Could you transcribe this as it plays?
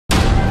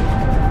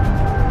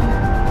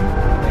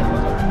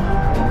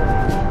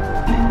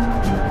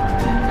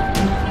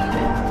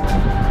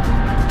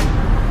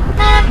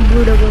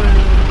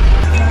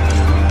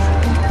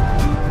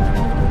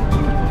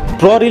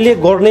प्रहरीले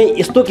गर्ने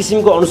यस्तो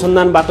किसिमको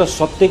अनुसन्धानबाट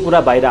सत्य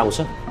कुरा बाहिर आउँछ?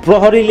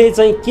 प्रहरीले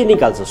चाहिँ के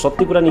निकाल्छ?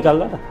 सत्य कुरा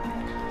निकाल्ला र?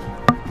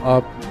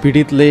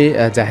 पीडितले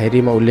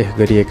जाहेरीमा उल्लेख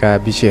गरिएका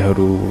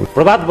विषयहरू।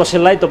 प्रभात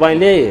बसेललाई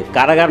तपाईँले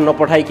कारागार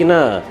नपठाइकन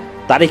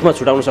तारिखमा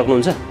छुटाउन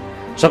सक्नुहुन्छ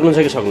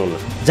कि सक्नुहुन्न?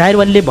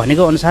 जाहेरवालीले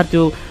भनेको अनुसार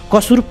त्यो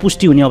कसुर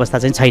पुष्टि हुने अवस्था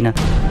चाहिँ छैन।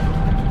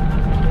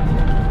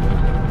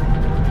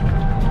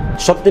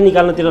 सत्य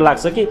निकाल्नतिर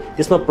लाग्छ कि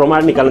त्यसमा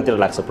प्रमाण निकाल्नतिर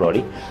लाग्छ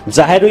प्रहरी?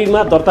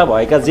 जाहेरीमा दर्ता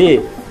भएका जे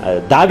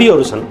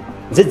दाबीहरू छन्,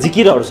 जे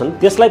जिकिरहरू छन्,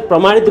 त्यसलाई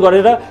प्रमाणित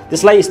गरेर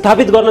त्यसलाई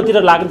स्थापित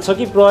गर्नतिर लाग्छ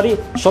कि प्रहरी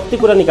सत्य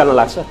कुरा निकाल्न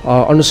लाग्छ?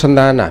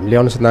 हामीले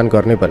अनुसन्धान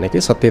गर्ने भनेकै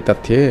सत्य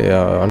तथ्य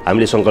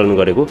हामीले सङ्कलन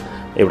गरेको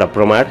एउटा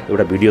प्रमाण,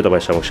 एउटा भिडियो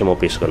तपाईँ समक्ष म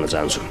पेश गर्न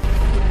चाहन्छु।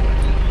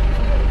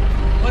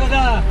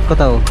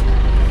 कता हो?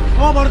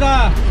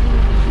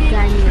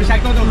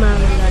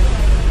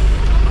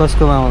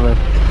 कसको मामला?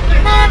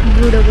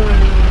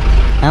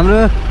 हाम्रो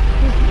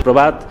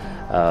प्रभात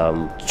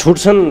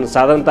छुट्छन्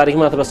साधारण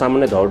तारिखमा अथवा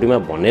सामान्य धौडीमा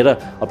भनेर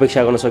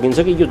अपेक्षा गर्न सकिन्छ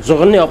कि यो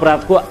जघन्य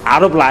अपराधको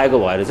आरोप लागेको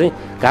भएर चाहिँ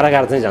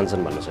कारागार चाहिँ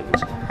जान्छन् भन्न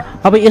सकिन्छ?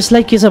 अब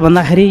यसलाई के छ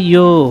भन्दाखेरि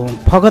यो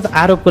फगत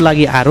आरोपको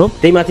लागि आरोप,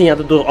 त्यही माथि यहाँ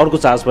त अर्को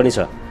चार्ज पनि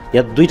छ।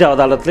 यहाँ दुईवटा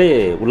अदालतले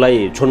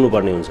उसलाई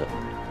छोड्नुपर्ने हुन्छ,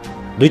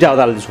 दुईवटा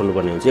अदालतले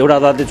छोड्नुपर्ने हुन्छ। एउटा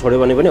अदालतले छोड्यो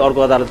भने पनि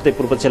अर्को अदालतले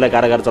पूर्वपक्षलाई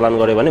कारागार चलान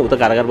गर्यो भने उता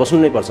कारागार बस्नु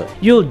नै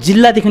पर्छ। यो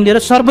जिल्लादेखि लिएर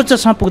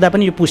सर्वोच्चसम्म पुग्दा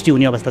पनि यो पुष्टि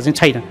हुने अवस्था चाहिँ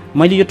छैन।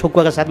 मैले यो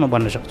ठोक्काका साथमा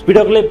भन्न सक्छु।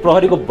 पीडकले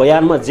प्रहरीको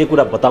बयानमा जे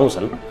कुरा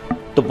बताउँछन्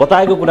त्यो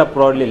बताएको कुरा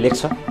प्रहरीले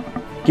लेख्छ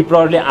कि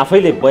प्रहरीले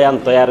आफैले बयान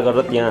तयार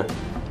गरेर त्यहाँ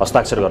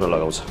हस्ताक्षर गर्न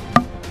लगाउँछ?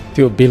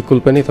 त्यो बिल्कुल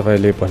पनि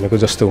तपाईँले भनेको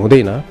जस्तो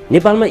हुँदैन।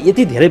 नेपालमा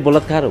यति धेरै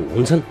बलात्कार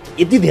हुन्छन्,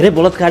 यति धेरै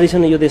बलात्कारी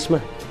छन् यो देशमा,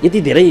 यति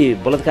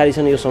धेरै बलात्कारी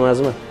छन् यो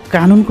समाजमा।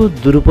 कानुनको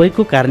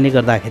दुरुपयोगको कारणले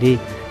गर्दाखेरि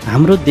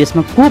हाम्रो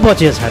देशमा को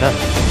बचेको छ र?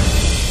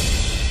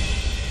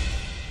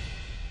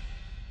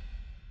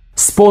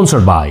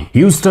 Sponsored by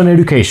Houston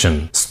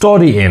Education.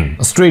 Study in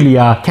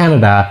Australia,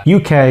 Canada,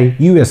 UK,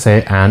 USA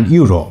and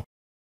Europe.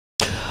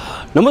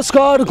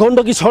 नमस्कार,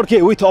 गण्डकी छड्के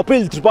विथ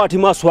अपिल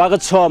त्रिपाठीमा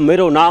स्वागत छ।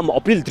 मेरो नाम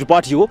अपिल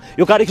त्रिपाठी हो।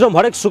 यो कार्यक्रम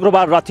हरेक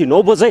शुक्रबार राति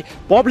 9 बजे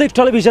पब्लिक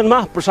टेलिभिजनमा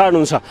प्रसारण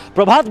हुन्छ।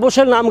 प्रभात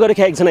बसेल नाम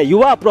गरेका एकजना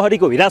युवा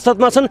प्रहरीको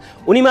हिरासतमा छन्।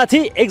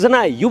 उनीमाथि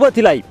एकजना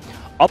युवतीलाई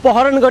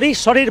अपहरण गरी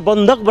शरीर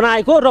बन्धक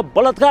बनाएको र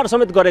बलात्कार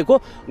समेत गरेको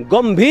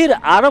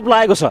गम्भीर आरोप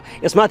लागेको छ।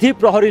 यसमाथि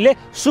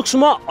प्रहरीले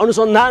सूक्ष्म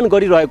अनुसन्धान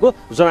गरिरहेको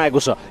जनाएको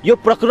छ। यो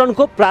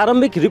प्रकरणको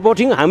प्रारम्भिक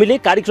रिपोर्टिङ हामीले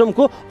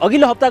कार्यक्रमको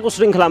अघिल्लो हप्ताको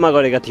श्रृङ्खलामा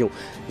गरेका थियौँ,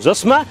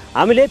 जसमा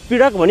हामीले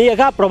पीडक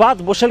भनिएका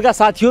प्रभात बसेलका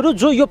साथीहरू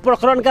जो यो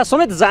प्रकरणका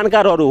समेत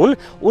जानकारहरू हुन्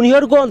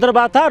उनीहरूको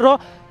अन्तर्वार्ता र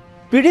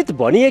पीडित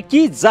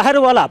भनिएकी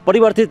जाहेरवाला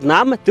परिवर्तित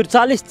नाम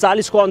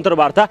 4340 को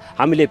अन्तर्वार्ता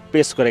हामीले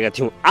पेश गरेका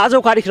थियौँ।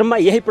 आजको कार्यक्रममा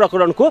यही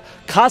प्रकरणको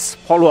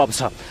खास फलोअप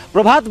छ।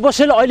 प्रभात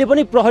बसेल अहिले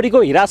पनि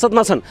प्रहरीको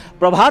हिरासतमा छन्।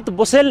 प्रभात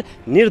बसेल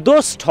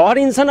निर्दोष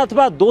ठहरिन्छन्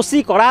अथवा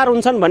दोषी करार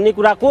हुन्छन् भन्ने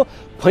कुराको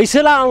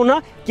फैसला आउन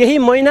केही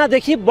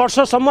महिनादेखि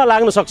वर्षसम्म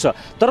लाग्न सक्छ,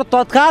 तर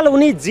तत्काल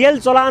उनी जेल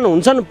चलान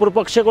हुन्छन्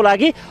पूर्वपक्षको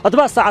लागि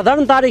अथवा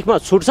साधारण तारिखमा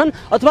छुट्छन्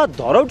अथवा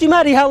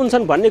धरौटीमा रिहा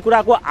हुन्छन् भन्ने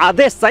कुराको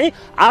आदेश चाहिँ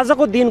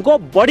आजको दिनको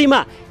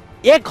बढीमा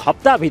 1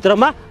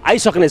 हप्ताभित्रमा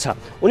आइसक्नेछ।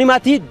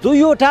 उनीमाथि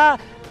 2वटा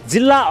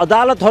जिल्ला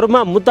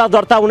अदालतहरूमा मुद्दा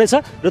दर्ता हुनेछ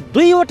र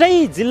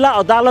 2वटै जिल्ला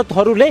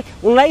अदालतहरूले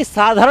उनलाई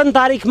साधारण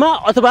तारिखमा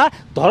अथवा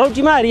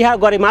धरौटीमा रिहा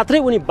गरे मात्रै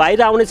उनी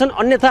बाहिर आउनेछन्।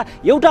 अन्यथा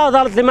एउटा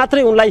अदालतले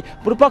मात्रै उनलाई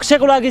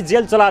पूर्वपक्षको लागि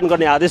जेल चलान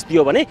गर्ने आदेश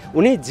दियो भने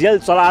उनी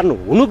जेल चलान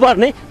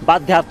हुनुपर्ने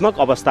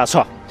बाध्यात्मक अवस्था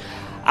छ।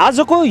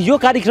 आजको यो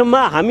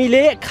कार्यक्रममा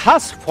हामीले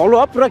खास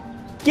फलोअप र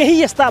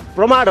केही यस्ता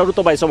प्रमाणहरू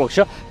तपाईँ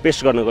समक्ष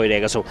पेश गर्न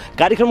गइरहेका छौँ।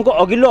 कार्यक्रमको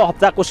अघिल्लो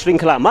हप्ताको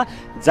श्रृङ्खलामा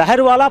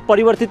जाहेरवाला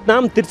परिवर्तित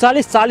नाम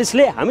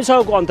 4340ले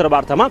हामीसँगको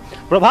अन्तर्वार्तामा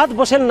प्रभात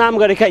बसेल नाम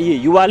गरेका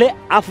यी युवाले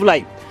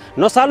आफूलाई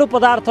नशालु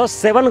पदार्थ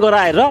सेवन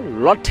गराएर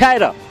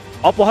लट्ठ्याएर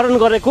अपहरण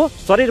गरेको,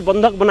 शरीर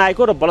बन्धक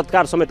बनाएको र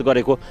बलात्कार समेत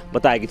गरेको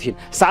बताएकी थिइन्।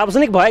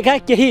 सार्वजनिक भएका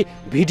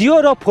केही भिडियो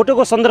र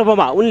फोटोको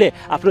सन्दर्भमा उनले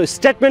आफ्नो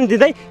स्टेटमेन्ट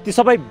दिँदै ती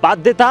सबै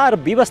बाध्यता र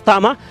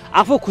व्यवस्थामा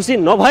आफू खुसी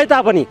नभए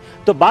तापनि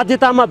त्यो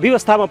बाध्यतामा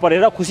व्यवस्थामा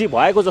परेर खुसी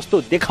भएको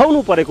जस्तो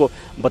देखाउनु परेको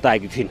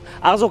बताएकी थिइन्।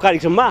 आजको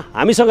कार्यक्रममा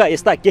हामीसँग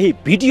यस्ता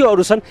केही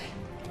भिडियोहरू छन्,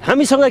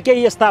 हामीसँग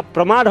केही यस्ता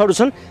प्रमाणहरू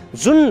छन्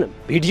जुन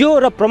भिडियो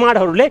र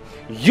प्रमाणहरूले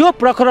यो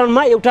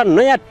प्रकरणमा एउटा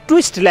नयाँ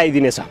ट्विस्ट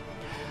ल्याइदिनेछ।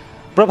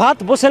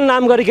 प्रभात बसेल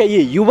नाम गरेका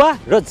यी युवा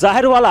र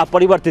जाहेरवाला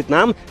परिवर्तित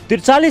नाम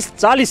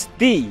 4340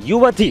 ती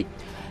युवती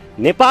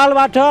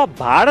नेपालबाट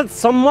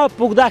भारतसम्म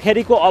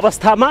पुग्दाखेरिको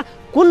अवस्थामा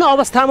कुन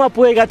अवस्थामा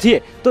पुगेका थिए,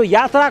 त्यो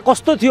यात्रा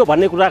कस्तो थियो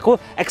भन्ने कुराको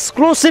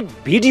एक्सक्लुसिभ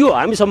भिडियो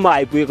हामीसम्म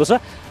आइपुगेको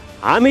छ।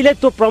 हामीले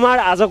त्यो प्रमाण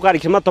आजको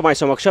कार्यक्रममा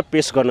तपाईँ समक्ष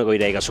पेश गर्न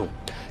गइरहेका छौँ।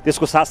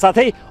 त्यसको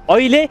साथसाथै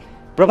अहिले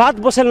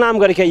प्रभात बसेल नाम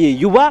गरेका यी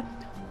युवा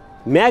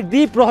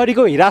म्याग्दी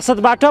प्रहरीको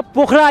हिरासतबाट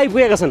पोखरा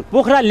आइपुगेका छन्।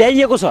 पोखरा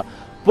ल्याइएको छ।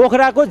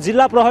 पोखराको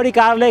जिल्ला प्रहरी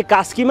कार्यालय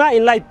कास्कीमा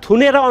यिनलाई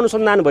थुनेर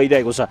अनुसन्धान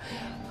भइरहेको छ।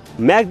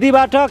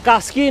 म्याग्दीबाट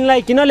कास्की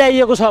यिनलाई किन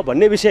ल्याइएको छ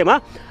भन्ने विषयमा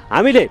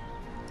हामीले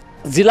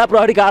जिल्ला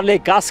प्रहरी कार्यालय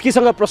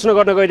कास्कीसँग प्रश्न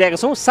गर्न गइरहेका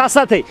छौँ।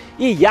 साथसाथै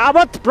यी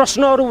यावत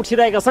प्रश्नहरू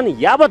उठिरहेका छन्,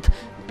 यावत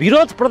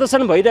विरोध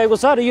प्रदर्शन भइरहेको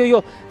छ र यो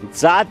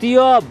जातीय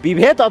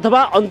विभेद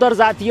अथवा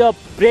अन्तर्जातीय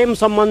प्रेम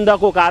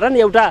सम्बन्धको कारण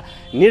एउटा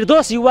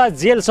निर्दोष युवा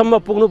जेलसम्म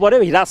पुग्नु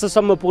पर्यो,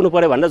 हिरासतसम्म पुग्नु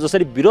पर्यो भनेर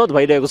जसरी विरोध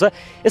भइरहेको छ,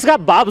 यसका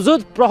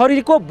बावजुद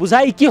प्रहरीको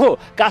बुझाइ के हो,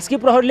 कास्की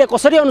प्रहरीले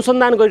कसरी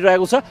अनुसन्धान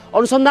गरिरहेको छ,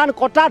 अनुसन्धान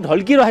कता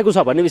ढल्किरहेको छ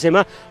भन्ने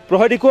विषयमा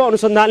प्रहरीको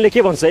अनुसन्धानले के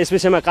भन्छ यस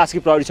विषयमा कास्की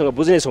प्रहरीसँग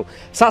बुझ्नेछौँ।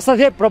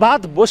 साथसाथै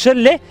प्रभात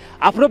बोसेलले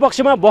आफ्नो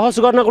पक्षमा बहस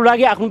गर्नको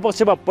लागि, आफ्नो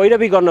पक्षमा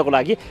पैरवी गर्नको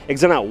लागि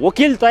एकजना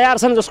वकिल तयार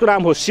छन् जसको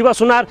नाम हो शिव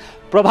सुनार।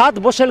 प्रभात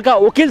बोसेलका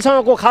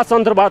वकिलसँगको खास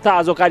अन्तर्वार्ता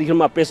आज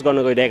कार्यक्रममा पेश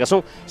गर्न गइरहेका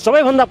छौँ।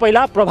 सबैभन्दा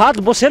पहिला प्रभात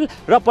बोसेल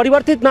र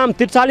परिवर्तित नाम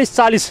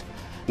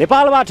 4340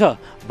 नेपालबाट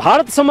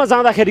भारतसम्म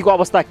जाँदाखेरिको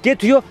अवस्था के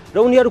थियो र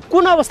उनीहरू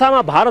कुन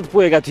अवस्थामा भारत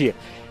पुगेका थिए।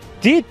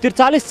 ती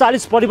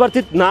 4340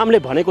 परिवर्तित नामले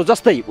भनेको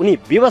जस्तै उनी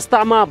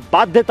व्यवस्थामा,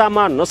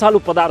 बाध्यतामा नशालु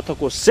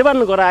पदार्थको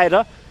सेवन गराएर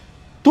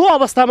त्यो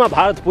अवस्थामा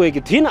भारत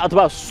पुगेकी थिइन्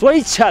अथवा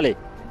स्वेच्छाले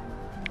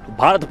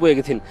भारत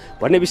पुगेकी थिइन्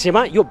भन्ने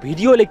विषयमा यो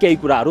भिडियोले केही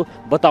कुराहरू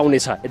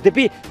बताउनेछ।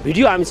 यद्यपि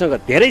भिडियो हामीसँग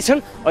धेरै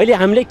छन्, अहिले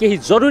हामीले केही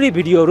जरुरी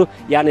भिडियोहरू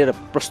यहाँनिर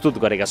प्रस्तुत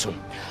गरेका छौँ।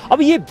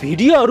 अब यी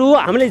भिडियोहरू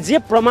हामीले जे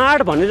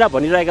प्रमाण भनेर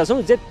भनिरहेका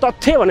छौँ, जे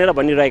तथ्य भनेर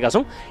भनिरहेका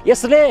छौँ,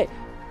 यसले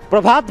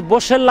प्रभात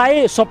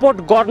बोसेललाई सपोर्ट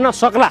गर्न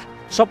सक्ला,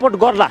 सपोर्ट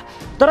गर्ला।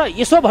 तर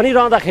यसो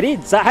भनिरहँदाखेरि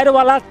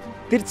जाहेरवाला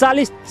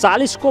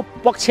 4340 को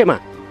पक्षमा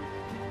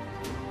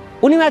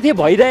उनीमाथि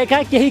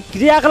भइरहेका केही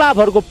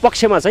क्रियाकलापहरूको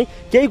पक्षमा चाहिँ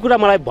केही कुरा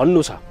मलाई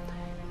भन्नु छ,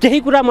 केही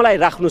कुरा मलाई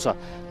राख्नु छ।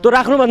 त्यो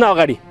राख्नुभन्दा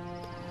अगाडि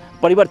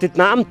परिवर्तित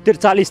नाम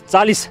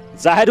 4340,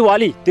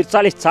 जाहेरवाली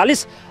 4340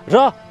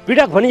 र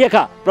पीडक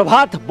भनिएका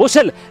प्रभात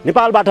बोसेल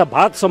नेपालबाट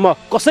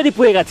भारतसम्म कसरी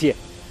पुगेका थिए,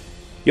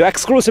 यो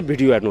एक्सक्लुसिभ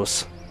भिडियो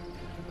हेर्नुहोस्।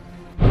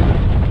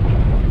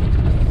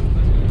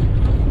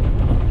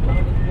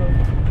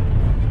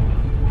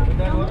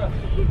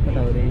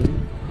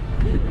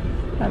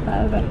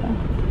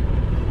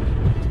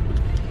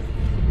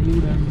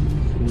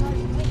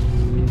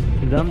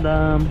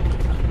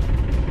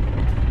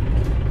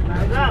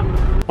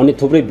 अनि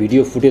थुप्रै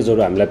भिडियो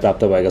फुटेजहरू हामीलाई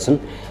प्राप्त भएका छन्।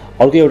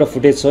 अर्को एउटा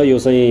फुटेज छ, यो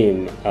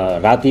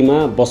चाहिँ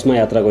रातिमा बसमा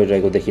यात्रा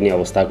गरिरहेको देखिने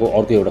अवस्थाको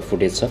अर्को एउटा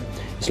फुटेज छ,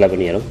 यसलाई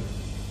पनि हेरौँ।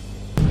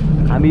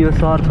 हामी यो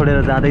सहर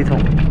छोडेर जाँदैछौँ।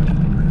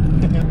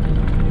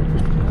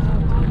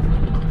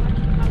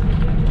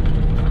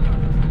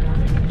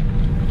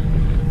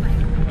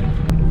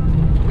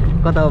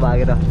 कता हो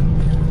भागेर?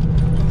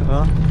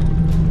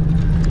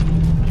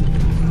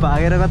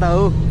 भागेर कता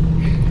हो?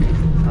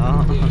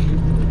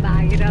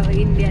 भागेर अब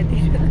इन्डियातिर।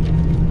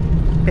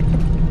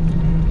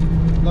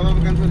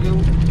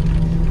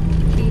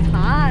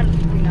 बिहार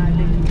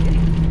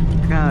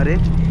कहाँ अरे?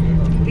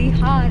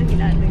 बिहार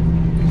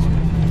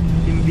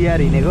तिमी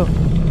बिहार हिँडेको?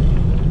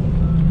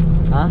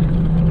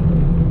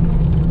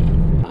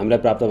 हामीलाई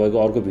प्राप्त भएको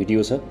अर्को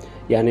भिडियो छ।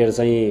 यहाँनिर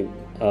चाहिँ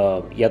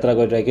यात्रा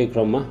गरिरहेकै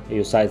क्रममा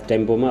यो सायद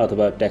टेम्पोमा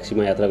अथवा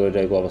ट्याक्सीमा यात्रा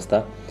गरिरहेको अवस्था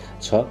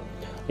छ,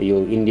 यो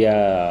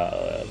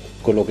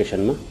इन्डियाको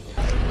लोकेसनमा।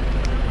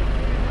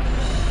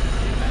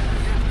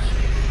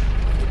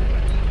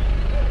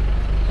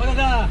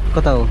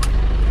 कता हो?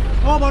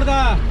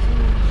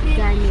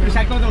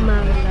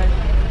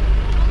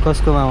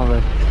 कसको मामा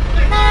घर?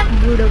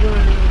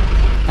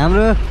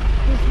 हाम्रो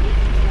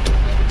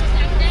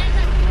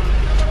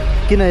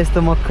किन यस्तो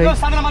मक्खै?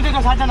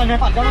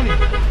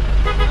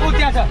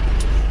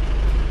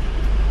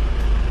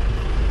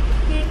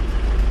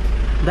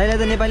 दाइलाई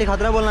त नेपाली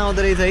खतरा बोल्न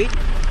आउँदो रहेछ है।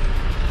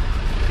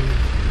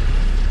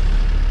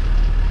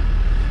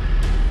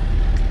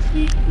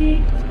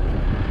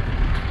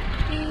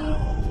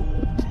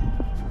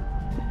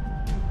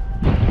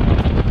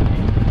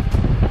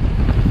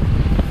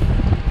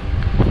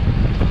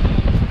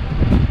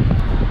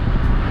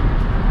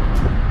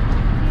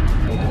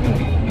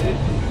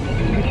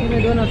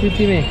 दो ना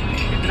 50 में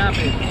कितना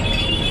पे?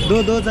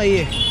 दो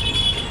चाहिए,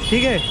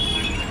 ठीक है।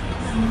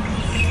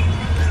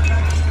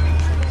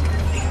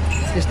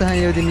 यस्तो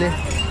खायो तिमीले?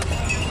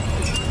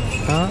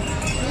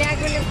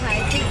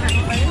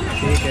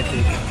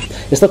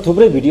 यस्ता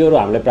थुप्रै भिडियोहरू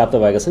हामीलाई प्राप्त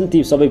भएका छन्।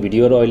 ती सबै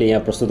भिडियोहरू अहिले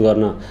यहाँ प्रस्तुत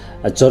गर्न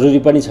जरुरी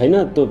पनि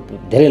छैन, त्यो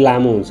धेरै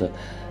लामो हुन्छ,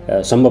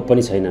 सम्भव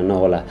पनि छैन,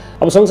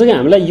 नहोला। अब सँगसँगै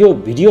हामीलाई यो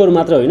भिडियोहरू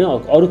मात्र होइन,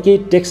 अरू केही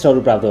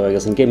टेक्स्टहरू प्राप्त भएका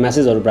छन्, केही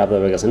मेसेजहरू प्राप्त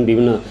भएका छन्।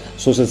 विभिन्न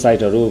सोसल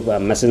साइटहरू,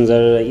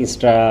 मेसेन्जर,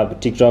 इन्स्टा,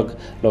 टिकटक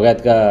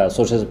लगायतका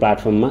सोसल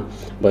प्लेटफर्ममा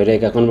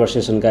भइरहेका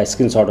कन्भर्सेसनका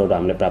स्क्रिनसटहरू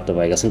हामीलाई प्राप्त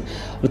भएका छन्।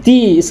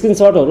 ती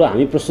स्क्रिनसटहरू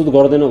हामी प्रस्तुत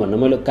गर्दैनौँ भनेर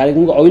मैले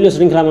कार्यक्रमको अघिल्लो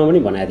श्रृङ्खलामा पनि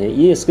भनेको थिएँ।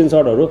 यी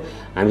स्क्रिनसटहरू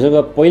हामीसँग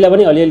पहिला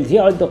पनि अलिअलि थिए,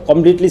 अहिले त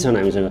कम्प्लिटली छन्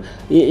हामीसँग।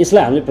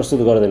 यसलाई हामीले प्रस्तुत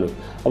गर्दैनौँ।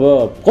 अब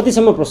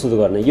कतिसम्म प्रस्तुत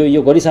गर्ने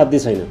यो गरिसाध्य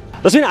छैन।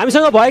 जसरी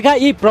हामीसँग भएका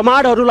यी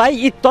प्रमाणहरूलाई,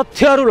 यी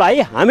तथ्यहरूलाई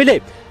हामीले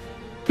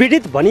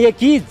पीडित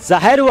भनिएकी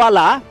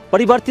जाहेरवाला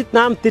परिवर्तित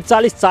नाम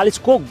 4340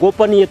 को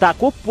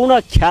गोपनीयताको पूर्ण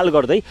ख्याल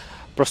गर्दै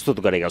प्रस्तुत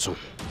गरेका छौँ।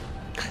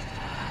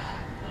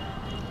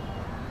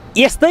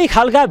 यस्तै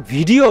खालका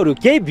भिडियोहरू,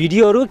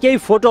 केही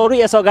फोटोहरू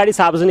यस अगाडि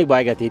सार्वजनिक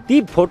भएका थिए।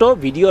 ती फोटो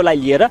भिडियोलाई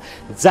लिएर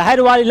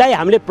जाहेरवालीलाई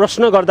हामीले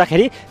प्रश्न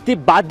गर्दाखेरि ती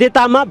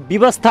बाध्यतामा,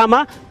 व्यवस्थामा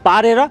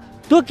पारेर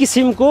त्यो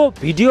किसिमको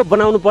भिडियो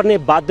बनाउनु पर्ने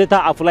बाध्यता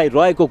आफूलाई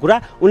रहेको कुरा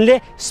उनले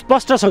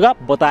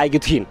स्पष्टसँग बताएकी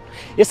थिइन्।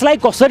 यसलाई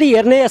कसरी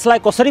हेर्ने, यसलाई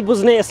कसरी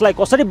बुझ्ने, यसलाई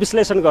कसरी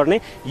विश्लेषण गर्ने,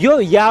 यो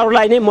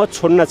यहाँहरूलाई नै म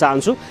छोड्न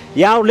चाहन्छु।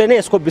 यहाँहरूले नै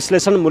यसको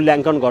विश्लेषण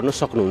मूल्याङ्कन गर्न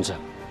सक्नुहुन्छ।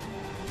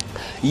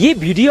 यी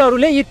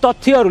भिडियोहरूले, यी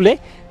तथ्यहरूले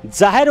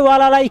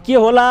जाहेरवालालाई के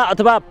होला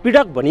अथवा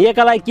पीडक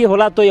भनिएकालाई के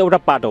होला त्यो एउटा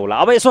पाटो होला।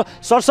 अब यसो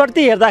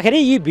सरसर्ती हेर्दाखेरि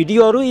यी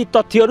भिडियोहरू, यी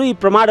तथ्यहरू, यी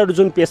प्रमाणहरू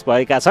जुन पेश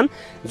भएका छन्,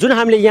 जुन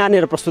हामीले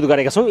यहाँनिर प्रस्तुत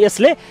गरेका छौँ,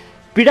 यसले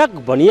पीडक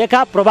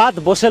भनिएका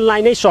प्रभात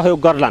बोसेललाई नै सहयोग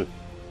गर्लान्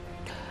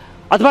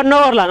अथवा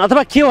नगर्लान्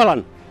अथवा के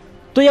होलान्,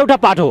 त्यो एउटा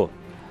पाटो हो।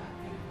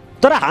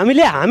 तर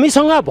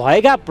हामीसँग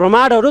भएका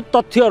प्रमाणहरू,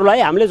 तथ्यहरूलाई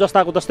हामीले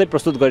जस्ताको तस्तै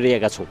प्रस्तुत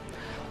गरिरहेका छौँ।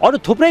 अरू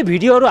थुप्रै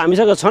भिडियोहरू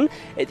हामीसँग छन्,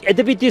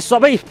 यद्यपि ती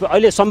सबै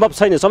अहिले सम्भव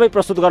छैन, सबै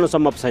प्रस्तुत गर्न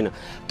सम्भव छैन।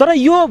 तर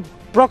यो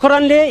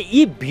प्रकरणले,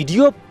 यी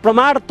भिडियो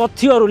प्रमाण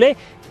तथ्यहरूले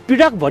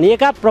पीडक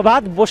भनिएका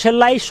प्रभात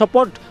बोसेललाई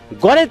सपोर्ट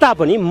गरे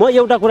तापनि म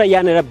एउटा कुरा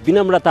यहाँनिर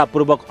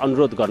विनम्रतापूर्वक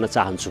अनुरोध गर्न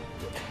चाहन्छु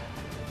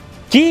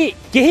कि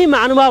केही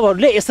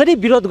महानुभावहरूले यसरी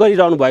विरोध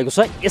गरिरहनु भएको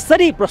छ,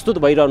 यसरी प्रस्तुत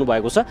भइरहनु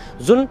भएको छ,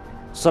 जुन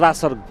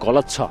सरासर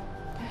गलत छ।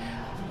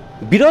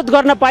 विरोध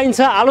गर्न पाइन्छ,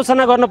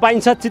 आलोचना गर्न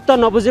पाइन्छ, चित्त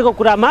नबुझेको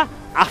कुरामा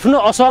आफ्नो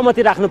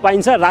असहमति राख्न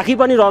पाइन्छ, राखी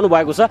पनि रहनु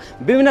भएको छ।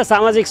 विभिन्न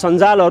सामाजिक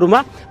सञ्जालहरूमा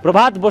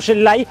प्रभात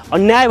बोसेललाई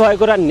अन्याय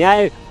भएको र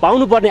न्याय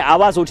पाउनुपर्ने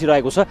आवाज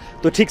उठिरहेको छ,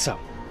 त्यो ठिक छ,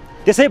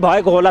 त्यसै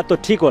भएको होला,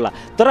 त्यो ठिक होला।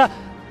 तर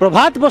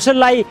प्रभात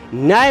बोसेललाई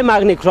न्याय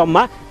माग्ने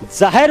क्रममा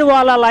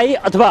जाहेरवालालाई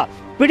अथवा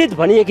पीडित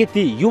भनिएकी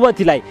ती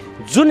युवतीलाई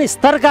जुन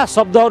स्तरका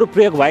शब्दहरू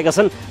प्रयोग भएका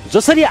छन्,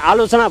 जसरी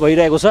आलोचना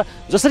भइरहेको छ,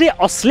 जसरी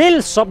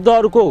अश्लील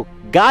शब्दहरूको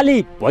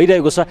गाली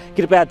भइरहेको छ,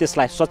 कृपया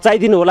त्यसलाई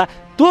सच्याइदिनु होला।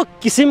 त्यो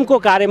किसिमको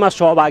कार्यमा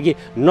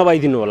सहभागी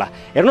नभइदिनु होला।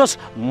 हेर्नुहोस्,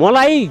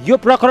 मलाई यो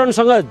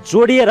प्रकरणसँग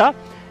जोडिएर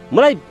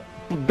मलाई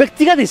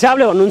व्यक्तिगत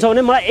हिसाबले भन्नुहुन्छ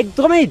भने मलाई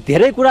एकदमै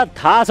धेरै कुरा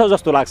थाहा छ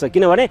जस्तो लाग्छ।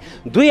 किनभने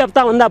 2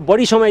 हप्ताभन्दा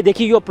बढी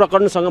समयदेखि यो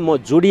प्रकरणसँग म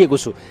जोडिएको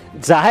छु।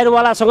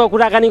 जाहेरवालासँग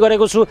कुराकानी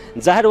गरेको छु,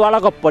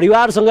 जाहेरवालाको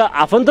परिवारसँग,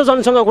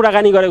 आफन्तजनसँग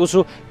कुराकानी गरेको छु,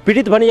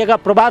 पीडित भनिएका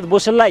प्रभात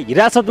बोसेललाई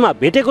हिरासतमा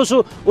भेटेको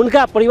छु,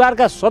 उनका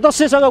परिवारका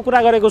सदस्यसँग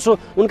कुरा गरेको छु,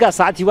 उनका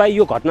साथीभाइ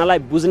यो घटनालाई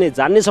बुझ्ने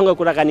जान्नेसँग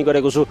कुराकानी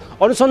गरेको छु,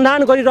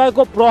 अनुसन्धान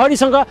गरिरहेको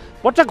प्रहरीसँग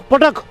पटक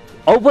पटक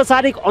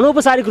औपचारिक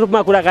अनौपचारिक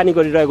रूपमा कुराकानी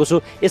गरिरहेको छु।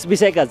 यस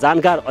विषयका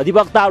जानकार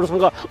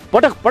अधिवक्ताहरूसँग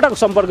पटक पटक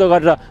सम्पर्क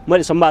गरेर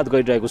मैले संवाद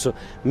गरिरहेको छु।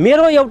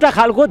 मेरो एउटा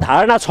खालको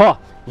धारणा छ,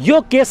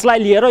 यो केसलाई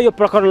लिएर, यो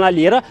प्रकरणलाई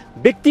लिएर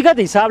व्यक्तिगत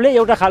हिसाबले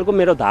एउटा खालको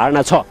मेरो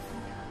धारणा छ।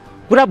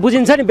 कुरा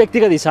बुझिन्छ नि,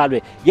 व्यक्तिगत हिसाबले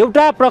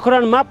एउटा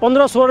प्रकरणमा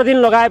 15-16 दिन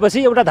लगाएपछि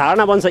एउटा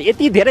धारणा बन्छ।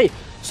 यति धेरै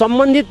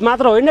सम्बन्धित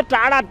मात्र होइन,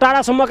 टाढा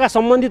टाढासम्मका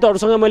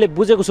सम्बन्धितहरूसँग मैले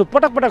बुझेको छु,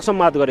 पटक पटक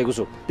संवाद गरेको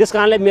छु। त्यस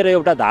कारणले मेरो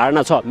एउटा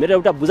धारणा छ, मेरो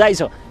एउटा बुझाइ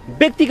छ,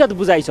 व्यक्तिगत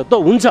बुझाइ छ। त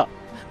हुन्छ,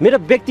 मेरो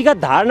व्यक्तिगत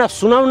धारणा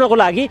सुनाउनको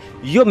लागि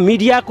यो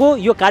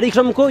मिडियाको, यो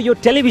कार्यक्रमको, यो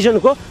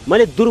टेलिभिजनको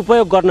मैले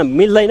दुरुपयोग गर्न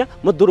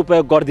मिल्दैन, म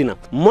दुरुपयोग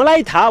गर्दिनँ।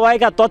 मलाई थाहा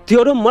भएका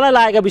तथ्यहरू, मलाई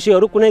लागेका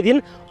विषयहरू कुनै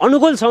दिन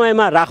अनुकूल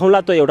समयमा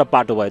राखौँला, त्यो एउटा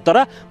पाटो भयो। तर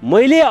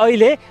मैले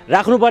अहिले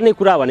राख्नुपर्ने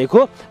कुरा भनेको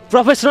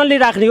प्रोफेसनल्ली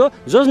राख्ने हो,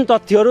 जुन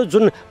तथ्यहरू,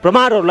 जुन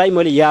प्रमाणहरूलाई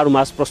मैले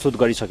यहाँहरूमा प्रस्तुत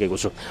गरिसकेको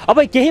छु।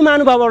 अब केही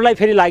महानुभावहरूलाई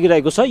फेरि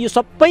लागिरहेको छ यो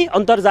सबै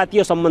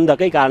अन्तर्जातीय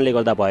सम्बन्धकै कारणले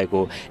गर्दा भएको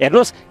हो।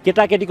 हेर्नुहोस्,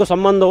 केटाकेटीको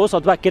सम्बन्ध होस्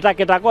अथवा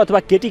केटाकेटाको अथवा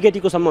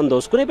केटीकेटीको सम्बन्ध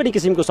होस्, कुनै पनि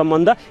किसिमको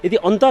सम्बन्ध यदि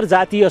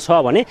अन्तर्जातीय छ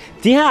भने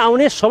त्यहाँ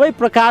आउने सबै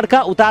प्रकारका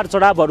उतार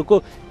चढावहरूको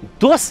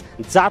दोष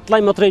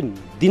जातलाई मात्रै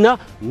दिन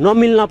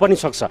नमिल्न पनि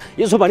सक्छ।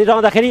 यसो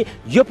भनिरहँदाखेरि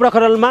यो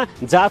प्रकरणमा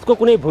जातको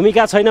कुनै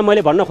भूमिका छैन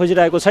मैले भन्न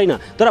खोजिरहेको छैन।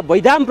 तर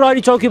वैधाम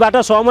प्रहरी चौकीबाट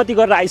सहमति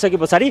गरेर आइसके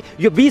पछाडि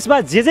यो बीचमा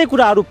जे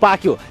कुराहरू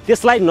पाक्यो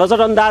त्यसलाई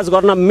नजरअन्दाज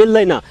गर्न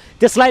मिल्दैन,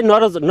 त्यसलाई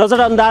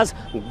नजरअन्दाज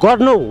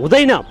गर्नु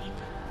हुँदैन।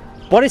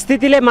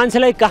 परिस्थितिले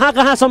मान्छेलाई कहाँ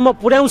कहाँसम्म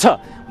पुर्याउँछ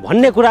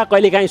भन्ने कुरा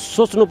कहिलेकाहीँ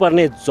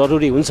सोच्नुपर्ने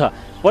जरुरी हुन्छ।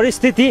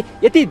 परिस्थिति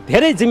यति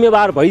धेरै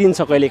जिम्मेवार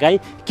भइदिन्छ कहिलेकाहीँ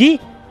कि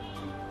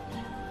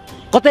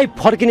कतै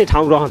फर्किने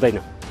ठाउँ रहँदैन।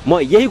 म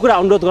यही कुरा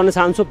अनुरोध गर्न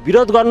चाहन्छु,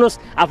 विरोध गर्नुहोस्,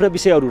 आफ्नो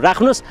विषयहरू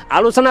राख्नुहोस्,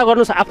 आलोचना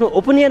गर्नुहोस्, आफ्नो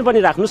ओपिनियन पनि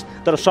राख्नुहोस्,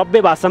 तर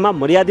सभ्य भाषामा,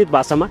 मर्यादित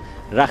भाषामा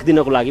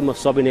राखिदिनको लागि म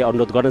सबैले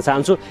अनुरोध गर्न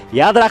चाहन्छु।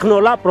 याद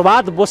राख्नुहोला,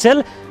 प्रभात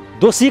बोसेल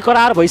दोषी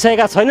करार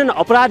भइसकेका छैनन्,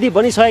 अपराधी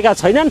बनिसकेका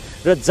छैनन्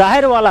र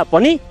जाहेरवाला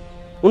पनि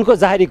उनको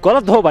जाहेरी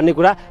गलत हो भन्ने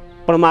कुरा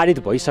प्रमाणित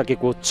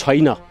भइसकेको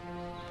छैन।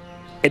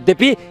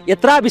 यद्यपि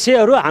यत्रा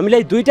विषयहरू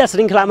हामीलाई 2टा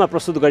श्रृङ्खलामा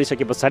प्रस्तुत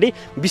गरिसके पछाडि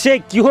विषय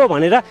के हो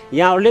भनेर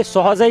यहाँहरूले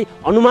सहजै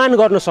अनुमान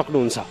गर्न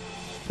सक्नुहुन्छ।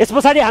 यस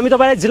पछाडि हामी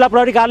तपाईँलाई जिल्ला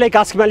प्रहरी कार्यालय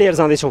कास्कीमा लिएर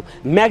जाँदैछौँ।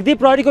 म्याग्दी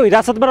प्रहरीको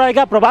हिरासतमा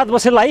रहेका प्रभात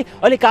बोसेललाई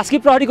अहिले कास्की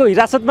प्रहरीको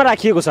हिरासतमा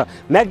राखिएको छ।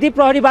 म्याग्दी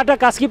प्रहरीबाट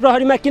कास्की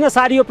प्रहरीमा किन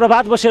सारियो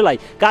प्रभात बोसेललाई?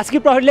 कास्की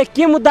प्रहरीले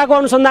के मुद्दाको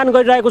अनुसन्धान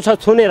गरिरहेको छ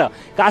छुनेर?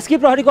 कास्की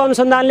प्रहरीको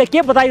अनुसन्धानले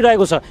के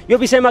बताइरहेको छ? यो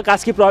विषयमा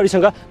कास्की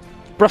प्रहरीसँग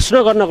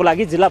प्रश्न गर्नको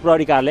लागि जिल्ला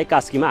प्रहरी कार्यालय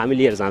कास्कीमा हामी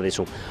लिएर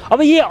जाँदैछौँ।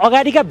 अब यी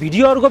अगाडिका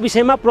भिडियोहरूको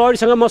विषयमा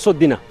प्रहरीसँग म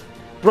सोध्दिनँ,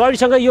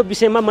 प्रहरीसँग यो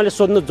विषयमा मैले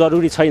सोध्नु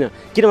जरुरी छैन।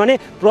 किनभने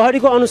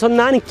प्रहरीको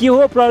अनुसन्धान के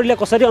हो, प्रहरीले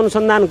कसरी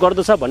अनुसन्धान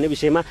गर्दछ भन्ने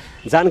विषयमा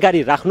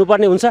जानकारी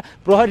राख्नुपर्ने हुन्छ।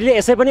 प्रहरीले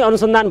यसै पनि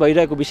अनुसन्धान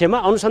भइरहेको विषयमा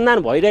अनुसन्धान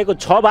भइरहेको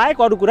छ बाहेक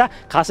अरू कुरा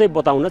खासै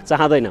बताउन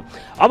चाहँदैन।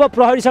 अब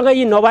प्रहरीसँग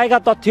यी नभएका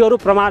तथ्यहरू,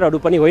 प्रमाणहरू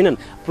पनि होइनन्।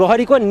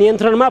 प्रहरीको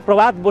नियन्त्रणमा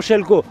प्रभात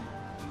बोसेलको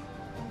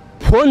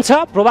फोन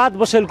छ, प्रभात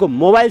बसेलको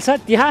मोबाइल छ,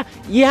 यहाँ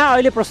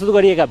अहिले प्रस्तुत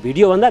गरिएका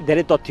भिडियोभन्दा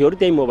धेरै तथ्यहरू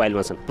त्यही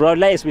मोबाइलमा छन्।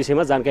 प्रहरीलाई यस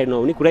विषयमा जानकारी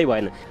नहुने कुरै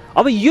भएन।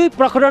 अब यी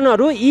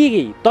प्रकरणहरू,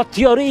 यी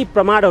तथ्यहरू, यी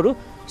प्रमाणहरू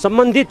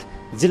सम्बन्धित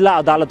जिल्ला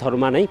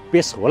अदालतहरूमा नै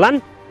पेश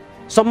होलान्।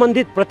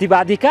 सम्बन्धित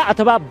प्रतिवादीका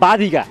अथवा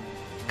वादीका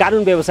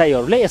कानुन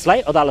व्यवसायीहरूले यसलाई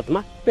अदालतमा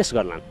पेश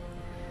गर्लान्।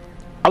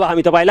 अब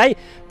हामी तपाईलाई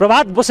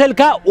प्रभात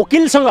बसेलका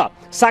वकिलसँग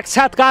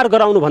साक्षात्कार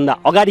गराउनुभन्दा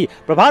अगाडि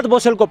प्रभात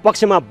बसेलको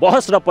पक्षमा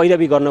बहस र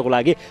पैरवी गर्नको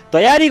लागि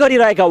तयारी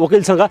गरिरहेका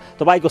वकिलसँग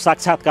तपाईँको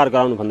साक्षात्कार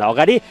गराउनुभन्दा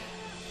अगाडि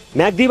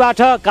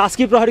म्याग्दीबाट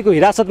कास्की प्रहरीको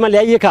हिरासतमा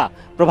ल्याइएका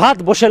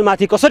प्रभात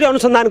बसेलमाथि कसरी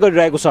अनुसन्धान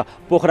गरिरहेको छ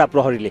पोखरा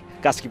प्रहरीले,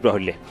 कास्की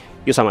प्रहरीले,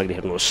 यो सामग्री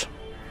हेर्नुहोस्।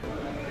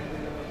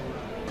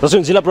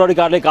 दर्शक, जिल्ला प्रहरी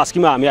कार्यालय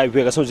कास्कीमा हामी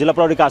आइपुगेका छौँ। जिल्ला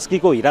प्रहरी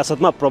कास्कीको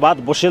हिरासतमा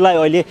प्रभात बसेललाई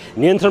अहिले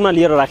नियन्त्रणमा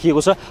लिएर राखिएको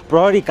छ।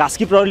 प्रहरी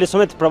कास्की प्रहरीले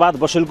समेत प्रभात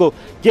बसेलको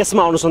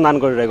केसमा अनुसन्धान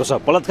गरिरहेको छ।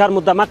 बलात्कार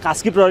मुद्दामा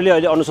कास्की प्रहरीले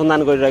अहिले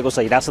अनुसन्धान गरिरहेको छ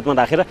हिरासतमा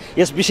राखेर।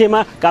 यस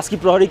विषयमा कास्की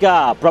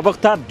प्रहरीका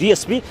प्रवक्ता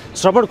डिएसपी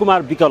श्रवण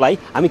कुमार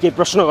विकलाई हामी केही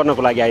प्रश्न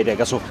गर्नको लागि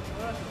आइरहेका छौँ।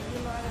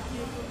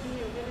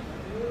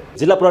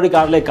 जिल्ला प्रहरी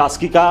कार्यालय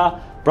कास्कीका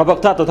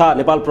प्रवक्ता तथा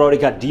नेपाल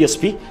प्रहरीका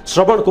डिएसपी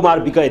श्रवण कुमार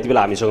विक यति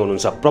बेला हामीसँग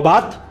हुनुहुन्छ।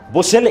 प्रभात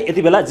बसेल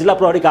यति बेला जिल्ला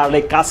प्रहरी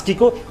कार्यालय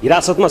कास्कीको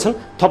हिरासतमा छन्।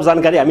 थप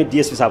जानकारी हामी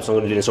डिएसपी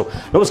साहबसँग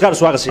लिनेछौँ। नमस्कार,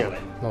 स्वागत छ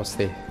यहाँलाई।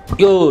 नमस्ते।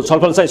 यो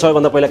छलफल चाहिँ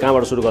सबैभन्दा पहिला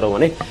कहाँबाट सुरु गरौँ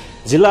भने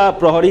जिल्ला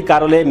प्रहरी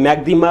कार्यालय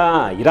म्याग्दीमा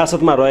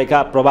हिरासतमा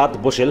रहेका प्रभात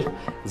बसेल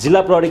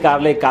जिल्ला प्रहरी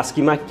कार्यालय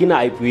कास्कीमा किन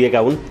आइपुगेका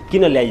हुन्,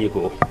 किन ल्याइएको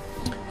हो?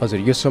 हजुर,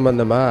 यो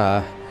सम्बन्धमा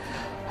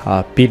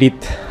पीडित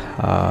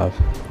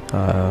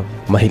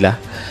महिला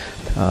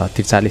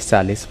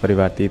 4340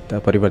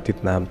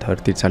 परिवर्तित नाम थर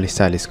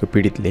 4340 को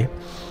पीडितले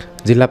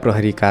जिल्ला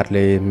प्रहरी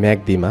कार्यालय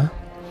म्याग्दीमा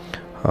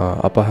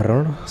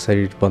अपहरण,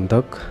 शरीर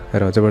बन्धक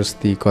र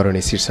जबरजस्ती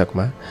गर्ने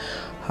शीर्षकमा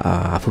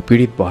आफू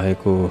पीडित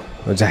भएको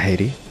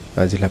जाहेरी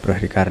जिल्ला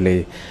प्रहरी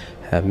कार्यालय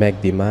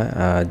म्याग्दीमा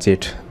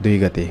जेठ 2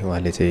 गते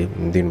उहाँले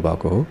चाहिँ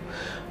दिनुभएको हो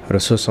र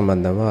सो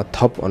सम्बन्धमा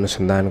थप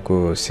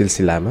अनुसन्धानको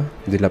सिलसिलामा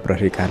जिल्ला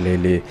प्रहरी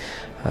कार्यालय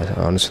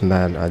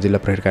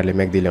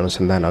म्याग्दीले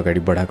अनुसन्धान अगाडि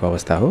बढाएको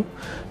अवस्था हो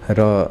र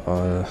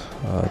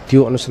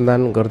त्यो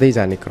अनुसन्धान गर्दै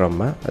जाने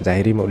क्रममा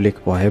जाहेरीमा उल्लेख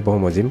भए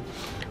बमोजिम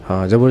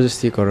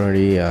जबरजस्ती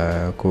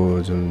करणीको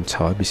जुन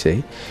छ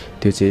विषय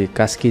त्यो चाहिँ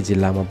कास्की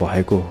जिल्लामा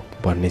भएको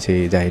भन्ने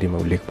चाहिँ जाहेरीमा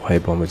उल्लेख भए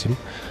बमोजिम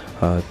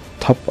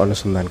थप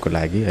अनुसन्धानको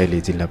लागि अहिले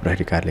जिल्ला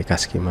प्रहरी कार्यालय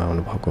कास्कीमा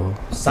आउनुभएको हो।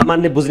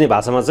 सामान्य बुझ्ने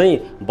भाषामा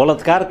चाहिँ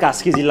बलात्कार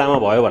कास्की जिल्लामा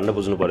भयो भनेर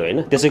बुझ्नु पर्यो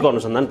होइन? त्यसैको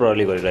अनुसन्धान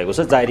प्रहरीले गरिरहेको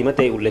छ। जाहेरीमा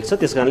त्यही उल्लेख छ,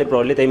 त्यसकारणले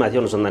प्रहरीले त्यही माथि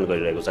अनुसन्धान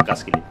गरिरहेको छ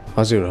कास्कीले।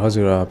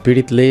 हजुर,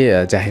 पीडितले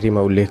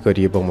जाहेरीमा उल्लेख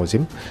गरिए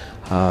बमोजिम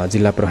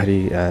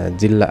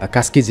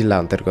कास्की जिल्ला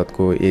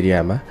अन्तर्गतको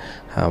एरियामा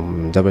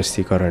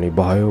जबरजस्तीकरणी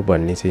भयो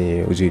भन्ने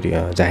चाहिँ उजुरी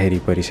जाहेरी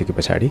परिसके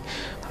पछाडि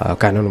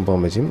कानुन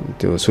बमोजिम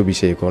त्यो सो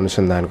विषयको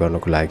अनुसन्धान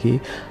गर्नको लागि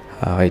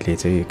अहिले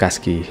चाहिँ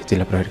कास्की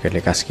जिल्ला प्रहरी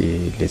कार्यालय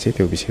कास्कीले चाहिँ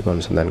त्यो विषयको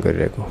अनुसन्धान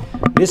गरिरहेको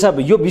हो। साहब,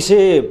 यो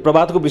विषय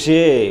प्रभातको विषय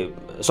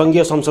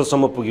सङ्घीय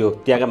संसदसम्म पुग्यो,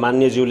 त्यहाँका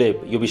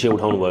मान्यज्यूले यो विषय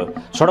उठाउनु भयो।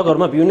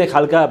 सडकहरूमा विभिन्न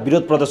खालका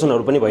विरोध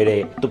प्रदर्शनहरू पनि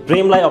भइरहे। त्यो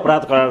प्रेमलाई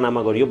अपराध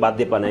करारनामा गरियो,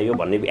 बाध्य बनाइयो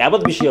भन्ने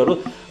यावत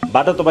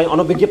विषयहरूबाट तपाईँ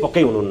अनभिज्ञ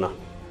पक्कै हुनुहुन्न।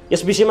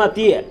 यस विषयमा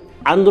ती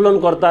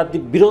आन्दोलनकर्ता, ती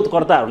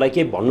विरोधकर्ताहरूलाई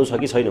केही भन्नु छ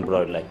कि छैन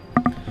प्रहरीलाई?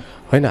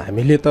 होइन,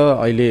 हामीले त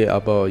अहिले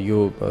अब यो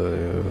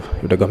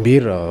एउटा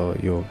गम्भीर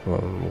यो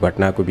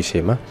घटनाको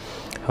विषयमा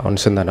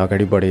अनुसन्धान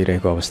अगाडि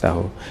बढाइरहेको अवस्था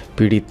हो।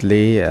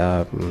 पीडितले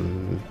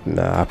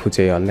आफू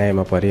चाहिँ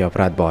अन्यायमा परे,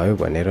 अपराध भयो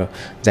भनेर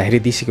जाहेरी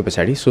दिइसके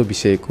पछाडि सो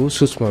विषयको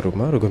सूक्ष्म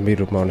रूपमा र गम्भीर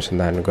रूपमा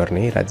अनुसन्धान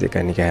गर्ने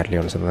राज्यका निकायहरूले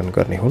अनुसन्धान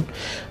गर्ने हुन्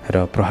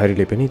र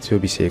प्रहरीले पनि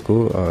त्यो विषयको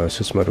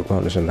सूक्ष्म रूपमा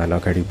अनुसन्धान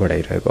अगाडि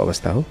बढाइरहेको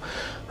अवस्था हो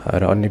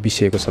र अन्य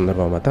विषयको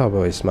सन्दर्भमा त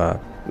अब यसमा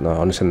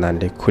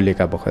अनुसन्धानले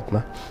खुलेका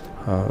बखतमा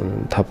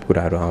थप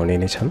कुराहरू आउने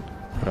नै छन्।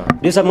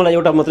 साहब, मलाई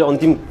एउटा मात्रै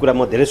अन्तिम कुरा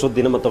म धेरै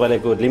सोध्दिनँ, म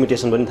तपाईँको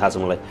लिमिटेसन पनि थाहा छ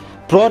मलाई।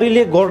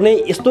 प्रहरीले गर्ने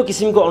यस्तो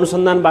किसिमको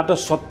अनुसन्धानबाट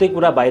सत्य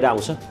कुरा बाहिर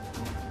आउँछ,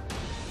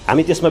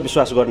 हामी त्यसमा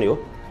विश्वास गर्ने हो?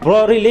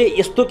 प्रहरीले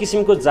यस्तो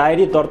किसिमको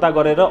जाहेरी दर्ता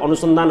गरेर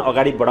अनुसन्धान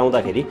अगाडि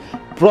बढाउँदाखेरि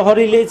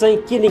प्रहरीले चाहिँ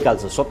के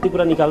निकाल्छ? सत्य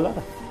कुरा निकाल्ला र?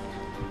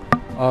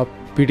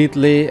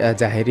 पीडितले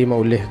जाहेरीमा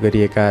उल्लेख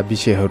गरिएका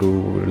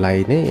विषयहरूलाई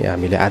नै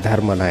हामीले आधार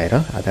बनाएर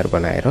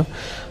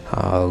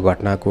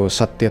घटनाको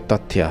सत्य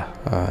तथ्य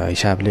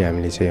हिसाबले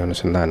हामीले चाहिँ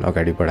अनुसन्धान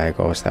अगाडि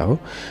बढाएको अवस्था हो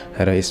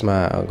र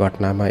यसमा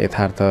घटनामा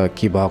यथार्थ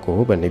के भएको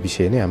हो भन्ने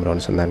विषय नै हाम्रो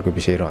अनुसन्धानको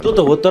विषय रहन्छ। त्यो त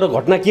हो, तर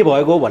घटना के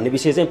भएको हो भन्ने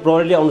विषय चाहिँ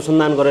प्रहरीले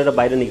अनुसन्धान गरेर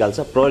बाहिर निकाल्छ।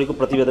 प्रहरीको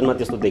प्रतिवेदनमा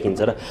त्यस्तो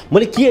देखिन्छ र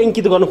मैले के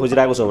इङ्कित गर्न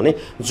खोजिरहेको छु भने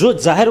जो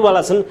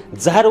जाहेरवाला छन्,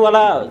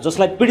 जाहेरवाला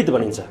जसलाई पीडित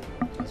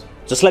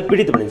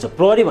भनिन्छ,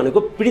 प्रहरी भनेको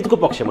पीडितको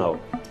पक्षमा हो,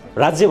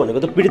 राज्य भनेको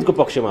त पीडितको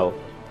पक्षमा हो,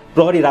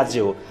 प्रहरी राज्य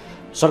हो,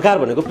 सरकार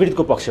भनेको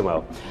पीडितको पक्षमा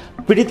हो।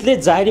 पीडितले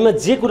जाहेरीमा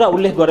जे कुरा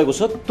उल्लेख गरेको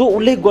छ त्यो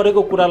उल्लेख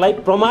गरेको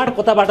कुरालाई प्रमाण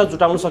कताबाट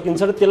जुटाउन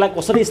सकिन्छ र त्यसलाई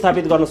कसरी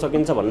स्थापित गर्न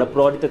सकिन्छ भनेर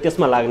प्रहरी त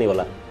त्यसमा लाग्ने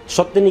होला।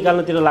 सत्य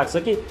निकाल्नतिर लाग्छ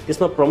कि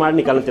त्यसमा प्रमाण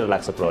निकाल्नतिर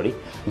लाग्छ प्रहरी?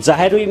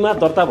 जाहेरीमा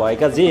दर्ता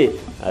भएका जे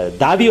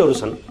दाबीहरू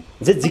छन्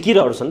जे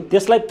जिकिरहरू छन्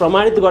त्यसलाई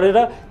प्रमाणित गरेर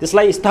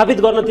त्यसलाई स्थापित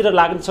गर्नतिर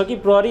लाग्छ कि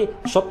प्रहरी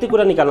सत्य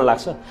कुरा निकाल्न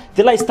लाग्छ,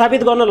 त्यसलाई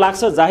स्थापित गर्न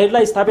लाग्छ,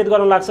 जाहिरलाई स्थापित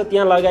गर्न लाग्छ,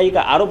 त्यहाँ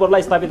लगाइएका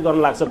आरोपहरूलाई स्थापित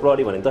गर्न लाग्छ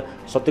प्रहरी भने त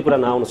सत्य कुरा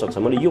नआउन सक्छ।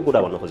 मैले यो कुरा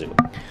भन्न खोजेको।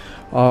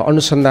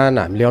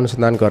 हामीले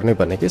अनुसन्धान गर्ने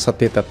भनेकै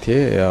सत्य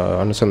तथ्य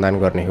अनुसन्धान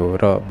गर्ने हो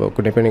र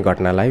कुनै पनि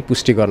घटनालाई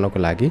पुष्टि गर्नको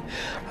लागि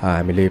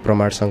हामीले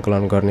प्रमाण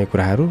सङ्कलन गर्ने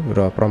कुराहरू र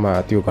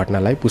त्यो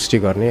घटनालाई पुष्टि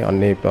गर्ने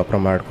अन्य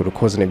प्रमाणहरू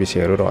खोज्ने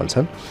विषयहरू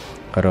रहन्छन्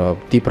र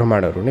ती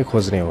प्रमाणहरू नै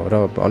खोज्ने हो र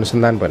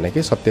अनुसन्धान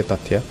भनेकै सत्य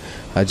तथ्य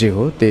जे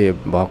हो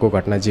त्यो भएको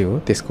घटना जे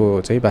हो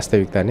त्यसको चाहिँ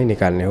वास्तविकता नै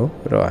निकाल्ने हो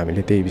र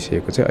हामीले त्यही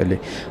विषयको चाहिँ अहिले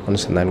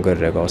अनुसन्धान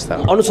गरिरहेको अवस्था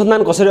हो।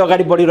 अनुसन्धान कसरी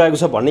अगाडि बढिरहेको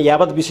छ भन्ने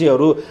यावत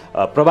विषयहरू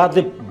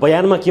प्रभातले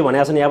बयानमा के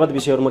भनेका छन् यावत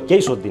विषयहरूमा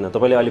केही सोध्दिनँ,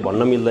 तपाईँले अहिले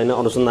भन्न मिल्दैन,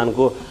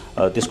 अनुसन्धानको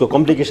त्यसको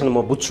कम्प्लिकेसन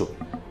म बुझ्छु।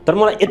 तर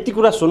मलाई यति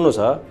कुरा सुन्नु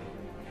छ,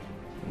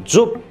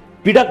 जो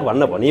पीडक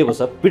भन्न भनिएको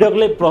छ,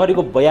 पीडकले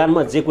प्रहरीको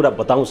बयानमा जे कुरा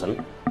बताउँछन्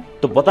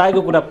त्यो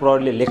बताएको कुरा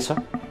प्रहरीले लेख्छ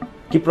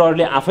कि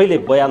प्रहरीले आफैले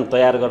बयान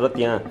तयार गरेर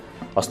त्यहाँ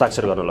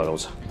हस्ताक्षर गर्न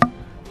लगाउँछ?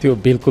 त्यो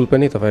बिल्कुल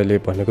पनि तपाईँले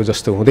भनेको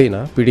जस्तो हुँदैन।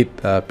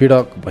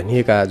 पीडक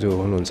भनिएका जो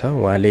हुनुहुन्छ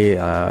उहाँले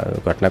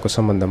घटनाको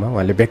सम्बन्धमा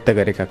उहाँले व्यक्त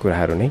गरेका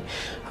कुराहरू नै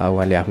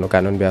उहाँले आफ्नो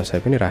कानुन व्यवसाय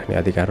पनि राख्ने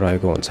अधिकार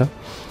रहेको हुन्छ।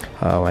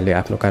 उहाँले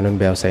आफ्नो कानुन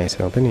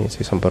व्यवसायसँग पनि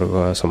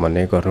सम्पर्क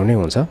समन्वय गर्नु नै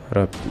हुन्छ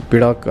र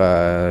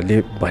पीडकले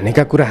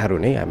भनेका कुराहरू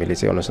नै हामीले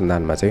चाहिँ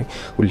अनुसन्धानमा चाहिँ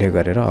उल्लेख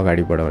गरेर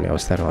अगाडि बढाउने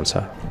अवस्था रहन्छ।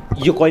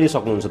 यो कहिले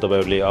सक्नुहुन्छ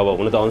तपाईँहरूले? अब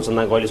हुन त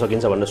अनुसन्धान कहिले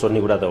सकिन्छ भनेर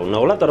सोध्ने कुरा त हुन्न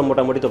होला, तर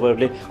मोटामोटी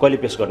तपाईँहरूले कहिले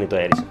पेश गर्ने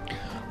तयारी छ?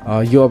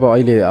 यो अब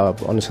अहिले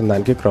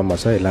अनुसन्धानकै क्रममा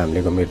छ, यसलाई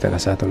हामीले गम्भीरताका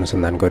साथ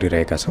अनुसन्धान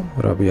गरिरहेका छौँ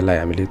र यसलाई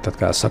हामीले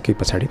तत्काल सके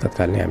पछाडि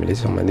तत्काल नै हामीले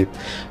सम्बन्धित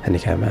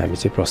निकायमा हामी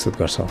चाहिँ प्रस्तुत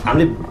गर्छौँ।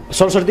 हामीले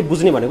सरसर्ती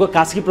बुझ्ने भनेको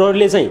कास्की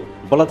प्रहरीले चाहिँ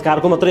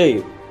बलात्कारको मात्रै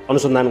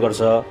अनुसन्धान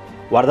गर्छ,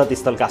 वारदात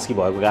स्थल कास्की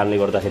भएको कारणले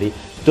गर्दाखेरि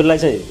त्यसलाई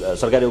चाहिँ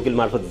सरकारी वकिल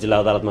मार्फत जिल्ला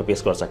अदालतमा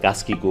पेश गर्छ।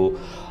 कास्कीको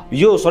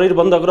यो शरीर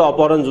बन्धक र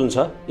अपहरण जुन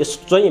छ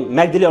यस चाहिँ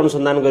म्याग्दीले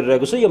अनुसन्धान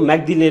गरिरहेको छ, यो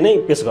म्याग्दीले नै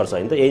पेश गर्छ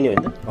होइन त, यही नै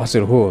होइन?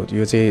 हजुर हो,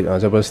 यो चाहिँ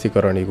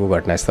जबरजस्तीकरणीको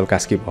घटनास्थल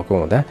कास्की भएको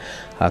हुँदा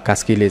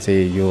कास्कीले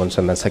चाहिँ यो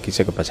अनुसन्धान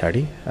सकिसके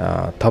पछाडि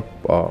थप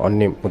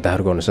अन्य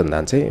मुद्दाहरूको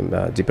अनुसन्धान चाहिँ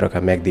जिब्रका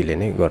म्याग्दीले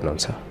नै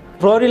गर्नुहुन्छ।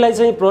 प्रहरीलाई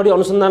चाहिँ प्रहरी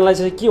अनुसन्धानलाई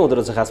चाहिँ के हुँदो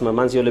रहेछ खासमा?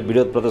 मान्छेहरूले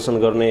विरोध प्रदर्शन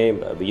गर्ने,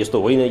 यस्तो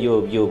होइन यो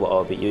यो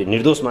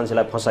निर्दोष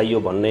मान्छेलाई फसाइयो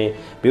भन्ने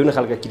विभिन्न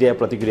खालका क्रिया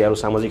प्रतिक्रियाहरू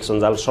सामाजिक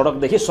सञ्जाल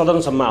सडकदेखि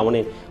सदनसम्म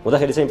आउने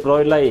हुँदाखेरि चाहिँ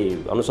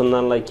प्रहरीलाई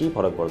अनुसन्धानलाई के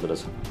फरक पर्दो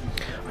रहेछ?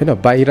 होइन,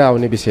 बाहिर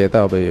आउने विषय त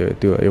अब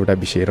त्यो एउटा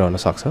विषय रहन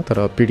सक्छ,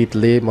 तर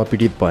पीडितले म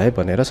पीडित भएँ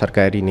भनेर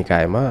सरकारी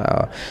निकायमा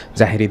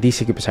जाहेरी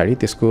दिइसके पछाडि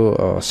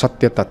त्यसको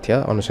सत्य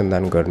तथ्य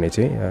अनुसन्धान गर्ने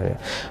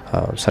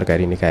चाहिँ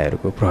सरकारी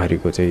निकायहरूको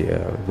प्रहरीको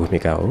चाहिँ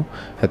भूमिका हो,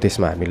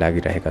 त्यसमा हामी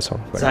लागिरहेका छौँ।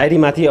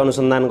 जाहेरीमाथि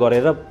अनुसन्धान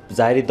गरेर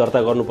जाहेरी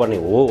दर्ता गर्नुपर्ने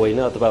हो होइन,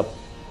 अथवा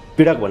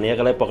पीडक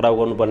भनिएकालाई पक्राउ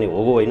गर्नुपर्ने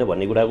हो होइन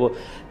भन्ने कुराको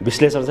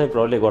विश्लेषण चाहिँ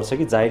प्रहरीले गर्छ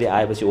कि जाहेरी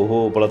आएपछि ओहो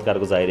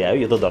बलात्कारको जाहेरी आयो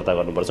यो त दर्ता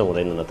गर्नुपर्छ,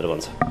 हुँदैन नत्र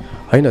भन्छ?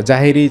 होइन,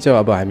 जाहेरी चाहिँ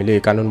अब हामीले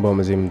कानुन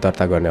बमोजिम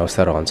दर्ता गर्ने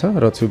अवस्था रहन्छ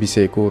र त्यो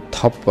विषयको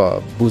थप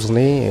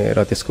बुझ्ने र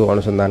त्यसको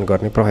अनुसन्धान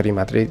गर्ने प्रहरी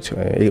मात्रै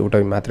एउटा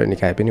मात्र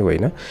निकाय पनि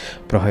होइन,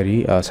 प्रहरी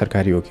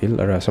सरकारी वकिल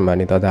र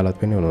सम्मानित अदालत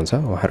पनि हुनुहुन्छ।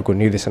 उहाँहरूको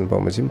निर्देशन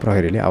बमोजिम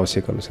प्रहरीले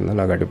आवश्यक अनुसन्धान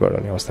अगाडि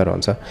बढाउने अवस्था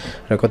रहन्छ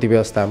र कतिपय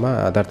अवस्थामा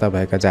दर्ता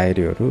भएका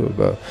जाहेरीहरू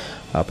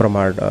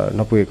प्रमाण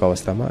नपुगेको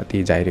अवस्थामा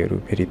ती जाहेरीहरू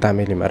फेरि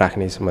तामेलीमा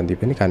राख्ने सम्बन्धी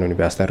पनि कानुनी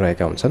व्यवस्था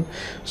रहेका हुन्छन्।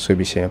 सो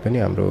विषयमा पनि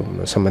हाम्रो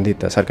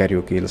सम्बन्धित सरकारी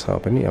वकिलसँग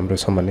पनि हाम्रो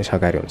समन्वय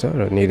सहकारी हुन्छ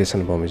र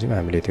निर्देशन बमोजिम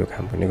हामीले त्यो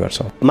काम पनि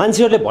गर्छौँ।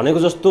 मान्छेहरूले भनेको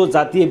जस्तो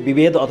जातीय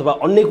विभेद अथवा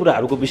अन्य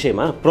कुराहरूको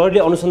विषयमा प्रहरीले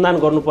अनुसन्धान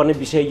गर्नुपर्ने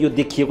विषय यो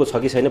देखिएको छ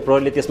कि छैन?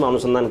 प्रहरीले त्यसमा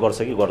अनुसन्धान गर्छ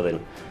कि गर्दैन?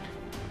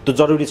 त्यो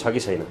जरुरी छ कि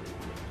छैन?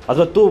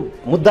 अथवा त्यो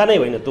मुद्दा नै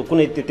होइन, त्यो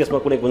कुनै त्यसमा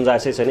कुनै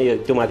गुन्जाइसै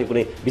छैन, त्यो माथि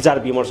कुनै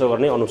विचार विमर्श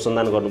गर्ने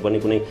अनुसन्धान गर्नुपर्ने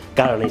कुनै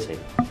कारणै छैन?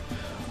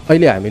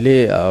 अहिले हामीले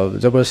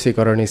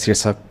जबरजस्तीकरणीय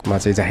शीर्षकमा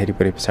चाहिँ जाहेरी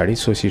परे पछाडि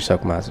सो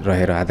शीर्षकमा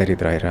रहेर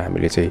आधारित रहेर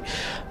हामीले चाहिँ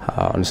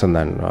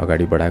अनुसन्धान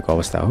अगाडि बढाएको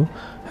अवस्था हो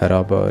र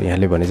अब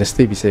यहाँले भने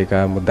जस्तै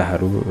विषयका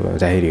मुद्दाहरू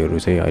जाहेरीहरू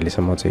चाहिँ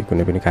अहिलेसम्म चाहिँ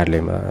कुनै पनि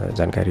कार्यालयमा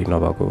जानकारी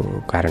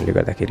नभएको कारणले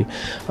गर्दाखेरि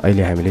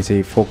अहिले हामीले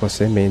चाहिँ फोकस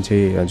चाहिँ मेन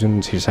चाहिँ जुन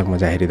शीर्षकमा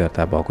जाहेरी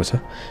दर्ता भएको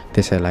छ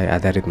त्यसैलाई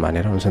आधारित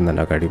मानेर अनुसन्धान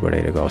अगाडि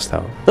बढाइरहेको अवस्था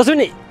हो। जसो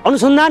नि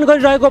अनुसन्धान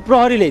गरिरहेको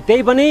प्रहरीले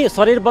त्यही पनि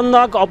शरीर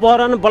बन्धक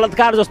अपहरण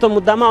बलात्कार जस्तो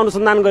मुद्दामा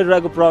अनुसन्धान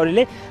गरिरहेको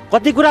प्रहरीले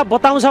कति कुरा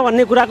बताउँछ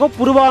भन्ने कुराको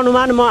पूर्व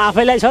अनुमान म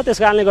आफैलाई छ, त्यस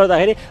कारणले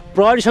गर्दाखेरि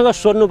प्रहरीसँग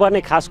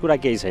सोध्नुपर्ने खास कुरा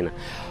केही छैन।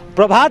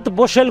 प्रभात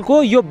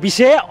बोसेलको यो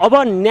विषय अब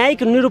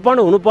न्यायिक निरूपण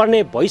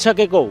हुनुपर्ने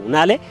भइसकेको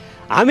हुनाले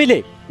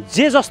हामीले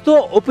जे जस्तो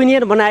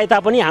ओपिनियन बनाए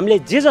तापनि, हामीले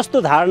जे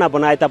जस्तो धारणा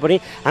बनाए तापनि,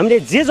 हामीले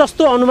जे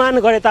जस्तो अनुमान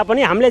गरे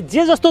तापनि, हामीले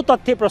जे जस्तो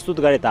तथ्य प्रस्तुत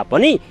गरे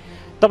तापनि,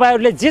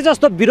 तपाईहरूले जे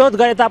जस्तो विरोध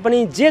गरे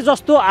तापनि, जे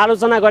जस्तो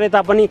आलोचना गरे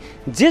तापनि,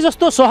 जे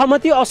जस्तो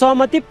सहमति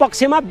असहमति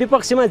पक्षमा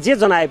विपक्षमा जे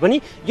जनाए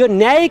पनि यो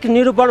न्यायिक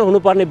निरूपण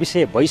हुनुपर्ने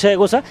विषय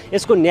भइसकेको छ।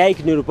 यसको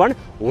न्यायिक निरूपण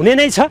हुने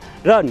नै छ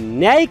र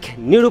न्यायिक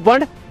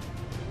निरूपण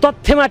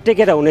तथ्यमा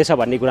टेकेर हुनेछ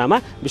भन्ने कुरामा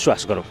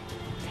विश्वास गरौँ।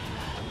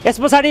 यस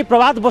पछाडि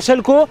प्रभात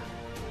बोसेलको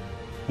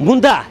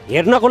मुद्दा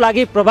हेर्नको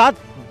लागि, प्रभात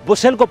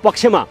बोसेलको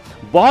पक्षमा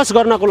बहस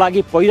गर्नको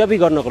लागि, पैरवी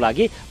गर्नको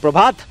लागि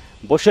प्रभात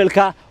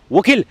बोसेलका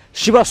वकिल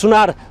शिव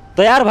सुनार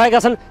तयार भएका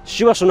छन्।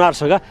 शिव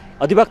सुनारसँग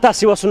अधिवक्ता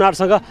शिव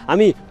सुनारसँग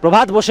हामी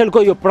प्रभात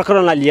बसेलको यो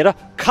प्रकरणलाई लिएर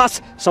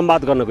खास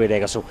संवाद गर्न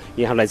गइरहेका छौँ।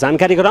 यहाँलाई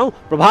जानकारी गराउँ,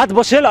 प्रभात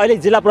बसेल अहिले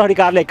जिल्ला प्रहरी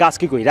कार्यालय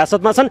कास्कीको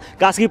हिरासतमा छन्।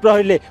 कास्की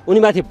प्रहरीले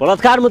उनीमाथि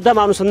बलात्कार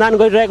मुद्दामा अनुसन्धान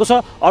गरिरहेको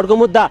छ। अर्को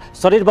मुद्दा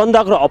शरीर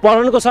बन्धक र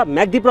अपहरणको छ।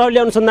 म्याग्दी प्रहरीले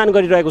अनुसन्धान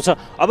गरिरहेको छ।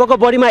 अबको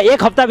बढीमा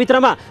 1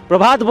 हप्ताभित्रमा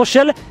प्रभात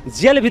बसेल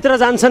जेलभित्र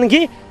जान्छन्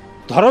कि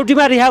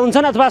धरौटीमा रिहा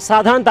हुन्छन् अथवा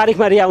साधारण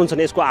तारिखमा रिहा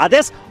हुन्छन्, यसको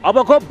आदेश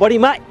अबको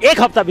बढीमा 1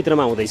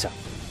 हप्ताभित्रमा हुँदैछ।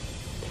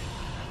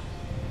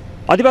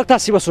 अधिवक्ता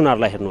शिव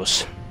सुनारलाई हेर्नुहोस्।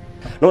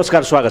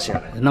 नमस्कार, स्वागत छ।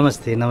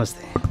 नमस्ते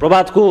नमस्ते।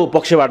 प्रभातको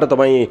पक्षबाट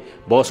तपाईँ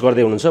बहस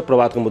गर्दै हुनुहुन्छ,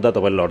 प्रभातको मुद्दा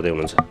तपाईँले लड्दै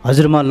हुनुहुन्छ।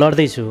 हजुर, म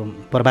लड्दैछु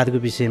प्रभातको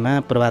विषयमा,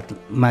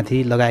 प्रभातमाथि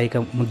लगाएका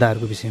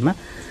मुद्दाहरूको विषयमा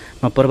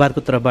म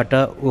प्रभातको तर्फबाट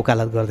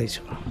वकालत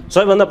गर्दैछु।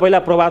 सबैभन्दा पहिला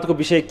प्रभातको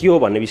विषय के हो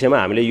भन्ने विषयमा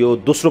हामीले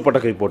यो दोस्रो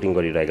पटक रिपोर्टिङ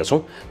गरिरहेका छौँ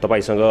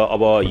तपाईँसँग।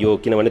 अब यो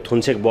किनभने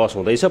थुन्सेक बहस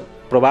हुँदैछ,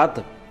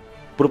 प्रभात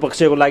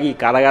पूर्वपक्षको लागि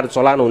कारागार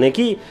चलान हुने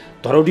कि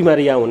धरौटीमा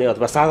रिहा हुने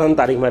अथवा साधारण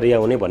तारिखमा रिहा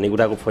हुने भन्ने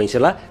कुराको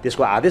फैसला,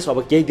 त्यसको आदेश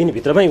अब केही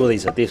दिनभित्रमै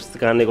हुँदैछ। त्यस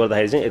कारणले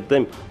गर्दाखेरि चाहिँ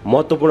एकदम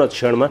महत्त्वपूर्ण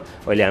क्षणमा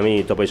अहिले हामी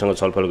तपाईँसँग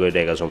छलफल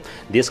गरिरहेका छौँ।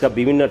 देशका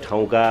विभिन्न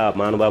ठाउँका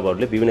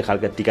महानुभावहरूले विभिन्न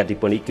खालका टीका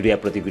टिप्पणी क्रिया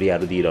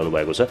प्रतिक्रियाहरू दिइरहनु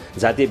भएको छ।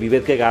 जातीय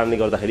विभेदकै कारणले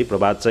गर्दाखेरि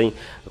प्रभात चाहिँ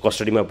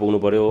कस्टडीमा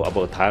पुग्नु पर्यो,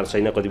 अब थाहा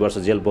छैन कति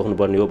वर्ष जेल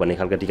बस्नुपर्ने हो भन्ने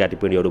खालका टीका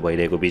टिप्पणीहरू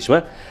भइरहेको बिचमा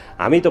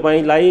हामी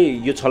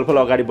तपाईँलाई यो छलफल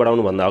अगाडि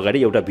बढाउनुभन्दा अगाडि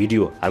एउटा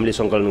भिडियो हामीले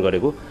सङ्कलन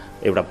गरेको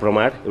एउटा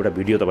प्रमाण, एउटा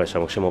भिडियो तपाईँ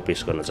समक्ष म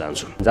पेश गर्न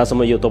चाहन्छु,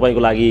 जहाँसम्म यो तपाईँको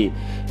लागि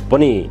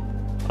पनि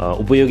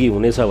उपयोगी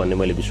हुनेछ भन्ने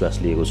मैले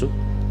विश्वास लिएको छु।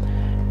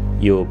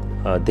 यो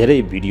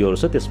धेरै भिडियोहरू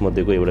छ,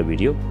 त्यसमध्येको एउटा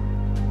भिडियो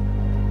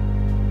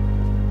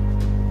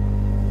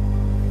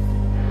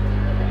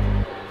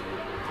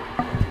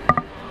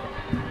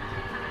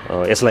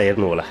यसलाई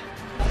हेर्नु होला।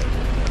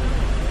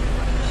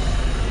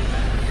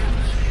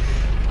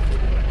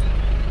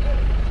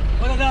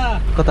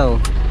 कता हो?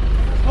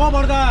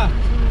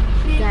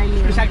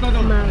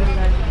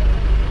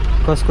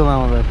 कसको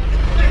मामा घर?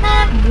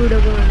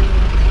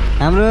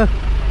 हाम्रो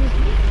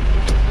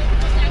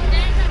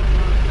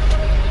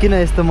किन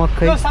यस्तो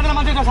मक्खै?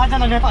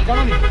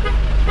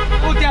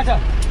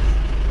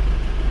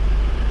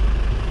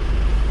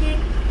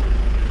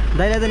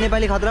 दाइलाई त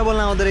नेपाली खतरा बोल्न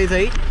आउँदो रहेछ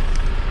है।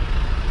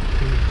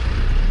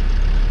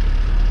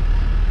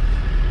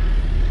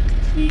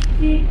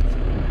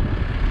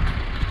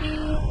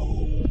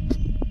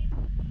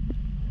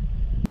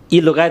 यी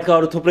लगायतका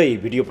अरू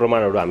थुप्रै भिडियो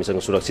प्रमाणहरू हामीसँग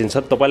सुरक्षित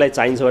छन्। तपाईँलाई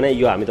चाहिन्छ भने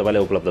यो हामी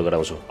तपाईँलाई उपलब्ध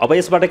गराउँछौँ। अब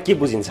यसबाट के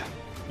बुझिन्छ?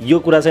 यो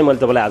कुरा चाहिँ मैले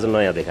तपाईँलाई आज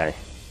नयाँ देखाएँ।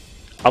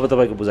 अब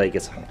तपाईँको बुझाइ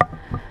के छ?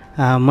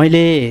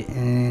 मैले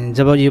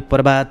जब यो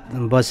प्रभात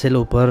बसेल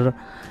उप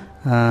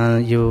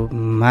यो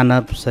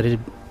मानव शरीर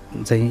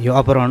चाहिँ यो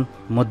अपहरण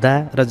मुद्दा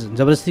र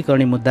जबरजस्ती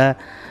गर्ने मुद्दा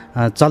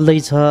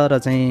चल्दैछ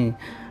र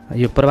चाहिँ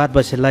यो प्रभात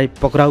बसेललाई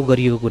पक्राउ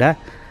गरिएको कुरा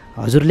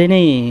हजुरले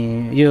नै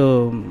यो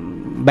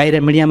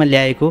बाहिर मिडियामा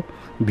ल्याएको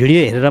भिडियो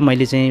हेरेर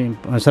मैले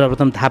चाहिँ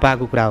सर्वप्रथम थाहा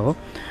पाएको कुरा हो।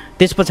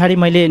 त्यस पछाडि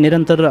मैले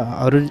निरन्तर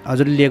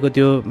हजुरले लिएको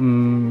त्यो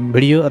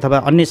भिडियो अथवा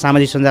अन्य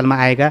सामाजिक सञ्जालमा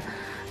आएका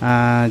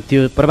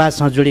त्यो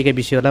प्रभातसँग जोडिएका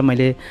विषयहरूलाई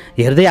मैले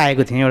हेर्दै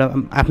आएको थिएँ।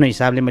 एउटा आफ्नो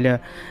हिसाबले मैले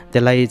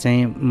त्यसलाई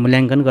चाहिँ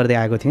मूल्याङ्कन गर्दै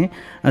आएको थिएँ।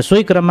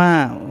 सोही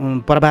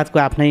क्रममा प्रभातको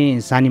आफ्नै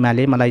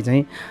सानीमाले मलाई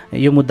चाहिँ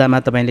यो मुद्दामा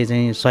तपाईँले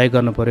चाहिँ सहयोग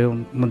गर्नु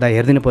पऱ्यो, मुद्दा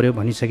हेरिदिनु पऱ्यो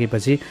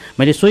भनिसकेपछि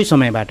मैले सोही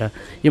समयबाट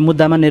यो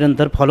मुद्दामा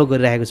निरन्तर फलो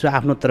गरिरहेको छु।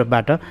 आफ्नो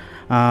तर्फबाट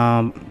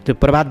त्यो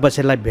प्रभात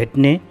बसेललाई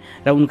भेट्ने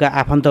र उनका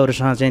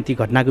आफन्तहरूसँग चाहिँ ती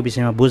घटनाको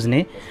विषयमा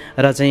बुझ्ने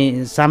र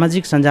चाहिँ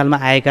सामाजिक सञ्जालमा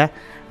आएका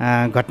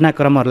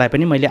घटनाक्रमहरूलाई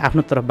पनि मैले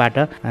आफ्नो तर्फबाट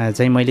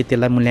चाहिँ मैले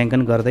त्यसलाई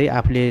मूल्याङ्कन गर्दै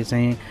आफूले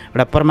चाहिँ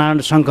एउटा प्रमाण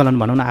सङ्कलन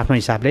भनौँ न आफ्नो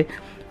हिसाबले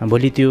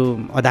भोलि त्यो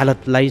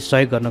अदालतलाई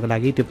सहयोग गर्नको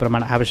लागि त्यो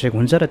प्रमाण आवश्यक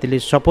हुन्छ र त्यसले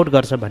सपोर्ट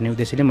गर्छ भन्ने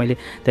उद्देश्यले मैले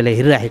त्यसलाई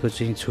हेरिरहेको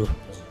चाहिँ छु।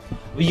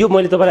 यो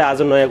मैले तपाईँलाई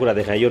आज नयाँ कुरा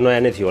देखाएँ, यो नयाँ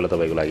नै थियो होला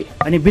तपाईँको लागि?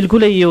 अनि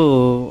बिल्कुलै यो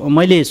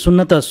मैले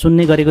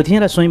सुन्ने गरेको थिएँ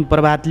र स्वयं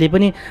प्रभातले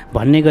पनि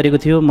भन्ने गरेको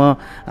थियो म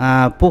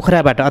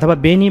पोखराबाट अथवा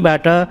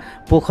बेनीबाट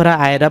पोखरा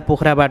आएर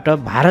पोखराबाट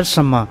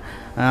भारतसम्म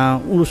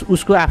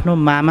उसको आफ्नो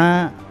मामा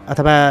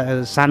अथवा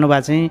सानोबा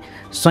चाहिँ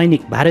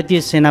सैनिक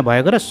भारतीय सेना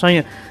भएको र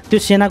त्यो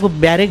सेनाको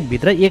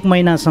ब्यारेकभित्र 1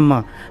 महिनासम्म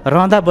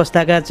रहँदा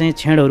बस्दाका चाहिँ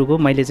क्षणहरूको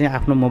मैले चाहिँ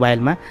आफ्नो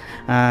मोबाइलमा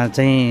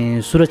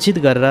चाहिँ सुरक्षित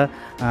गरेर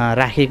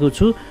राखेको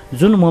छु।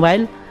 जुन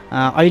मोबाइल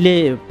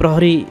अहिले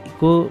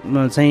प्रहरीको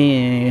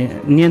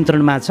चाहिँ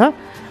नियन्त्रणमा छ।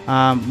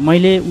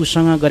 मैले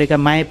उसँग गरेका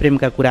माया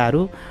प्रेमका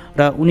कुराहरू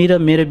र उनी र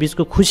मेरो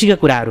बिचको खुसीका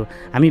कुराहरू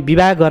हामी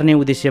विवाह गर्ने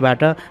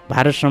उद्देश्यबाट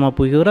भारतसम्म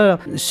पुग्यो र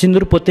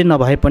सिन्दुर पोते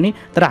नभए पनि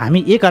तर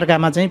हामी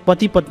एकअर्कामा चाहिँ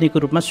पति पत्नीको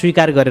रूपमा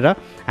स्वीकार गरेर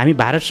हामी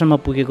भारतसम्म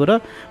पुगेको र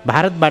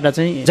भारतबाट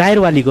चाहिँ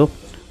जायरवालीको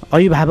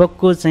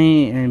अभिभावकको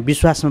चाहिँ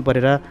विश्वासमा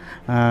परेर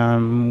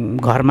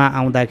घरमा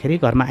आउँदाखेरि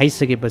घरमा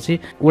आइसकेपछि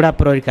वडा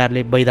प्रहरी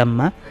कार्यालय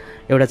बैदाममा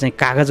एउटा चाहिँ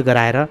कागज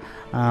गराएर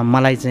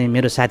मलाई चाहिँ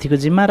मेरो साथीको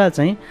जिम्मा र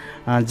चाहिँ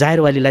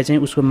जायरवालीलाई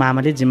चाहिँ उसको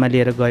मामाले जिम्मा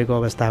लिएर गएको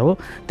अवस्था हो।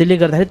 त्यसले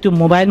गर्दाखेरि त्यो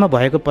मोबाइलमा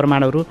भएको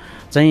प्रमाणहरू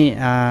चाहिँ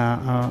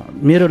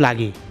मेरो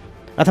लागि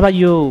अथवा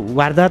यो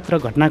वारदात र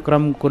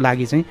घटनाक्रमको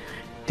लागि चाहिँ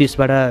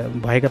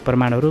त्यसबाट भएका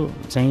प्रमाणहरू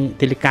चाहिँ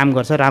त्यसले काम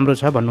गर्छ, राम्रो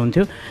छ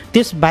भन्नुहुन्थ्यो।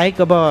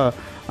 त्यसबाहेक अब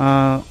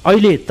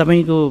अहिले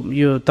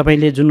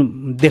तपाईँले जुन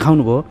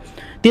देखाउनु भयो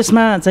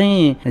त्यसमा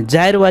चाहिँ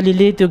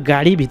जायरवालीले त्यो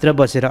गाडीभित्र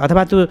बसेर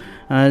अथवा त्यो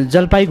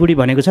जलपाइगुडी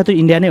भनेको छ त्यो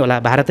इन्डिया नै होला,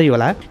 भारतै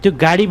होला, त्यो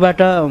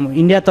गाडीबाट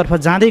इन्डियातर्फ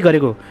जाँदै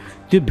गरेको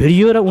त्यो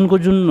भिडियो र उनको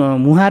जुन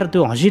मुहार,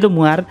 त्यो हँसिलो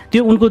मुहार,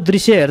 त्यो उनको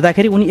दृश्य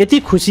हेर्दाखेरि उनी यति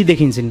खुसी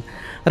देखिन्छन्।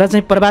 र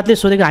चाहिँ प्रभातले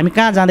सोधेको हामी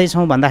कहाँ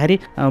जाँदैछौँ भन्दाखेरि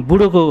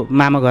बुढोको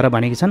मामा घर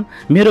भनेकी छन्,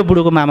 मेरो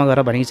बुढोको मामा घर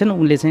भनेकी छन्।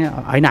 उनले चाहिँ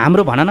होइन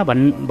हाम्रो भन न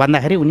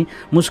भन्दाखेरि उनी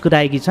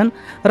मुस्कुराएकी छन्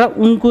र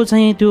उनको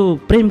चाहिँ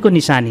त्यो प्रेमको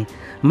निशानी,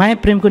 माया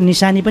प्रेमको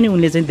निशानी पनि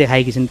उनले चाहिँ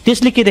देखाएकी छन्।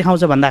 त्यसले के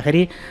देखाउँछ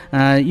भन्दाखेरि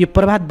यो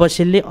प्रभात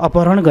बस्यालले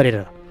अपहरण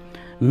गरेर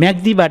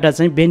म्याग्दीबाट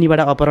चाहिँ बेनीबाट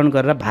अपहरण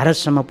गरेर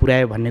भारतसम्म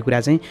पुर्यायो भन्ने कुरा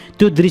चाहिँ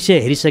त्यो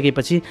दृश्य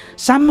हेरिसकेपछि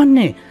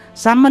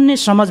सामान्य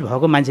समझ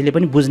भएको मान्छेले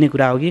पनि बुझ्ने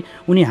कुरा हो कि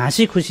उनी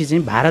हाँसी खुसी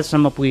चाहिँ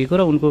भारतसम्म पुगेको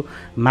र उनको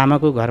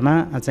मामाको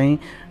घरमा चाहिँ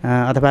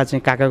अथवा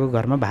चाहिँ काकाको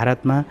घरमा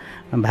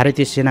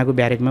भारतीय सेनाको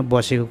ब्यारेकमा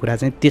बसेको कुरा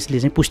चाहिँ त्यसले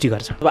चाहिँ पुष्टि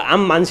गर्छ। अब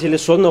आम मान्छेले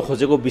सोध्न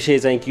खोजेको विषय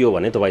चाहिँ के हो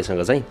भने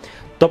तपाईँसँग चाहिँ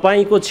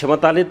तपाईँको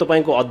क्षमताले,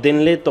 तपाईँको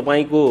अध्ययनले,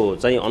 तपाईँको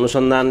चाहिँ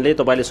अनुसन्धानले,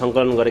 तपाईँले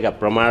सङ्कलन गरेका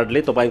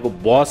प्रमाणले, तपाईँको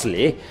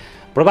बहसले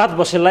प्रभात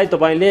बस्याललाई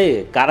तपाईँले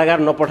कारागार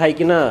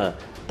नपठाइकन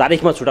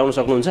तारिखमा छुटाउन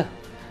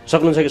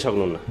सक्नुहुन्छ कि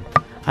सक्नुहुन्न?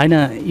 होइन,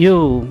 यो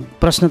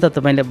प्रश्न त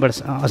तपाईँले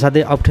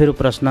असाध्यै अप्ठ्यारो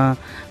प्रश्न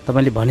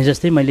तपाईँले भने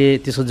जस्तै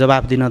मैले त्यसको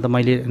जवाब दिन त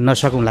मैले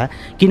नसकौँला,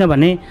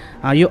 किनभने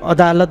यो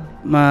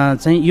अदालतमा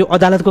चाहिँ यो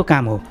अदालतको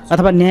काम हो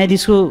अथवा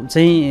न्यायाधीशको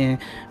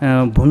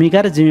चाहिँ भूमिका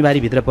र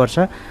जिम्मेवारीभित्र पर्छ।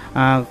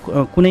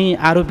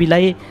 कुनै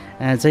आरोपीलाई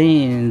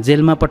चाहिँ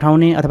जेलमा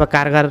पठाउने अथवा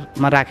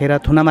कारागारमा राखेर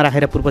थुनामा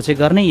राखेर पूर्वक्षेप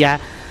गर्ने या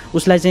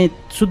उसलाई चाहिँ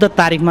शुद्ध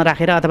तारिखमा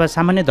राखेर अथवा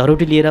सामान्य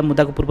धरोटी लिएर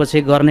मुद्दाको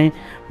पूर्वक्षेप गर्ने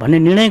भन्ने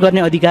निर्णय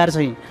गर्ने अधिकार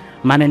चाहिँ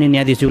माननीय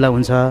न्यायाधीशज्यूलाई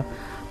हुन्छ।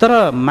 तर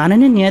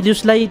माननीय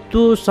न्यायाधीशलाई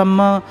त्योसम्म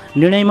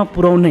निर्णयमा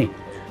पुर्याउने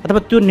अथवा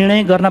त्यो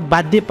निर्णय गर्न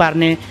बाध्य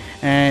पार्ने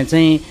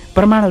चाहिँ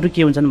प्रमाणहरू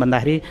के हुन्छन्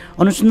भन्दाखेरि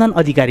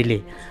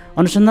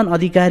अनुसन्धान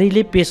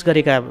अधिकारीले पेश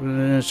गरेका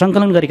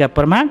सङ्कलन गरेका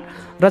प्रमाण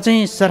र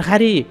चाहिँ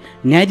सरकारी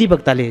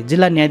न्यायाधिवक्ताले,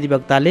 जिल्ला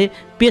न्यायाधिवक्ताले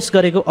पेश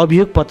गरेको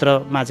अभियोग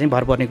पत्रमा चाहिँ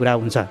भर पर्ने कुरा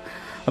हुन्छ।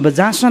 अब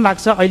जहाँसम्म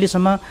लाग्छ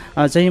अहिलेसम्म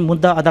चाहिँ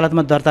मुद्दा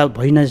अदालतमा दर्ता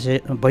भइ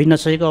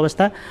नसकेको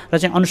अवस्था र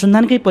चाहिँ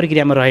अनुसन्धानकै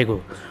प्रक्रियामा रहेको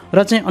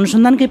र चाहिँ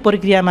अनुसन्धानकै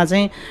प्रक्रियामा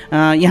चाहिँ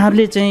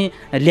यहाँहरूले चाहिँ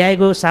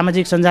ल्याएको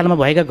सामाजिक सञ्जालमा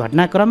भएका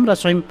घटनाक्रम र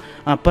स्वयं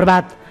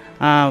प्रभात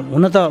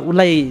हुन त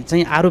उसलाई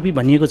चाहिँ आरोपी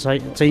भनिएको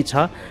छ,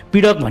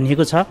 पीडक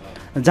भनिएको छ।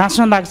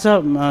 जहाँसम्म लाग्छ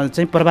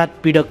चाहिँ प्रभात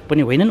पीडक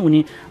पनि होइनन्,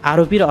 उनी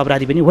आरोपी र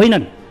अपराधी पनि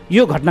होइनन्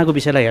यो घटनाको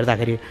विषयलाई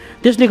हेर्दाखेरि।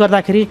 त्यसले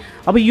गर्दाखेरि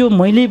अब यो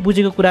मैले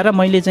बुझेको कुरा र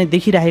मैले चाहिँ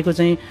देखिरहेको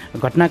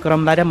चाहिँ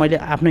घटनाक्रमलाई र मैले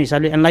आफ्नो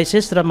हिसाबले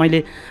एनालाइसिस र मैले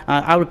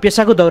अब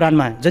पेसाको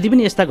दौरानमा जति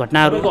पनि यस्ता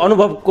घटनाहरूको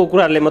अनुभवको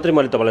कुराहरूले मात्रै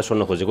मैले तपाईँलाई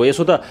सोध्न खोजेको।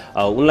 यसो त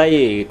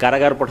उनलाई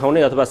कारागार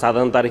पठाउने अथवा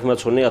साधारण तारिखमा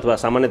छोड्ने अथवा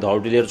सामान्य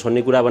धौटी लिएर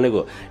छोड्ने कुरा भनेको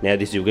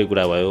न्यायाधीशज्यूकै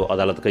कुरा भयो,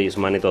 अदालतकै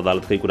सम्मानित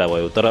अदालतकै कुरा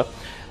भयो। तर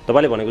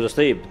तपाईँले भनेको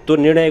जस्तै त्यो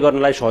निर्णय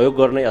गर्नलाई सहयोग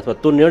गर्ने अथवा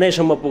त्यो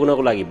निर्णयसम्म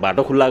पुग्नको लागि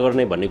बाटो खुल्ला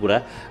गर्ने भन्ने कुरा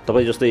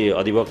तपाईँ जस्तै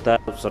अधिवक्ता,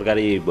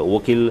 सरकारी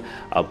वकिल,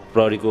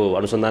 प्रहरीको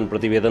अनुसन्धान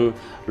प्रतिवेदन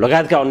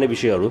लगायतका अन्य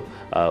विषयहरू,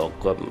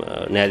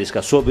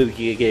 न्यायाधीशका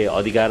स्वविवेकीय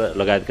अधिकार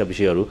लगायतका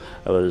विषयहरू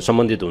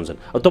सम्बन्धित हुन्छन्।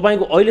 अब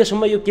तपाईँको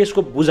अहिलेसम्म यो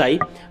केसको बुझाइ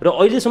र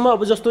अहिलेसम्म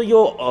अब जस्तो यो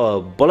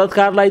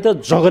बलात्कारलाई त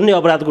जघन्य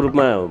अपराधको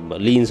रूपमा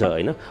लिइन्छ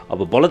होइन, अब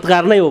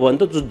बलात्कार नै हो भने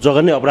त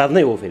जघन्य अपराध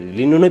नै हो, फेरि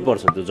लिनु नै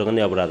पर्छ, त्यो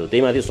जघन्य अपराध हो।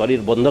 त्यही माथि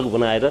शरीर बन्धक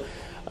बनाएर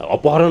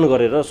अपहरण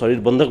गरेर शरीर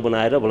बन्धक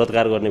बनाएर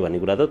बलात्कार गर्ने भन्ने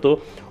कुरा त त्यो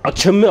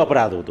अक्षम्य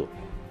अपराध हो, त्यो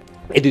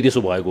यदि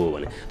त्यसो भएको हो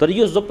भने। तर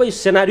यो सबै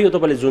सेनारियो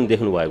तपाईँले जुन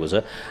देख्नु भएको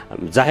छ,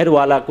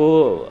 जाहेरवालाको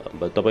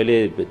तपाईँले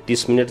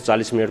 30 मिनट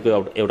 40 मिनटको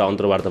एउटा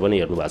अन्तर्वार्ता पनि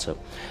हेर्नु भएको छ।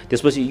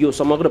 त्यसपछि यो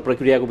समग्र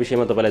प्रक्रियाको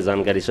विषयमा तपाईँलाई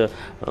जानकारी छ,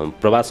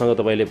 प्रभातसँग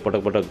तपाईँले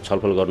पटक पटक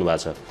छलफल गर्नुभएको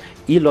छ।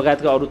 यी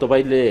लगायतका अरू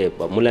तपाईँले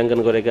मूल्याङ्कन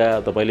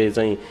गरेका, तपाईँले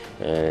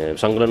चाहिँ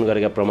सङ्कलन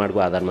गरेका प्रमाणको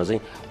आधारमा चाहिँ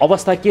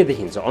अवस्था के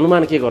देखिन्छ,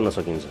 अनुमान के गर्न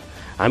सकिन्छ?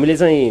 हामीले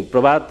चाहिँ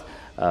प्रभात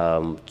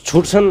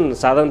छुट्छन्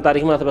साधारण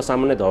तारिखमा अथवा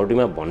सामान्य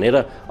धौटीमा भनेर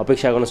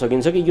अपेक्षा गर्न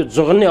सकिन्छ कि यो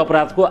जघन्य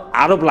अपराधको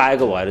आरोप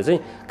लागेको भएर चाहिँ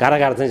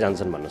कारागार चाहिँ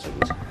जान्छन् भन्न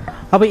सकिन्छ?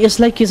 अब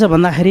यसलाई के छ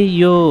भन्दाखेरि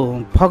यो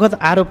फगत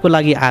आरोपको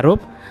लागि आरोप,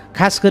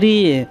 खास गरी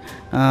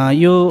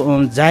यो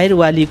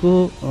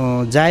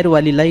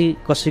जायरवालीलाई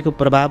कसैको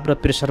प्रभाव र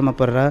प्रेसरमा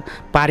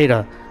पारेर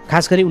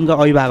खास गरी उनका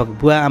अभिभावक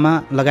बुवा आमा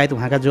लगायत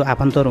उहाँका जो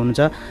आफन्तहरू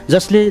हुनुहुन्छ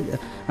जसले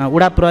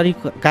वडा प्रहरी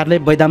कार्यालय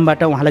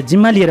बैदामबाट उहाँलाई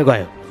जिम्मा लिएर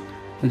गयो,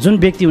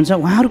 जुन व्यक्ति हुन्छ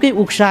उहाँहरूकै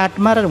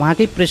उक्साहटमा र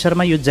उहाँकै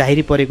प्रेसरमा यो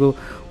जाहेरी परेको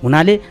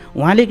हुनाले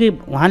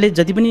उहाँले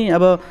जति पनि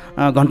अब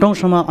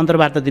घन्टौँसम्म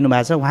अन्तर्वार्ता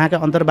दिनुभएको छ, उहाँका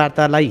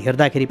अन्तर्वार्तालाई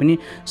हेर्दाखेरि पनि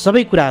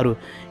सबै कुराहरू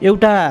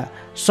एउटा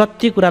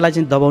सत्य कुरालाई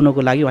चाहिँ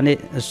दबाउनको लागि भने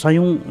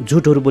सयौँ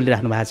झुटहरू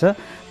बोलिराख्नु भएको छ।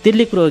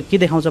 त्यसले कुरो के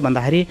देखाउँछ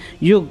भन्दाखेरि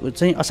यो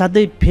चाहिँ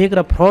असाध्यै फेक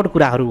र फ्रड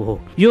कुराहरू हो।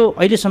 यो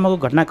अहिलेसम्मको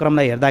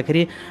घटनाक्रमलाई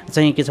हेर्दाखेरि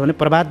चाहिँ के छ भने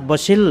प्रभात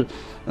बसेल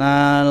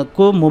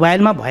को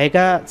मोबाइलमा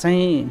भएका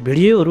चाहिँ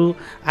भिडियोहरू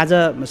आज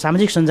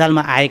सामाजिक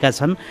सञ्जालमा आएका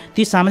छन्।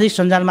 ती सामाजिक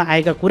सञ्जालमा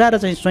आएका कुरा र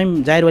चाहिँ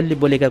स्वयं जायरवालीले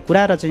बोलेका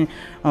कुरा र चाहिँ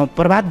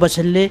प्रभात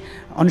बसेलले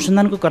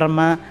अनुसन्धानको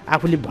क्रममा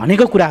आफूले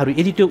भनेको कुराहरू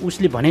यदि त्यो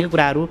उसले भनेको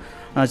कुराहरू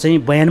चाहिँ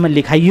बयानमा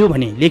लेखाइयो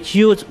भने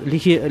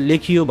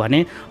लेखियो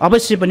भने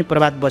अवश्य पनि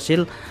प्रभात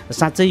बसेल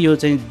साँच्चै यो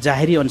चाहिँ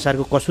जाहेरी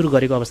अनुसारको कसुर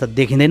गरेको अवस्था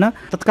देखिँदैन।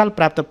 तत्काल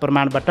प्राप्त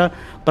प्रमाणबाट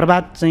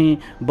प्रभात चाहिँ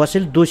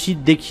बसेल दोषी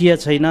देखिए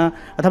छैन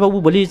अथवा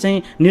ऊ भोलि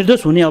चाहिँ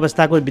निर्दोष हुने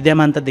अवस्थाको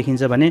विद्यमानता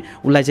देखिन्छ भने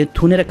उसलाई चाहिँ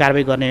थुनेर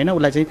कारबाही गर्ने होइन,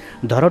 उसलाई चाहिँ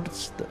धरोहर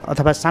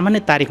अथवा सामान्य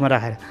तारिखमा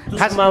राखेर।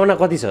 खास सम्भावना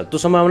कति छ? त्यो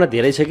सम्भावना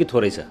धेरै छ कि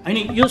थोरै छ?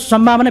 होइन, यो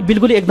सम्भावना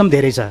बिल्कुलै एकदम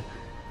धेरै छ।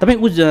 तपाईँ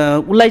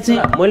उसलाई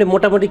चाहिँ मैले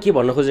मोटामोटी के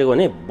भन्न खोजेको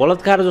भने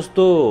बलात्कार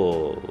जस्तो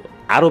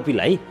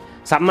आरोपीलाई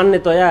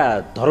सामान्यतया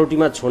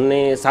धरोटीमा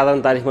छोड्ने, साधारण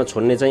तारिखमा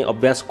छोड्ने चाहिँ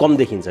अभ्यास कम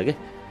देखिन्छ के।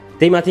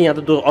 त्यही माथि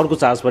यहाँ त अर्को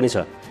चार्ज पनि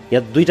छ।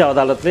 यहाँ दुईवटा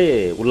अदालतले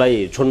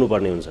उसलाई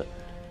छोड्नुपर्ने हुन्छ,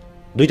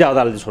 दुईवटा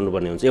अदालतले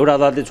छोड्नुपर्ने हुन्छ। एउटा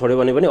अदालतले छोड्यो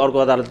भने पनि अर्को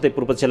अदालतले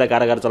पूर्वपक्षलाई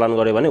कारागार चलान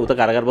गर्यो भने उता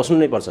कारागार बस्नु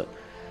नै पर्छ।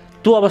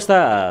 त्यो अवस्था,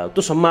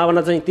 त्यो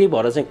सम्भावना चाहिँ त्यही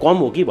भएर चाहिँ कम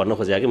हो कि भन्न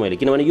खोजेको कि मैले,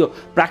 किनभने यो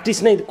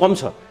प्र्याक्टिस नै कम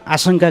छ।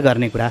 आशंका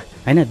गर्ने कुरा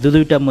होइन,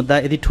 दुईवटा मुद्दा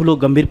यदि ठुलो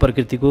गम्भीर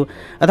प्रकृतिको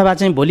अथवा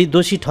चाहिँ भोलि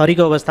दोषी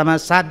ठहरेको अवस्थामा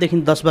 7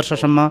 देखि 10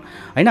 वर्षसम्म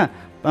होइन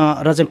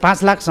र चाहिँ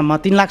 5 लाखसम्म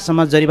 3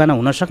 लाखसम्म जरिवाना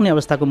हुन सक्ने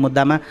अवस्थाको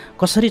मुद्दामा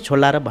कसरी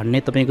छोड्ला र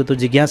भन्ने तपाईँको त्यो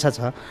जिज्ञासा छ।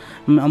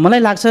 मलाई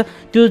लाग्छ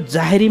त्यो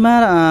जाहेरीमा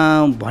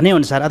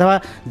भनेअनुसार अथवा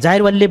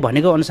जाहेरवालीले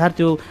भनेको अनुसार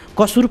त्यो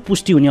कसुर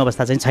पुष्टि हुने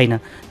अवस्था चाहिँ छैन।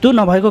 त्यो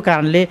नभएको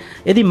कारणले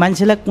यदि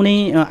मान्छेलाई कुनै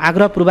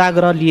आग्रह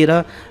पूर्वाग्रह लिएर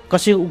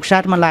कसै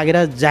उक्साटमा लागेर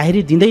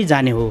जाहेरी दिँदै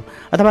जाने हो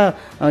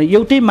अथवा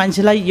एउटै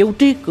मान्छेलाई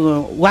एउटै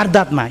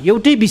वारदातमा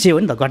एउटै विषय हो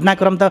नि त,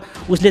 घटनाक्रम त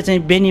उसले चाहिँ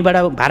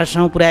बेनीबाट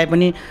भारतसम्म पुर्याए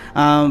पनि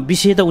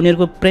विषय त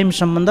उनीहरूको प्रेम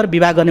सम्बन्ध र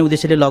विवाह गर्ने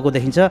उद्देश्यले लगेको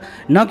देखिन्छ,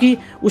 न कि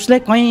उसलाई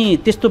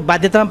कहीँ त्यस्तो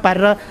बाध्यतामा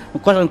पारेर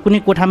कुनै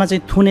कोठामा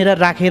चाहिँ थुनेर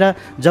राखेर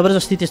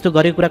जबरजस्ती त्यस्तो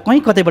गरेको कुरा कहीँ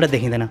कतैबाट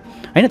देखिँदैन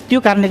होइन। त्यो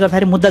कारणले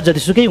गर्दाखेरि मुद्दा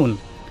जतिसुकै हुन्,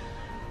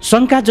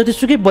 शङ्का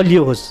जतिसुकै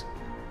बलियो होस्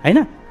होइन,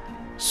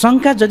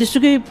 शङ्का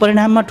जतिसुकै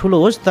परिणाममा ठुलो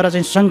होस्, तर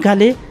चाहिँ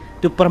शङ्काले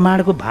त्यो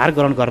प्रमाणको भार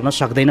ग्रहण गर्न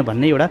सक्दैन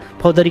भन्ने एउटा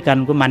फौजदारी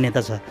कानुनको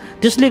मान्यता छ।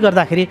 त्यसले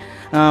गर्दाखेरि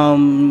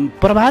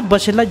प्रभात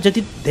बसेललाई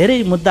जति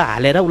धेरै मुद्दा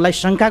हालेर उसलाई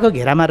शङ्काको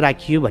घेरामा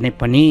राखियो भने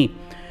पनि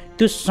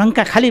त्यो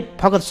शङ्का खालि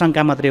फगत शङ्का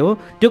मात्रै हो।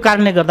 त्यो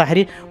कारणले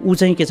गर्दाखेरि ऊ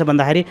चाहिँ के छ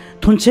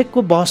भन्दाखेरि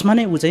थुन्सेकको बहसमा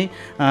नै ऊ चाहिँ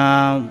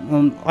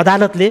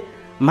अदालतले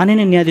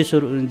माननीय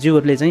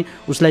न्यायाधीशज्यूहरूले चाहिँ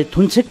उसलाई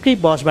थुन्सेककै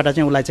बहसबाट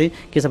चाहिँ उसलाई चाहिँ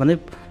के छ भने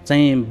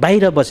चाहिँ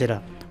बाहिर बसेर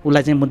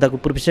उसलाई चाहिँ मुद्दाको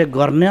पूर्वविषय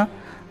गर्न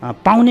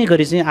पाउने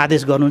गरी चाहिँ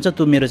आदेश गर्नुहुन्छ।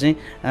 त्यो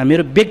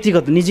मेरो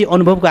व्यक्तिगत निजी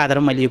अनुभवको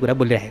आधारमा मैले यो कुरा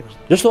बोलिरहेको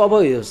छु। जस्तो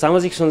अब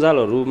सामाजिक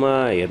सञ्जालहरूमा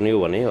हेर्ने हो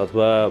भने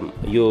अथवा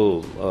यो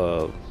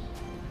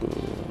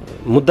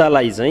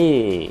मुद्दालाई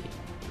चाहिँ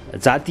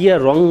जातीय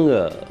रङ,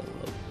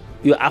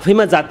 यो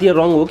आफैमा जातीय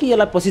रङ हो कि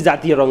यसलाई पछि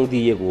जातीय रङ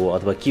दिएको हो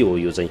अथवा के हो?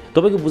 यो चाहिँ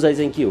तपाईँको बुझाइ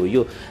चाहिँ के हो?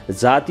 यो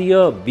जातीय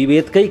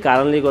विभेदकै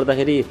कारणले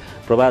गर्दाखेरि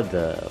प्रभात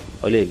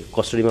अहिले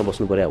कस्टडीमा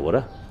बस्नु पर्यो हो र?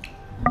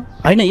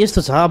 होइन,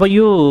 यस्तो छ। अब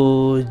यो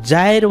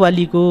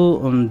जाहेरवालीको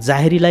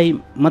जाहेरीलाई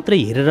मात्रै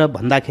हेरेर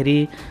भन्दाखेरि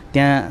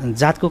त्यहाँ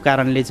जातको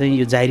कारणले चाहिँ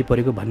यो जाहेरी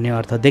परेको भन्ने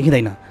अर्थ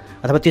देखिँदैन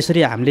अथवा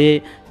त्यसरी हामीले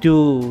त्यो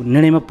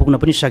निर्णयमा पुग्न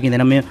पनि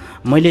सकिँदैन।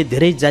 मैले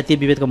धेरै जातीय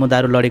विभेदका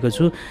मुद्दाहरू लडेको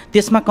छु,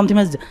 त्यसमा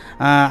कम्तीमा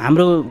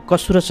हाम्रो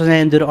कसुर र सजाय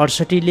ऐन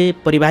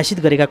 2068ले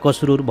परिभाषित गरेका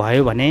कसुरहरू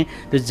भयो भने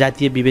त्यो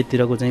जातीय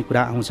विभेदतिरको चाहिँ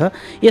कुरा आउँछ।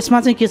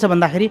 यसमा चाहिँ के छ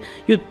भन्दाखेरि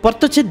यो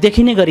प्रत्यक्ष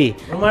देखिने गरी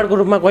प्रमाणको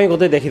रूपमा कहीँ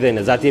कतै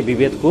देखिँदैन जातीय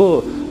विभेदको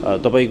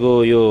तपाईँको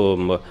यो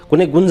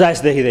कुनै गुन्जाइस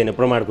देखिँदैन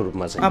प्रमाणको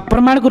रूपमा चाहिँ।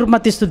 प्रमाणको रूपमा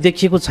त्यस्तो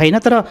देखिएको छैन।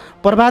 तर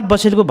प्रभात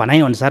बसेलको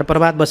भनाइअनुसार,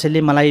 प्रभात बसेलले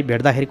मलाई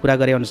भेट्दाखेरि कुरा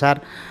गरेअनुसार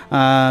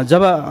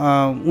जब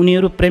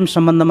उनीहरू प्रेम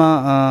सम्बन्धमा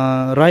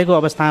रहेको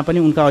अवस्थामा पनि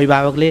उनका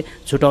अभिभावकले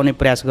छुटाउने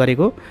प्रयास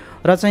गरेको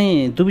र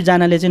चाहिँ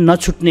दुवैजनाले चाहिँ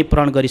नछुट्ने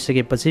प्रण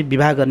गरिसकेपछि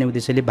विवाह गर्ने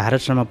उद्देश्यले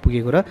भारतसम्म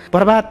पुगेको र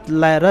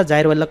प्रभातलाई र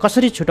जाहेरवालीलाई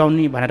कसरी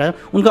छुटाउने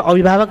भनेर उनका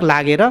अभिभावक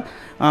लागेर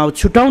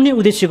छुटाउने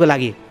उद्देश्यको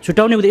लागि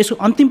यसको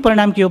अन्तिम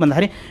परिणाम के हो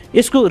भन्दाखेरि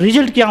यसको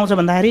रिजल्ट के आउँछ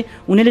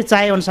भन्दाखेरि उनीहरूले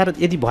चाहेअनुसार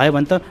यदि भयो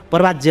भने त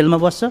प्रभात जेलमा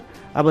बस्छ।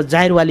 अब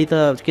जाहेरवाली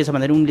त के छ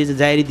भन्दाखेरि उनले चाहिँ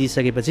जाहेरी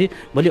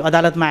दिइसकेपछि भोलि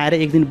अदालतमा आएर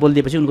एक दिन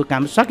बोलिदिएपछि उनको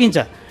काम सकिन्छ।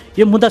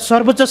 यो मुद्दा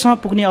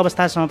सर्वोच्चसम्म पुग्ने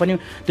अवस्थासम्म पनि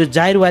त्यो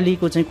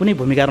जाहेरवालीको चाहिँ कुनै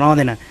भूमिका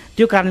रहँदैन।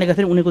 त्यो कारणले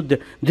गर्दाखेरि उनीको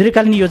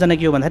दीर्घकालीन योजना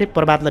के हो भन्दाखेरि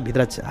प्रभातलाई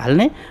भित्र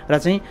हाल्ने र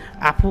चाहिँ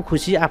आफू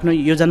खुसी आफ्नो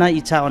योजना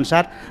इच्छा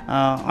अनुसार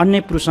अन्य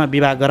पुरुषसँग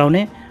विवाह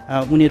गराउने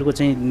उनीहरूको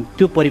चाहिँ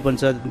त्यो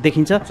परिपन्च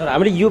देखिन्छ। सर,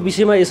 हामीले यो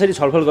विषयमा यसरी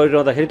छलफल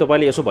गरिरहँदाखेरि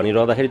तपाईँले यसो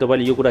भनिरहँदाखेरि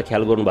तपाईँले यो कुरा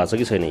ख्याल गर्नु भएको छ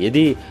कि छैन?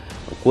 यदि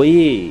कोही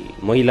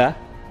महिला,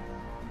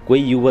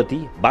 कोही युवती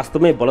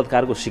वास्तवमै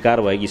बलात्कारको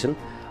शिकार भएकी छन्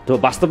अथवा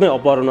वास्तवमै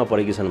अपहरणमा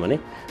परेकी छन् भने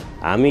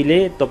हामीले,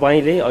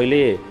 तपाईँले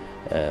अहिले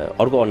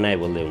अर्को अन्याय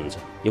बोल्दै हुनुहुन्छ,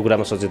 यो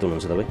कुरामा सचेत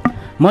हुनुहुन्छ तपाईँ?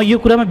 म यो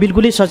कुरामा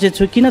बिल्कुलै सचेत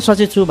छु। किन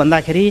सचेत छु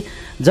भन्दाखेरि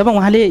जब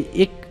उहाँले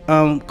एक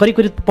करिब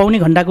करिब पौने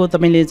घन्टाको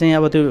तपाईँले चाहिँ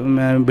अब त्यो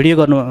भिडियो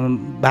गर्नु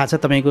भएको छ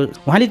तपाईँको।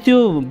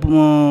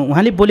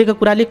 उहाँले बोलेको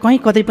कुराले कहीँ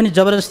कतै पनि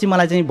जबरजस्ती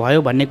मलाई चाहिँ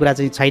भयो भन्ने कुरा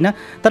चाहिँ छैन।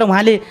 तर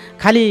उहाँले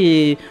खालि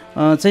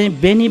चाहिँ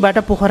बेनीबाट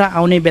पोखरा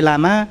आउने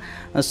बेलामा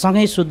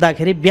सँगै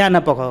सुत्दाखेरि बिहान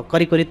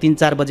करिब करिब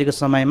 3-4 बजेको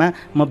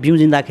समयमा म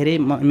बिउजिँदाखेरि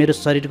मेरो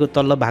शरीरको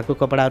तल्लो भागको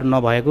कपडाहरू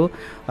नभएको,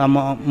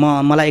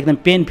 मलाई एकदम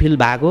पेन फिल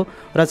भएको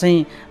र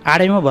चाहिँ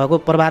आडैमा भएको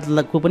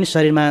प्रभातको पनि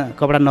शरीरमा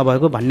कपडा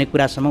नभएको भन्ने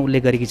कुरासम्म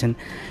उल्लेख गरेकी छन्।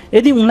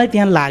 यदि उनलाई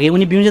त्यहाँ लागे,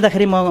 उनी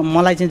बिउजिँदाखेरि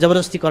मलाई चाहिँ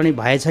जबरजस्ती गर्ने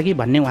भएछ कि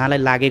भन्ने उहाँलाई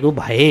लागेको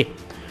भए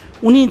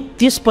उनी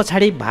त्यस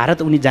पछाडि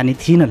भारत उनी जाने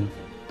थिएनन्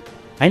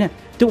हैन।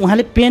 त्यो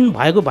उहाँले पेन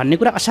भएको भन्ने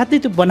कुरा असाध्यै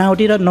त्यो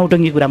बनावटी र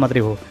नौटङ्गी कुरा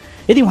मात्रै हो।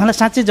 यदि उहाँलाई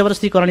साँच्चै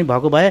जबरजस्ती गर्ने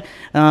भएको भए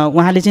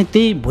उहाँले चाहिँ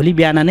त्यही भोलि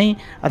बिहान नै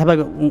अथवा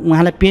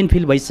उहाँलाई पेन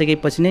फिल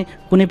भइसकेपछि नै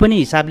कुनै पनि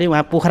हिसाबले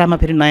उहाँ पोखरामा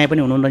फेरि नयाँ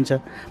पनि हुनुहुन्छ,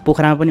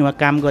 पोखरामा पनि उहाँ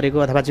काम गरेको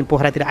अथवा चाहिँ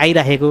पोखरातिर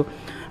आइरहेको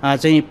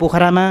चाहिँ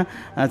पोखरामा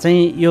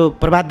चाहिँ यो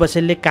प्रभात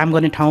बसेलले काम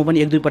गर्ने ठाउँ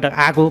पनि 1-2 पटक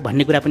आएको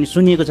भन्ने कुरा पनि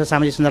सुनिएको छ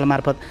सामाजिक सञ्जाल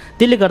मार्फत।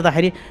 त्यसले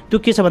गर्दाखेरि त्यो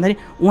के छ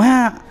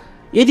भन्दाखेरि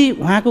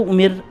यदि उहाँको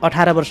उमेर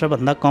 18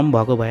 वर्षभन्दा कम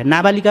भएको भए,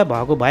 नाबालिका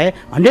भएको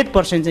भए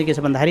 100% चाहिँ के छ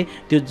भन्दाखेरि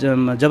त्यो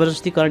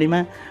जबरजस्ती करणीमा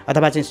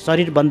अथवा चाहिँ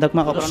शरीर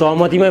बन्धकमा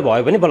सहमतिमै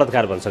भयो भने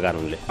बलात्कार भन्छ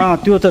कानुनले।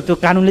 त्यो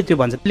कानुनले त्यो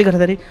भन्छ। त्यसले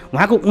गर्दाखेरि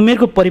उहाँको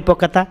उमेरको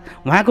परिपक्वता,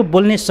 उहाँको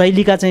बोल्ने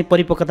शैलीका चाहिँ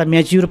परिपक्वता,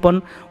 म्याच्युरपन,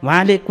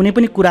 उहाँले कुनै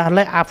पनि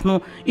कुराहरूलाई आफ्नो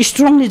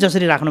स्ट्रङली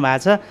जसरी राख्नु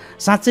भएको छ,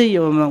 साँच्चै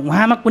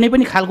उहाँमा कुनै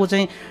पनि खालको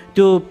चाहिँ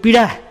त्यो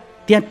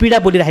त्यहाँ पीडा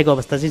बोलिरहेको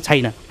अवस्था चाहिँ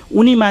छैन।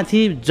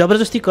 उनीमाथि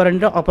जबरजस्तीकरण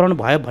र अपहरण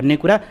भयो भन्ने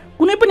कुरा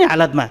कुनै पनि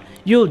हालतमा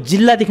यो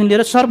जिल्लादेखि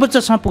लिएर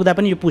सर्वोच्चसम्म पुग्दा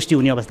पनि यो पुष्टि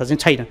हुने अवस्था चाहिँ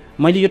छैन।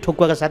 मैले यो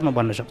ठोक्कुवाका साथ म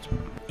भन्न सक्छु।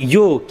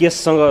 यो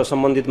केससँग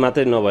सम्बन्धित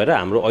मात्रै नभएर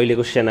हाम्रो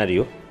अहिलेको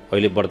सेनारियो,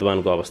 अहिले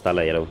वर्तमानको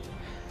अवस्थालाई हेरौँ।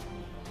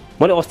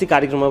 मैले अस्ति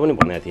कार्यक्रममा पनि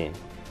भनेको थिएँ,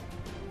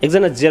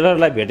 एकजना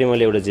जेलरलाई भेटेँ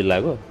मैले एउटा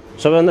जिल्लाको।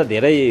 सबैभन्दा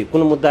धेरै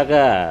कुन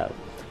मुद्दाका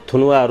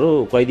थुनुवाहरू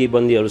कैदी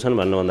बन्दीहरू छन्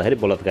भन्नु भन्दाखेरि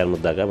बलात्कार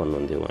मुद्दाका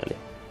भन्नुहुन्थ्यो उहाँले।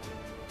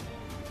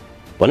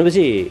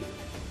 भनेपछि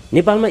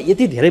नेपालमा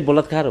यति धेरै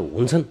बलात्कार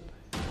हुन्छन्,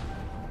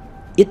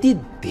 यति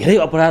धेरै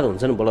अपराध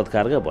हुन्छन्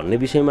बलात्कारका भन्ने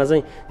विषयमा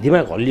चाहिँ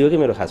दिमाग हल्लियो कि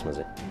मेरो खासमा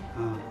चाहिँ।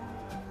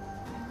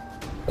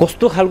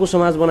 कस्तो खालको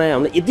समाज बनायो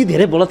हामीले? यति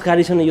धेरै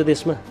बलात्कारी छन् यो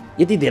देशमा,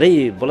 यति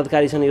धेरै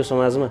बलात्कारी छन् यो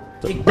समाजमा।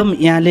 एकदम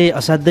यहाँले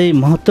असाध्यै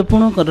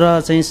महत्त्वपूर्ण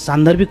र चाहिँ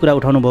सान्दर्भिक कुरा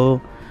उठाउनु भयो।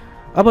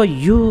 अब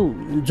यो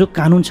जो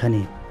कानुन छ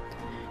नि,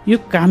 यो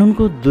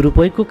कानुनको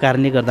दुरुपयोगको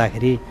कारणले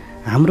गर्दाखेरि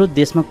हाम्रो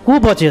देशमा को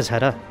बचेको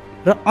छ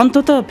र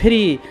अन्ततः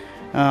फेरि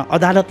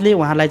अदालतले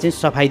उहाँलाई चाहिँ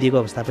सफाइ दिएको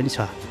अवस्था पनि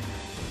छ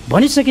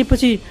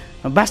भनिसकेपछि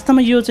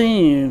वास्तवमा यो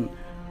चाहिँ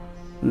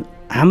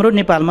हाम्रो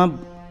नेपालमा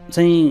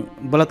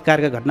चाहिँ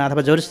बलात्कारका घटना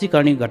अथवा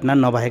जबरजस्तीकरणीका घटना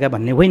नभएका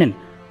भन्ने होइनन्।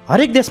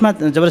 हरेक देशमा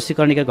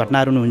जबरजस्तीकरणीका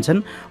घटनाहरू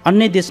हुन्छन्।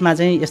 अन्य देशमा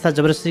चाहिँ यस्ता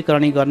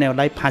जबरजस्तीकरणी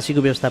गर्नेहरूलाई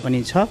फाँसीको व्यवस्था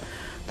पनि छ।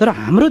 तर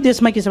हाम्रो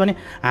देशमा के छ भने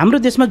हाम्रो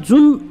देशमा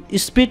जुन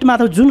स्पिडमा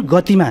अथवा जुन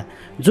गतिमा,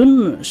 जुन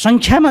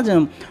सङ्ख्यामा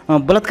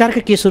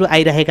बलात्कारका केसहरू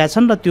आइरहेका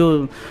छन् र त्यो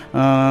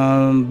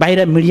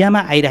बाहिर मिडियामा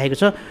आइरहेको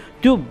छ,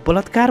 त्यो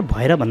बलात्कार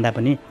भएर भन्दा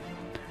पनि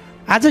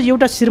आज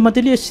एउटा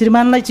श्रीमतीले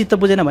श्रीमानलाई चित्त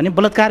बुझेन भने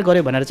बलात्कार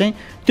गर्यो भनेर चाहिँ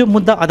त्यो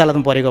मुद्दा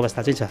अदालतमा परेको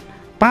अवस्था चाहिँ छ।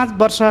 5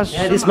 वर्ष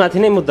न्यायाधीशमाथि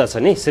नै मुद्दा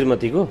छ नि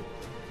श्रीमतीको।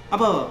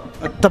 अब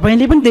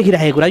तपाईँले पनि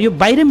देखिरहेको कुरा यो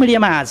बाहिर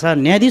मिडियामा आछ।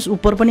 न्यायाधीश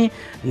उप पनि,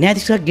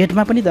 न्यायाधीशका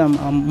गेटमा पनि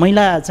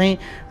महिला चाहिँ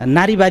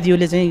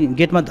नारीवादीहरूले चाहिँ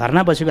गेटमा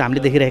धर्ना बसेको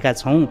हामीले देखिरहेका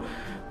छौँ।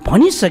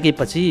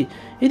 भनिसकेपछि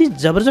यदि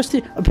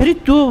जबरजस्ती फेरि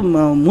त्यो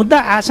मुद्दा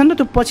आछन् र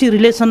त्यो पछि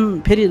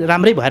रिलेसन फेरि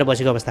राम्रै भएर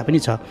बसेको अवस्था पनि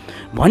छ।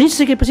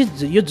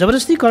 भनिसकेपछि यो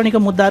जबरजस्तीकरणीको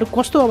मुद्दाहरू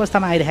कस्तो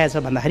अवस्थामा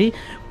आइरहेछ भन्दाखेरि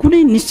कुनै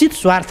निश्चित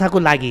स्वार्थको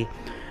लागि,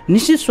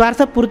 निश्चित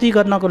स्वार्थ पूर्ति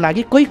गर्नको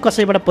लागि कोही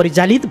कसैबाट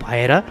परिचालित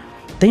भएर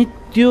त्यही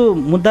त्यो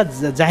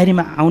मुद्दा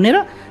जाहेरीमा आउने र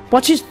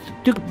पछि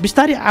त्यो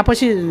बिस्तारै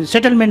आपसी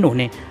सेटलमेन्ट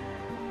हुने,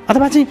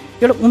 अथवा चाहिँ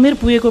एउटा उमेर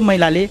पुगेको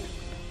महिलाले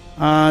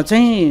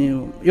चाहिँ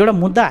एउटा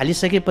मुद्दा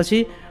हालिसकेपछि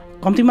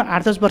कम्तीमा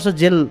 8-10 वर्ष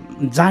जेल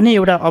जाने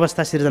एउटा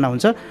अवस्था सिर्जना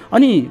हुन्छ।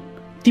 अनि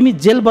तिमी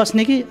जेल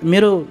बस्ने कि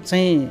मेरो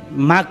चाहिँ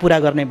माग पुरा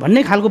गर्ने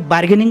भन्ने खालको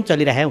बार्गेनिङ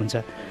चलिरहेको हुन्छ।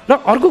 र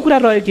अर्को कुरा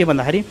रह्यो के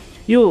भन्दाखेरि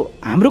यो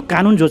हाम्रो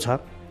कानुन जो छ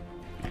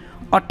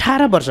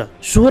 18 वर्ष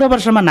 16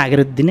 वर्षमा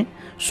नागरिक दिने,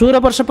 16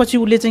 वर्षपछि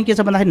उसले चाहिँ के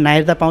छ भन्दाखेरि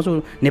नागरिकता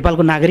पाउँछ,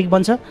 नेपालको नागरिक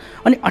बन्छ।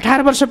 अनि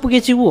 18 वर्ष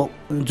पुगेपछि ऊ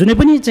जुनै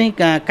पनि चाहिँ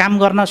काम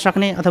गर्न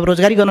सक्ने अथवा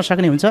रोजगारी गर्न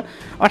सक्ने हुन्छ।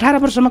 18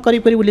 वर्षमा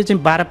करिब करिब उसले चाहिँ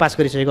 12 पास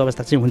गरिसकेको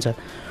अवस्था चाहिँ हुन्छ।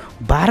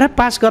 12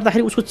 पास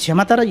गर्दाखेरि उसको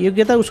क्षमता र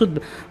योग्यता, उसको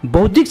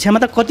बौद्धिक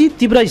क्षमता कति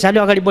तीव्र हिसाबले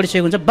अगाडि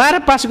बढिसकेको हुन्छ। 12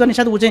 पास गर्ने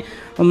साथ ऊ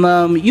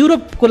चाहिँ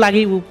युरोपको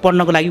लागि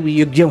पढ्नको लागि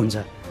योग्य हुन्छ।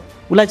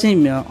 उसलाई चाहिँ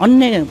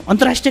अन्य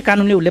अन्तर्राष्ट्रिय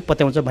कानुनले उसले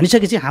पत्याउँछ।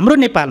 भनिसकेपछि हाम्रो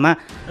नेपालमा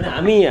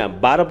हामी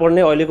 12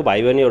 पढ्ने अहिलेको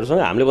भाइ बहिनीहरूसँग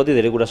हामीले कति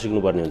धेरै कुरा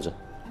सिक्नुपर्ने हुन्छ,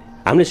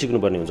 हामीले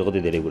सिक्नुपर्ने हुन्छ कति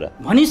धेरै कुरा।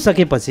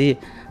 भनिसकेपछि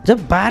जब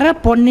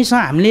 12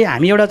 पढ्नेसँग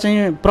हामी एउटा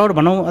चाहिँ प्रौढ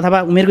भनौँ अथवा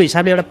उमेरको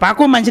हिसाबले एउटा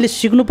पाको मान्छेले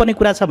सिक्नुपर्ने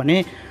कुरा छ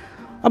भने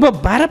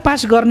अब 12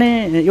 पास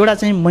गर्ने एउटा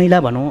चाहिँ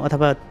महिला भनौँ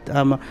अथवा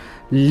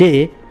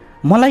ले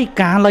मलाई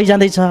कहाँ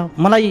लैजाँदैछ,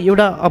 मलाई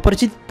एउटा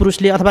अपरिचित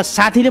पुरुषले अथवा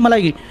साथीले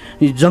मलाई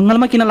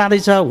जङ्गलमा किन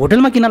लाँदैछ,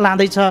 होटलमा किन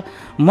लाँदैछ,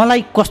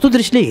 मलाई कस्तो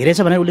दृष्टिले हेरेछ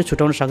भनेर उसले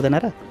छुटाउन सक्दैन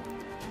र।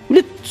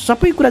 उसले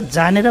सबै कुरा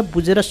जानेर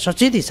बुझेर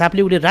सचेत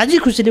हिसाबले उसले राजी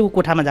खुसीले ऊ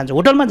कोठामा जान्छ,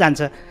 होटलमा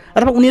जान्छ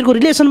अथवा उनीहरूको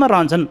रिलेसनमा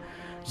रहन्छन्।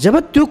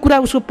 जब त्यो कुरा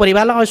उसको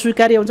परिवारलाई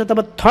अस्वीकार्य हुन्छ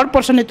तब थर्ड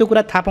पर्सनले त्यो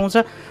कुरा थाहा पाउँछ।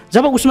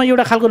 जब उसमा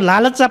एउटा खालको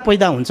लालचा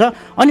पैदा हुन्छ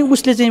अनि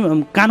उसले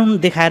चाहिँ कानुन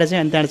देखाएर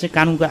चाहिँ अनि त्यहाँबाट चाहिँ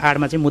कानुनको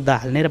आडमा चाहिँ मुद्दा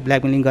हाल्ने र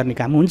ब्ल्याकमेलिङ गर्ने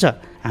काम हुन्छ।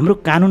 हाम्रो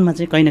कानुनमा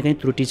चाहिँ कहीँ न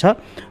कहीँ त्रुटि छ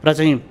र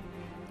चाहिँ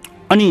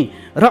अनि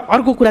र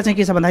अर्को कुरा चाहिँ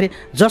के छ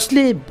भन्दाखेरि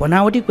जसले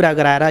बनावटी कुरा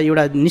गराएर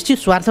एउटा निश्चित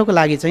स्वार्थको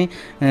लागि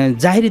चाहिँ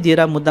जाहेरी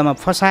दिएर मुद्दामा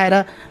फसाएर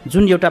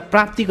जुन एउटा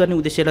प्राप्ति गर्ने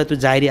उद्देश्यलाई त्यो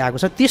जाहेरी आएको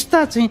छ त्यस्ता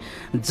चाहिँ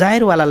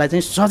जाहेरवालालाई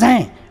चाहिँ सजाय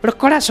एउटा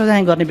कडा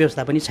सजाय गर्ने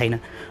व्यवस्था पनि छैन।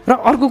 र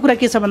अर्को कुरा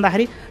के छ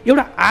भन्दाखेरि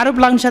एउटा आरोप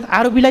लाग्ने साथ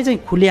आरोपीलाई चाहिँ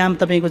खुलेआम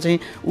तपाईँको चाहिँ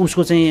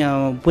उसको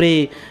चाहिँ पुरै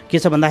के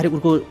छ भन्दाखेरि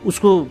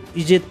उसको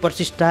इज्जत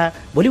प्रतिष्ठा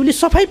भोलि उसले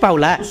सफाइ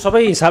पाउला,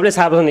 सबै हिसाबले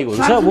सार्वजनिक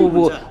हुन्छ।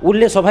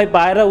 उसले सफाइ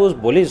पाएर उस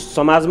भोलि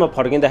समाजमा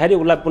फर्किँदाखेरि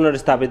उसलाई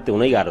पुनर्स्थापित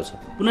हुनै गाह्रो छ,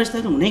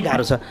 पुनर्स्थापित हुनै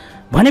गाह्रो छ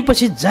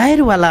भनेपछि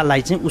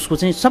जाहेरवालालाई चाहिँ उसको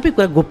चाहिँ सबै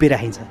कुरा गोप्य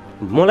राखिन्छ।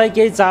 मलाई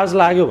केही चार्ज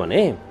लाग्यो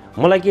भने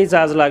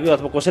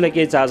अथवा कसैलाई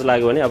केही चार्ज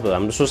लाग्यो भने अब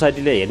हाम्रो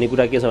सोसाइटीले हेर्ने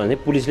कुरा के छ भने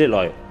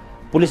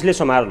पुलिसले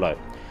समाएर लयो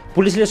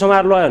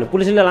भने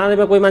पुलिसले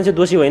लाँदैमा कोही मान्छे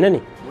दोषी होइन नि,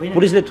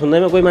 पुलिसले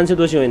थुन्दैमा कोही मान्छे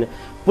दोषी होइन।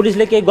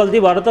 पुलिसले केही गल्ती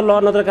भएर त ल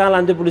नत्र कहाँ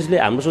लान्थ्यो पुलिसले,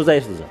 हाम्रो सोचाइ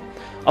यस्तो छ।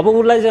 अब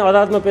उसलाई चाहिँ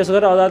अदालतमा पेश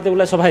गरेर अदालतले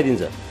उसलाई सफाइ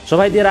दिन्छ,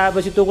 सफाइ दिएर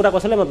आएपछि त्यो कुरा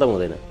कसैलाई मतलब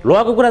हुँदैन,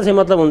 लको कुरा चाहिँ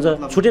मतलब हुन्छ,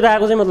 छुटेर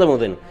आएको चाहिँ मतलब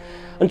हुँदैन।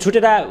 अनि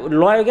छुटेर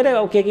लयो के अरे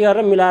अब के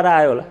गरेर मिलाएर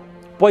आयो होला,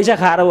 पैसा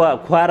खाएर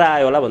खुवाएर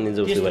आयो होला भनिदिन्छ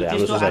उसले भने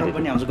हाम्रो सोसाइटी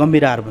पनि आउँछ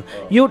गम्भीर आरोप।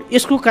 यो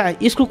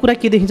यसको कुरा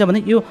के देखिन्छ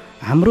भने यो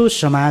हाम्रो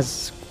समाज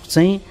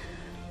चाहिँ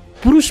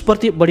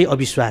पुरुषप्रति बढी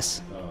अविश्वास।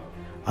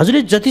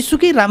 हजुरले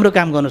जतिसुकै राम्रो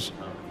काम गर्नुहोस्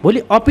भोलि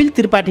अपिल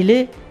त्रिपाठीले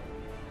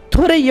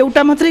थोरै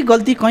एउटा मात्रै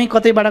गल्ती कहीँ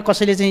कतैबाट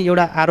कसैले चाहिँ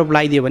एउटा आरोप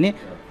लगाइदियो भने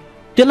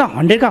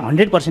त्यसलाई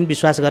 100%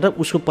 विश्वास गरेर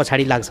उसको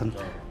पछाडि लाग्छन्।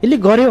 यसले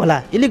गर्यो होला,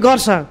 यसले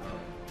गर्छ,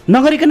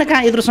 नगरिकन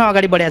कहाँ यत्रोसँग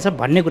अगाडि बढाएको छ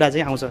भन्ने कुरा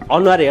चाहिँ आउँछ।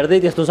 अनुहार हेर्दै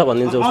त्यस्तो छ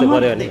भनिदिन्छ उसले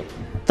गर्यो भने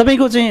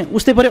तपाईँको चाहिँ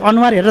उस्तै पऱ्यो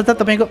अनुहार हेरेर त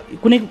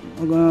तपाईँको कुनै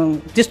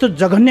त्यस्तो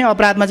जघन्य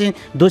अपराधमा चाहिँ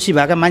दोषी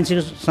भएका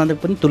मान्छेसँग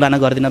पनि तुलना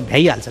गर्दैन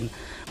भ्याइहाल्छन्।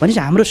 भनेपछि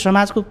हाम्रो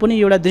समाजको पनि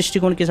एउटा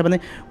दृष्टिकोण के छ भने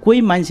कोही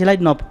मान्छेलाई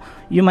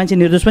यो मान्छे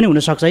निर्दोष पनि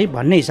हुनसक्छ है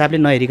भन्ने हिसाबले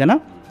नहेरिकन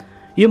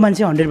यो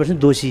मान्छे 100%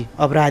 दोषी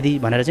अपराधी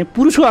भनेर चाहिँ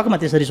पुरुषको हकमा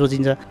त्यसरी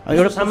सोचिन्छ।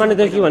 एउटा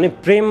सामान्यतया के भने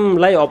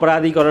प्रेमलाई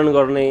अपराधीकरण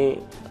गर्ने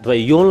अथवा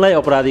यौनलाई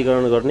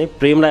अपराधीकरण गर्ने,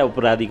 प्रेमलाई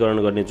अपराधीकरण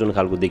गर्ने जुन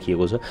खालको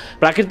देखिएको छ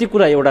प्राकृतिक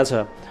कुरा एउटा छ।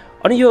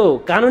 अनि यो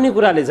कानुनी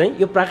कुराले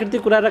चाहिँ यो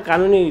प्राकृतिक कुरा र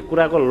कानुनी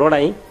कुराको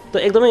लडाइँ त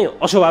एकदमै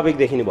अस्वाभाविक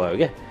देखिने भयो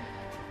क्या।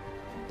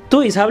 त्यो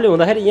हिसाबले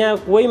हुँदाखेरि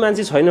यहाँ कोही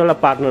मान्छे छैन होला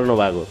पार्टनर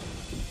नभएको,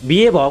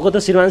 बिहे भएको त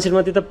श्रीमान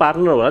श्रीमती त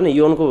पार्टनर होला नि,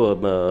 यौनको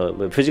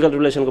फिजिकल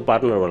रिलेसनको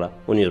पार्टनर होला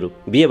उनीहरू,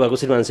 बिहे भएको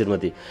श्रीमान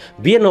श्रीमती।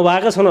 बिहे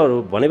नभएका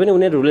छन् भने पनि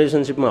उनीहरू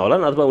रिलेसनसिपमा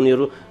होलान् अथवा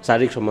उनीहरू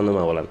शारीरिक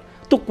सम्बन्धमा होलान्।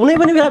 त्यो कुनै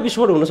पनि बेला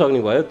विस्फोट हुन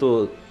सक्ने भयो,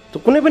 त्यो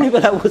कुनै पनि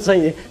बेला ऊ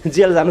चाहिँ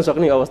जेल जानु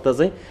सक्ने अवस्था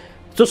चाहिँ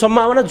त्यो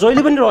सम्भावना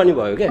जहिले पनि रहने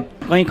भयो क्या।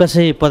 कहीँ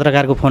कसै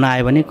पत्रकारको फोन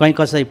आयो भने, कहीँ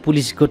कसै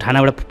पुलिसको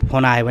थानाबाट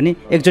फोन आयो भने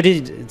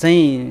एकचोटि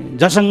चाहिँ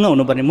जसङ्ग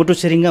हुनुपर्ने, मुटु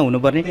सिरिङ्ग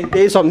हुनुपर्ने,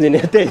 त्यही सम्झिने,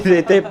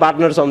 त्यही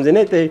पार्टनर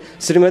सम्झिने, त्यही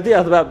श्रीमती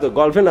अथवा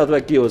गर्लफ्रेन्ड अथवा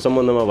के हो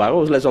सम्बन्धमा भएको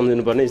उसलाई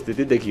सम्झिनुपर्ने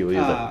स्थिति देखियो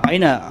यो त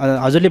होइन।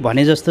 हजुरले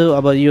भने जस्तो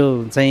अब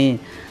यो चाहिँ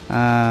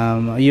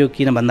यो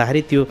किन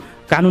भन्दाखेरि त्यो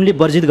कानुनले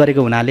वर्जित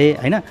गरेको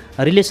हुनाले होइन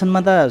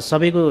रिलेसनमा त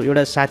सबैको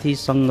एउटा साथी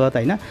सङ्गत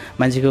होइन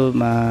मान्छेको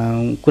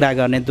कुरा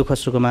गर्ने दुःख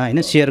सुखमा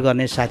होइन सेयर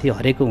गर्ने साथी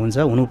हरेकको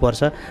हुन्छ,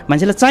 हुनुपर्छ,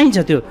 मान्छेलाई चाहिन्छ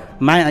त्यो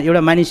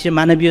एउटा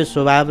मानवीय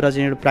स्वभाव र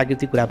चाहिँ एउटा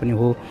प्राकृतिक कुरा पनि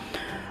हो।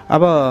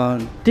 अब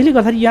त्यसले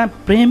गर्दाखेरि यहाँ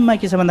प्रेममा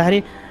के छ भन्दाखेरि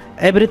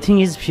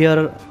एभ्रिथिङ इज फियर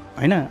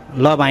होइन,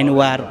 लभ एन्ड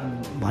वार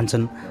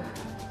भन्छन्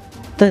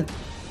त।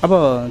 अब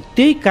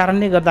त्यही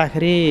कारणले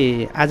गर्दाखेरि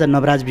आज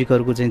नवराज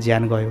विकरको चाहिँ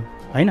ज्यान गयो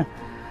होइन।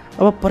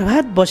 अब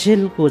प्रभात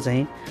बसेलको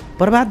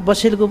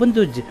पनि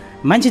त्यो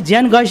मान्छे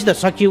ज्यान गएपछि त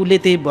सकियो, उसले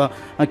त्यही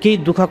केही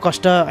दुःख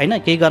कष्ट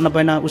होइन केही गर्न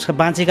पाएन, उसका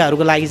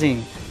बाँचेकाहरूको लागि चाहिँ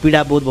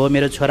पीडा बोध भयो,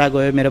 मेरो छोरा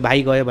गयो, मेरो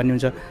भाइ गयो भन्ने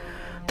हुन्छ।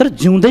 तर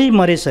जिउँदै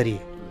मरेसरी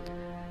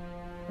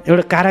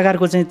एउटा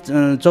कारागारको चाहिँ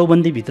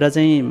चौबन्दीभित्र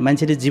चाहिँ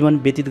मान्छेले जीवन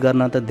व्यतीत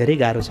गर्न त धेरै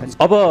गाह्रो छ।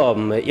 अब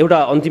एउटा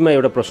अन्तिममा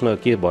एउटा प्रश्न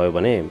के भयो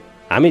भने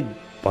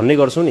हामी भन्ने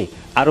गर्छौँ नि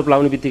आरोप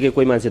लाउने बित्तिकै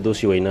कोही मान्छे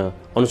दोषी होइन,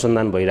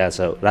 अनुसन्धान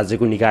भइरहेछ,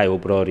 राज्यको निकाय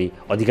हो प्रहरी,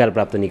 अधिकार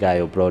प्राप्त निकाय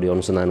हो प्रहरी,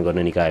 अनुसन्धान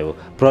गर्ने निकाय हो,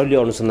 प्रहरीले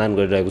अनुसन्धान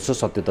गरिरहेको छ,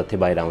 सत्य तथ्य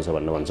बाहिर आउँछ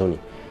भनेर भन्छौँ नि।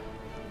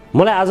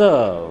 मलाई आज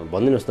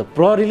भनिदिनुहोस् त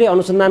प्रहरीले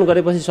अनुसन्धान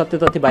गरेपछि सत्य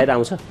तथ्य बाहिर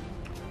आउँछ?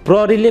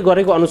 प्रहरीले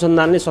गरेको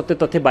अनुसन्धानले सत्य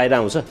तथ्य बाहिर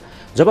आउँछ?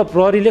 जब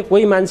प्रहरीले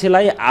कोही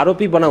मान्छेलाई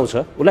आरोपी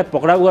बनाउँछ, उसलाई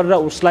पक्राउ गरेर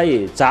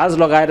उसलाई चार्ज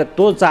लगाएर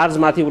त्यो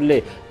चार्जमाथि उसले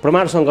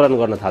प्रमाण सङ्कलन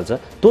गर्न थाल्छ,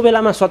 त्यो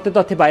बेलामा सत्य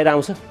तथ्य बाहिर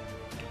आउँछ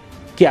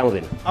के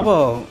आउँदैन? अब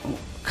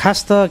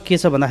खास त के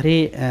छ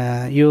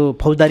भन्दाखेरि यो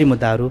फौजदारी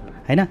मुद्दाहरू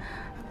होइन,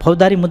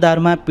 फौजदारी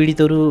मुद्दाहरूमा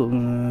पीडितहरू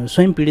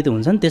स्वयं पीडित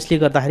हुन्छन्। त्यसले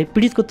गर्दाखेरि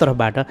पीडितको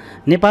तर्फबाट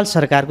नेपाल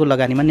सरकारको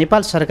लगानीमा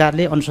नेपाल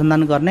सरकारले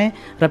अनुसन्धान गर्ने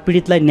र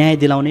पीडितलाई न्याय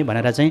दिलाउने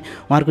भनेर चाहिँ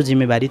उहाँहरूको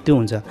जिम्मेवारी त्यो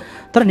हुन्छ।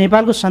 तर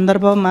नेपालको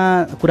सन्दर्भमा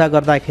कुरा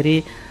गर्दाखेरि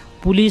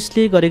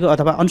पुलिसले गरेको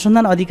अथवा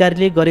अनुसन्धान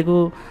अधिकारीले गरेको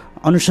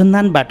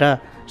अनुसन्धानबाट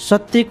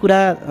सत्य कुरा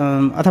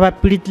अथवा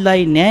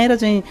पीडितलाई न्याय र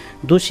चाहिँ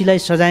दोषीलाई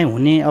सजाय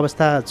हुने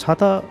अवस्था छ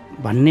त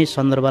भन्ने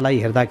सन्दर्भलाई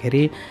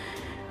हेर्दाखेरि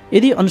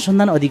यदि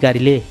अनुसन्धान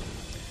अधिकारीले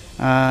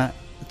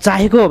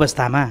चाहेको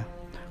अवस्थामा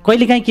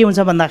कहिलेकाहीँ के हुन्छ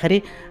भन्दाखेरि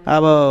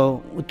अब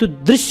त्यो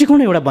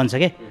दृष्टिकोण एउटा बन्छ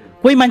क्या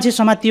कोही मान्छे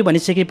समातियो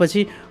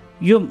भनिसकेपछि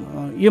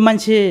यो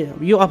मान्छे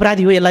यो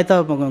अपराधी हो यसलाई त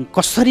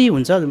कसरी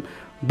हुन्छ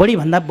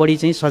बढीभन्दा बढी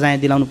चाहिँ सजाय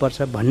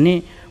दिलाउनुपर्छ भन्ने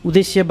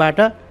उद्देश्यबाट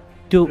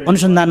त्यो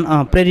अनुसन्धान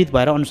प्रेरित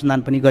भएर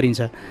अनुसन्धान पनि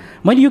गरिन्छ।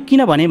 मैले यो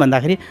किन भने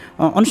भन्दाखेरि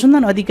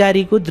अनुसन्धान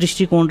अधिकारीको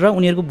दृष्टिकोण र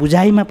उनीहरूको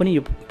बुझाइमा पनि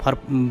यो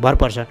भर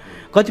पर्छ।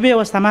 कतिपय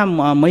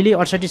अवस्थामा मैले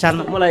 68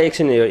 सालमा मलाई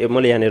एकछिन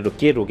मैले यहाँनिर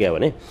के रोक्यो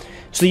भने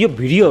जस्तो यो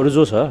भिडियोहरू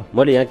जो छ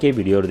मैले यहाँ केही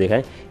भिडियोहरू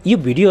देखाएँ यो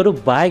भिडियोहरू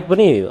बाहेक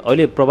पनि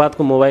अहिले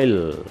प्रभातको मोबाइल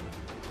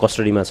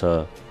कस्टडीमा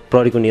छ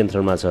प्रहरीको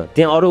नियन्त्रणमा छ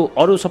त्यहाँ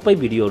अरू सबै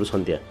भिडियोहरू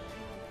छन् त्यहाँ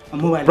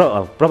मोबाइल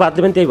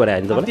प्रभातले पनि त्यही भएर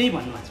आयो नि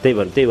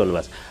तपाईँलाई त्यही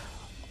भन्नुभएको छ।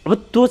 अब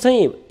त्यो चाहिँ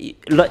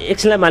ल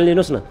एकछिनलाई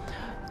मानिलिनुहोस् न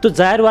त्यो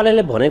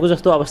जाहेरवालाले भनेको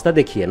जस्तो अवस्था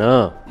देखिएन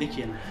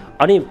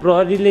अनि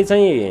प्रहरीले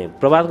चाहिँ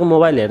प्रभातको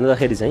मोबाइल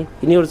हेर्दाखेरि चाहिँ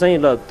यिनीहरू चाहिँ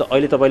ल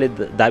अहिले तपाईँले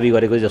दाबी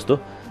गरेको जस्तो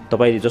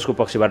तपाईँ जसको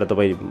पक्षबाट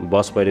तपाईँ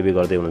बहस पैरवी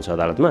गर्दै हुनुहुन्छ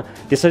अदालतमा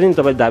त्यसरी नै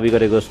तपाईँले दाबी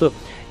गरेको जस्तो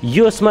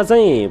यसमा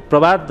चाहिँ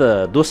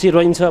प्रभात दोषी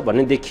रहन्छ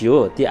भन्ने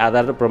देखियो ती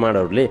आधार र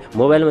प्रमाणहरूले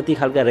मोबाइलमा ती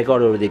खालका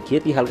रेकर्डहरू देखिए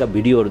ती खालका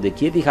भिडियोहरू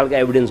देखिए ती खालका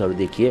एभिडेन्सहरू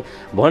देखिए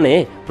भने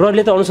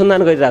प्रहरीले त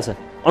अनुसन्धान गरिरहेछ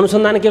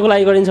अनुसन्धान के को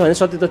लागि गरिन्छ भने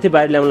सत्य तथ्य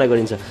बाहिर ल्याउनलाई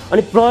गरिन्छ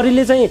अनि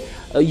प्रहरीले चाहिँ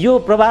यो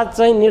प्रभात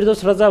चाहिँ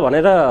निर्दोष रहेछ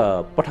भनेर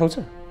पठाउँछ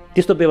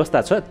त्यस्तो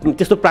व्यवस्था छ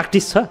त्यस्तो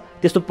प्र्याक्टिस छ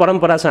त्यस्तो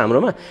परम्परा छ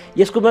हाम्रोमा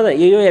यसकोमा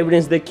यो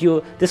एभिडेन्स देखियो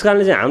त्यस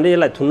कारणले चाहिँ हामीले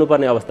यसलाई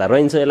थुन्नुपर्ने अवस्था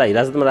रहन्छ यसलाई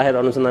हिरासतमा राखेर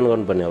अनुसन्धान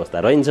गर्नुपर्ने अवस्था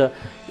रहन्छ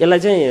यसलाई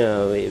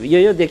चाहिँ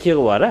यो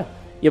देखिएको भएर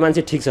यो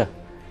मान्छे ठिक छ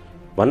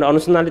भनेर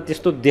अनुसन्धानले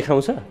त्यस्तो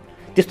देखाउँछ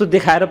त्यस्तो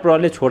देखाएर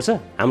प्रहरीले छोड्छ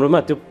हाम्रोमा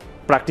त्यो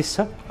प्र्याक्टिस छ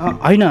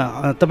होइन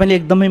तपाईँले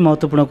एकदमै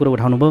महत्त्वपूर्ण कुरो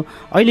उठाउनुभयो।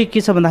 अहिले के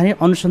छ भन्दाखेरि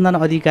अनुसन्धान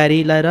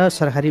अधिकारीलाई र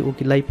सरकारी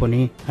वकिललाई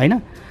पनि होइन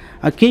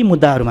केही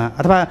मुद्दाहरूमा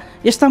अथवा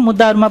यस्ता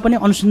मुद्दाहरूमा पनि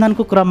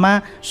अनुसन्धानको क्रममा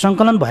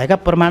सङ्कलन भएका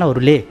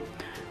प्रमाणहरूले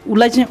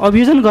उसलाई चाहिँ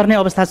अभियोजन गर्ने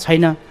अवस्था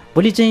छैन।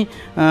 भोलि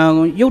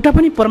चाहिँ एउटा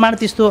पनि प्रमाण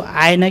त्यस्तो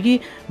आएन कि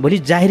भोलि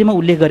जाहेरमा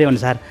उल्लेख गरे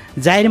अनुसार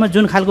जाहेरमा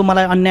जुन खालको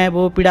मलाई अन्याय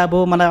भयो पीडा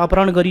भयो मलाई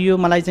अपहरण गरियो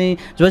मलाई चाहिँ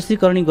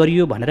जबरजस्तीकरण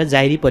गरियो भनेर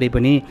जाहेरी परे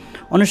पनि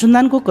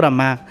अनुसन्धानको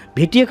क्रममा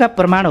भेटिएका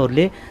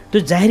प्रमाणहरूले त्यो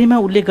जाहेरीमा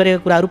उल्लेख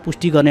गरेका कुराहरू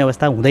पुष्टि गर्ने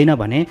अवस्था हुँदैन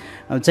भने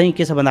चाहिँ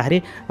के छ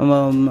भन्दाखेरि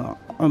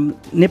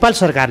नेपाल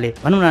सरकारले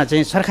भनौँ न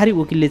चाहिँ सरकारी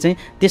वकिलले चाहिँ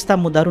त्यस्ता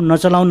मुद्दाहरू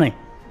नचलाउने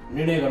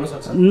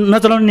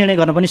निर्णय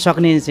गर्न पनि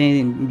सक्ने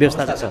चाहिँ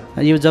व्यवस्था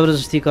छ। यो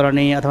जबरजस्ती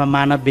गर्ने अथवा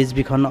मानव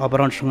बेचबिखन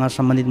अपहरणसँग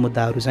सम्बन्धित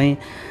मुद्दाहरू चाहिँ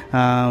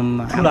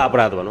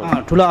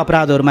ठुलो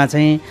अपराधहरूमा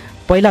चाहिँ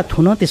पहिला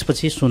थुन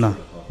त्यसपछि सुन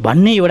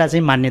भन्ने एउटा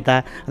चाहिँ मान्यता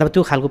अथवा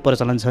त्यो खालको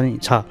प्रचलन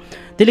छ।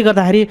 त्यसले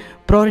गर्दाखेरि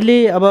प्रहरीले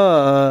अब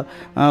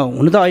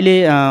हुन त अहिले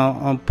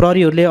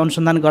प्रहरीहरूले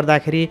अनुसन्धान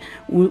गर्दाखेरि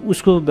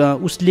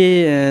उसले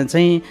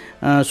चाहिँ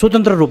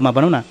स्वतन्त्र रूपमा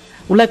भनौँ न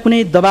उसलाई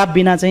कुनै दबाब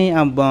बिना चाहिँ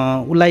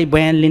उसलाई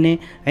बयान लिने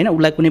होइन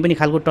उसलाई कुनै पनि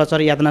खालको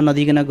टर्चर यातना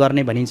नदिकन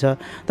गर्ने भनिन्छ।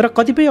 तर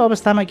कतिपय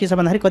अवस्थामा के छ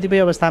भन्दाखेरि कतिपय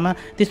अवस्थामा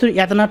त्यस्तो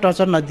यातना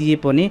टर्चर नदिए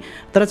पनि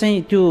तर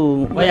चाहिँ त्यो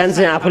बयान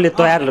चाहिँ आफूले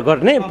तयार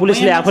गर्ने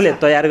पुलिसले आफूले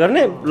तयार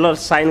गर्ने ल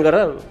साइन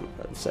गरेर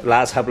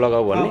लाछाप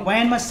लगाऊ भन्ने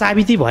बयानमा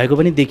साबिती भएको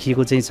पनि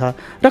देखिएको चाहिँ छ।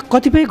 र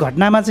कतिपय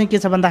घटनामा चाहिँ के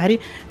छ भन्दाखेरि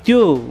त्यो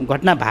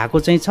घटना भएको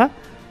चाहिँ छ।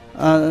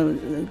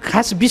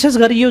 खास विशेष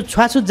गरी यो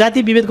छुवाछुत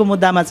जाति विभेदको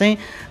मुद्दामा चाहिँ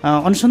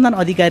अनुसन्धान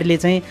अधिकारीले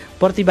चाहिँ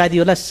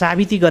प्रतिवादीहरूलाई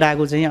साबिती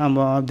गराएको चाहिँ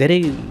धेरै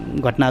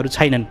घटनाहरू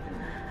छैनन्।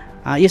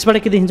 यसबाट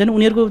के देखिन्छ भने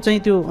उनीहरूको चाहिँ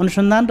त्यो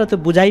अनुसन्धान र त्यो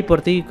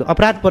बुझाइप्रति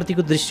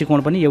अपराधप्रतिको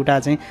दृष्टिकोण पनि एउटा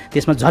चाहिँ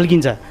त्यसमा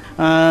झल्किन्छ।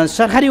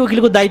 सरकारी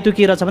वकिलको दायित्व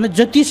के रहेछ भने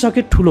जति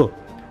सके ठुलो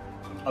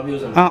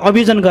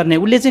अभियोजन गर्ने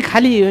उसले चाहिँ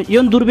खालि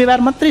यौन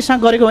दुर्व्यवहार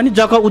मात्रैसँग गरेको भने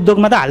जग्गा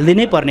उद्योगमा त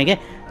हालिदिनै पर्ने क्या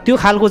त्यो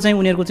खालको चाहिँ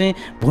उनीहरूको चाहिँ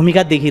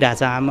भूमिका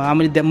देखिरहेछ।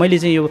 मैले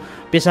चाहिँ यो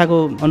पेसाको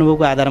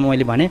अनुभवको आधारमा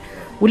मैले भने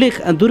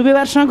उसले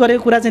दुर्व्यवहारसँग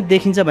गरेको कुरा चाहिँ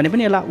देखिन्छ भने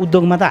पनि यसलाई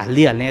उद्योगमा त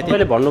हालिदिइहाल्ने।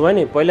 तपाईँले भन्नुभयो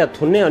नि पहिला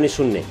थुन्ने अनि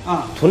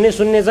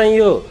सुन्ने चाहिँ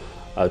यो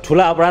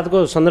ठुला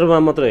अपराधको सन्दर्भमा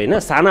मात्रै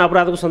होइन साना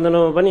अपराधको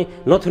सन्दर्भमा पनि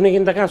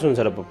नथुनेकिन त कहाँ सुन्छ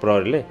र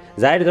प्रहरीले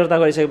जाहेर दर्ता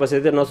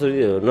गरिसकेपछि त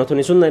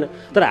नथुनी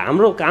सुन्दैन। तर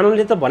हाम्रो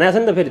कानुनले त भनेको छ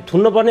नि त फेरि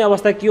थुन्नुपर्ने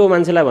अवस्था के हो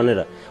मान्छेलाई भनेर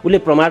उसले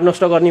प्रमाण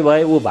नष्ट गर्ने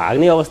भए ऊ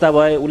भाग्ने अवस्था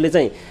भए उसले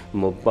चाहिँ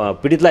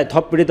पीडितलाई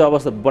थप पीडित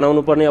अवस्था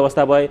बनाउनु पर्ने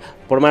अवस्था भए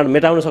प्रमाण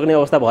मेटाउन सक्ने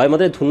अवस्था भए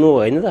मात्रै थुन्नु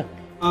होइन त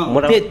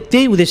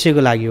त्यही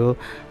उद्देश्यको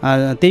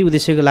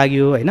लागि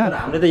हो होइन।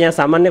 हामीले त यहाँ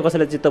सामान्य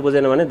कसैलाई चित्त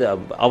बुझेन भने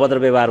अभद्र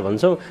व्यवहार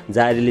भन्छौँ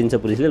जाहेरी लिन्छ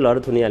पुलिसले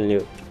लड थुनिहाल्ने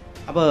हो।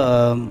 अब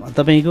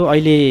तपाईँको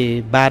अहिले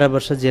 12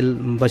 वर्ष जेल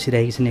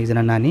बसिरहेकी छिन्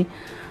एकजना नानी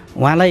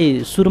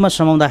उहाँलाई सुरुमा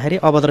समाउँदाखेरि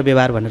अभद्र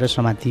व्यवहार भनेर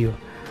समातियो।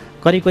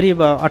 करिब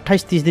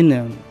 28-30 दिन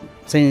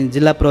चाहिँ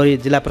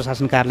जिल्ला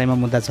प्रशासन कार्यालयमा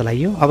मुद्दा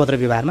चलाइयो अभद्र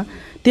व्यवहारमा।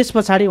 त्यस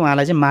पछाडि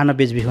उहाँलाई चाहिँ मानव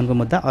बेचबिखनको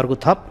मुद्दा अर्को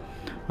थप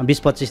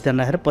 20-25 दिन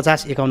राखेर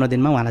 50-51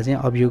 दिनमा उहाँलाई चाहिँ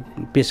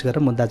अभियोग पेश गरेर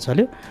मुद्दा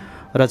चल्यो।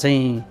 र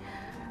चाहिँ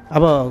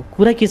अब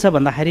कुरा के छ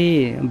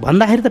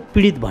भन्दाखेरि त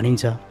पीडित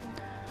भनिन्छ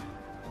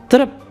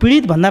तर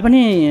पीडित भन्दा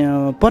पनि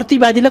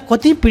प्रतिवादीलाई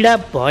कति पीडा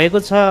भएको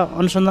छ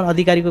अनुसन्धान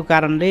अधिकारीको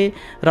कारणले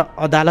र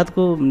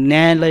अदालतको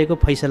न्यायालयको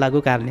फैसलाको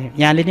कारणले।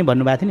 यहाँले नै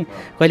भन्नुभएको थियो नि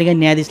कहिलेकाहीँ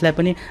न्यायाधीशलाई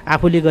पनि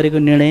आफूले गरेको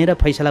निर्णय र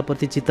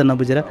फैसलाप्रति चित्त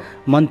नबुझेर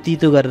मन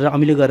तितो गरेर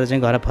अमिलो गरेर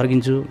चाहिँ घर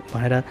फर्किन्छु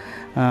भनेर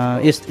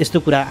यस्तो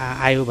कुरा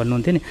आयो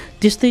भन्नुहुन्थ्यो नि।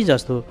 त्यस्तै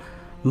जस्तो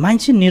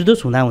मान्छे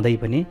निर्दोष हुँदाहुँदै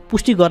पनि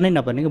पुष्टि गर्नै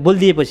नपर्ने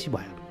बोलिदिएपछि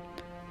भयो।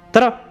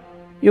 तर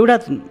एउटा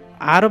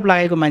आरोप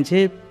लागेको मान्छे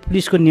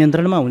पुलिसको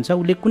नियन्त्रणमा हुन्छ,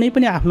 उसले कुनै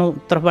पनि आफ्नो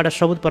तर्फबाट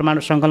सबुत प्रमाण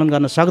सङ्कलन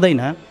गर्न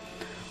सक्दैन।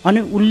 अनि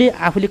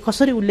आफूले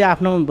कसरी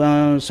आफ्नो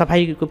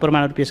सफाइको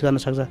प्रमाणहरू पेश गर्न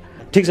सक्छ?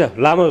 ठिक छ,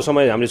 लामो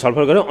समय हामीले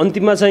छलफल गऱ्यौँ।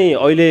 अन्तिममा चाहिँ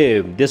अहिले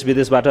देश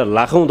विदेशबाट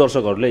लाखौँ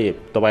दर्शकहरूले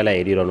तपाईँलाई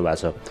हेरिरहनु भएको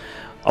छ।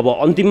 अब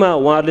अन्तिममा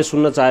उहाँहरूले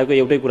सुन्न चाहेको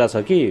एउटै कुरा छ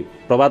कि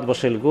प्रभात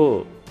बस्नेलको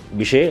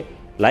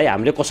विषयलाई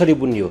हामीले कसरी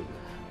बुझ्ने हो,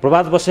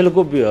 प्रभात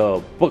बस्नेलको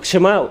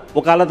पक्षमा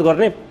वकालत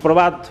गर्ने,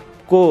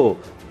 प्रभातको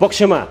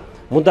पक्षमा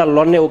मुद्दा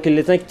लड्ने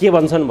वकिलले चाहिँ के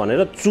भन्छन्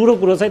भनेर चुरो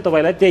कुरो चाहिँ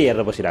तपाईँलाई त्यही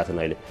हेरेर बसिरहेको छन्।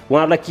 अहिले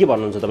उहाँहरूलाई के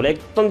भन्नुहुन्छ तपाईँले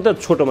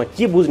एकदम छोटोमा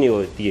के बुझ्ने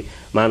हो ती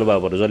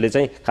महानुभावहरू जसले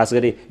चाहिँ खास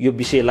गरी यो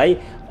विषयलाई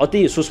अति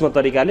सूक्ष्म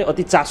तरिकाले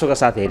अति चासोका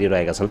साथ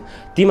हेरिरहेका छन्,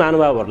 ती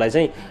महानुभावहरूलाई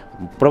चाहिँ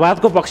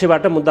प्रभातको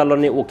पक्षबाट मुद्दा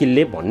लड्ने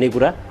वकिलले भन्ने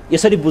कुरा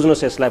यसरी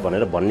बुझ्नुहोस् यसलाई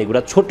भनेर भन्ने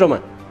कुरा छोटोमा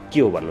के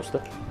हो भन्नुहोस्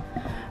त?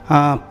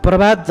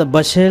 प्रभात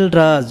बस्नेल र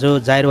जो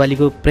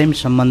जायरवालीको प्रेम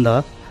सम्बन्ध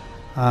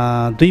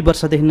 2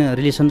 वर्षदेखि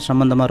रिलेसन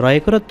सम्बन्धमा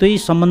रहेको र त्यही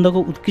सम्बन्धको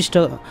उत्कृष्ट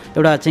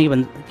एउटा चाहिँ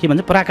के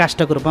भन्छ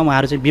पराकाष्ठको रूपमा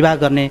उहाँहरू चाहिँ विवाह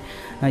गर्ने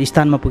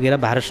स्थानमा पुगेर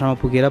भारतसम्म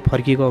पुगेर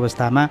फर्किएको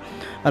अवस्थामा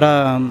र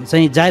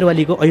चाहिँ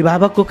जायरवालीको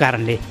अभिभावकको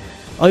कारणले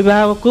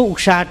अभिभावकको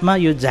उक्साहटमा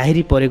यो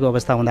जाहेरी परेको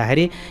अवस्था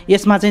हुँदाखेरि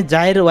यसमा चाहिँ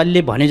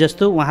जायरवालीले भने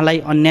जस्तो उहाँलाई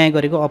अन्याय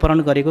गरेको, अपहरण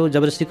गरेको,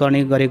 जबरजस्ती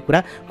गर्ने गरेको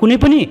कुरा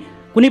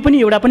कुनै पनि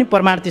एउटा पनि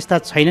प्रमाण त्यस्ता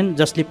छैनन्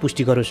जसले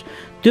पुष्टि गरोस्।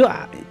 त्यो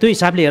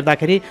हिसाबले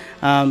हेर्दाखेरि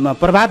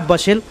प्रभात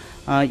बस्नेल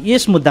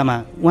यस मुद्दामा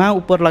उहाँ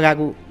उप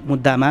लगाएको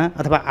मुद्दामा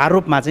अथवा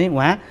आरोपमा चाहिँ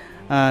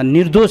उहाँ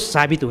निर्दोष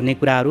साबित हुने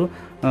कुराहरू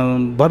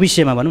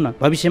भविष्यमा भनौँ न,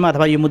 भविष्यमा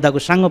अथवा यो मुद्दाको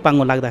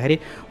साङ्गोपाङ्गो लाग्दाखेरि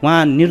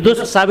उहाँ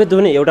निर्दोष साबित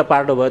हुने एउटा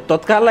पाटो भयो।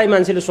 तत्काललाई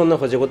मान्छेले सोध्न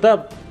खोजेको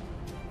त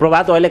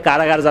प्रभात अहिले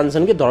कारागार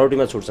जान्छन् कि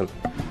धरौटीमा छुट्छन्?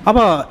 अब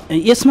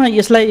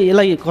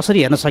यसलाई कसरी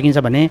हेर्न सकिन्छ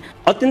भने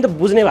अत्यन्त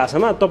बुझ्ने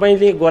भाषामा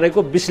तपाईँले गरेको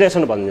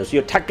विश्लेषण भनिदिनुहोस्।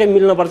 यो ठ्याक्कै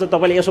मिल्नुपर्छ,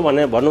 तपाईँले यसो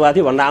भन्नुभएको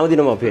थियो भनेर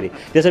आउँदिनँ म फेरि,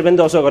 त्यसरी पनि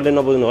दर्शकहरूले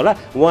नबुझ्नु होला।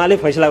 उहाँले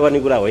फैसला गर्ने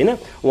कुरा होइन,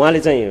 उहाँले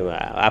चाहिँ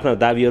आफ्ना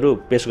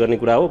दाबीहरू पेश गर्ने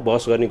कुरा हो,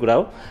 बहस गर्ने कुरा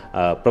हो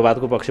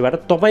प्रभातको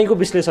पक्षबाट। तपाईँको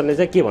विश्लेषणले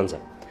चाहिँ के भन्छ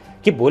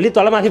कि भोलि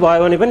तलमाथि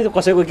भयो भने पनि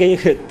कसैको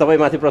केही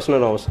तपाईँमाथि प्रश्न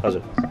नहोस्?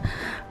 हजुर,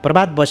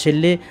 प्रभात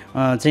बस्नेलले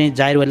चाहिँ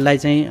जायरवालीलाई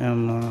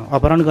चाहिँ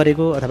अपहरण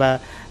गरेको अथवा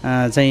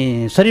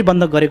चाहिँ शरीर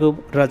बन्धक गरेको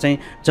र चाहिँ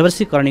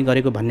जबरजस्ती करणी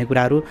गरेको भन्ने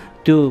कुराहरू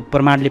त्यो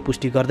प्रमाणले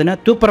पुष्टि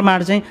गर्दैन। त्यो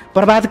प्रमाण चाहिँ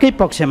प्रभातकै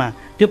पक्षमा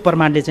त्यो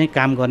प्रमाणले चाहिँ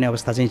काम गर्ने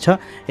अवस्था चाहिँ छ।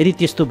 यदि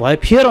त्यस्तो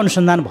भयो, फेयर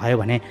अनुसन्धान भयो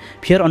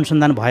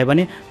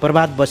भने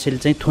प्रभात बस्नेल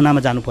चाहिँ थुनामा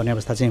जानुपर्ने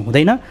अवस्था चाहिँ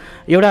हुँदैन।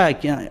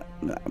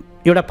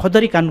 एउटा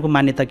फौजदारी कानुनको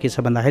मान्यता के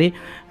छ भन्दाखेरि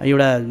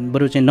एउटा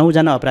बरु चाहिँ 9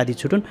 जना अपराधी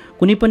छुटुन्,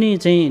 कुनै पनि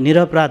चाहिँ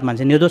निरपराध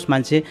मान्छे, निर्दोष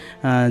मान्छे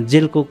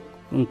जेलको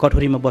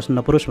कठोरीमा बस्नु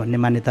नपरोस् भन्ने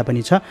मान्यता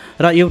पनि छ।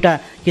 र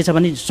एउटा के छ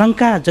भने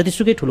शङ्का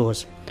जतिसुकै ठुलो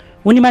होस्,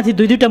 उनीमाथि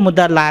 2-2टा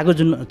मुद्दा लागेको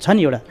जुन छ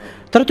नि एउटा,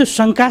 तर त्यो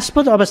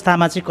शङ्कास्पद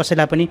अवस्थामा चाहिँ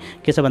कसैलाई पनि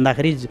के छ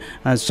भन्दाखेरि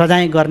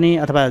सजाय गर्ने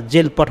अथवा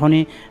जेल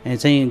पठाउने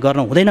चाहिँ गर्न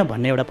हुँदैन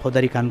भन्ने एउटा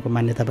फौजदारी कानुनको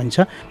मान्यता पनि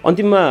छ।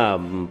 अन्तिममा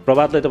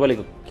प्रभातलाई तपाईँले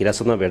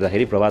हिरासतमा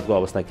भेट्दाखेरि प्रभातको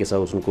अवस्था के छ,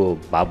 उसको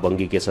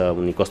भावभङ्गी के छ,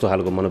 उनी कस्तो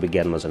खालको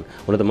मनोविज्ञानमा छन्?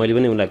 हुन त मैले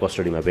पनि उनलाई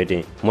कस्टडीमा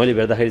भेटेँ, मैले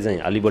भेट्दाखेरि चाहिँ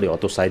अलि बढी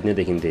हतोत्साहित नै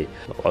देखिन्थेँ।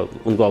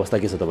 उनको अवस्था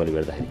के छ तपाईँले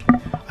भेट्दाखेरि?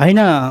 होइन,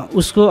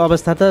 उसको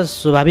अवस्था त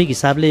स्वाभाविक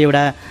हिसाबले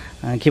एउटा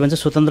के भन्छ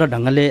स्वतन्त्र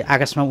ढङ्गले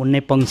आकाशमा उड्ने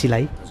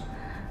पक्षीलाई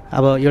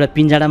अब एउटा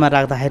पिन्जाडामा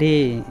राख्दाखेरि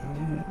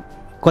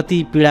कति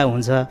पीडा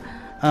हुन्छ।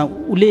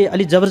 उसले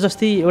अलि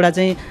जबरजस्ती एउटा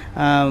चाहिँ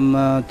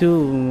त्यो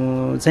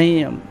चाहिँ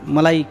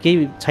मलाई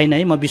केही छैन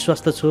है, म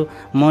विश्वस्त छु,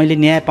 मैले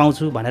न्याय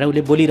पाउँछु भनेर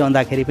उसले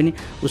बोलिरहँदाखेरि पनि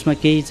उसमा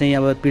केही चाहिँ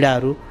अब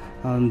पीडाहरू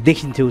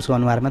देखिन्थ्यो उसको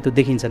अनुहारमा, त्यो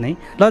देखिन्छ नै।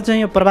 ल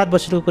चाहिँ यो प्रभात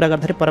बस्नेलको कुरा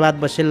गर्दाखेरि प्रभात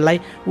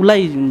बस्नेललाई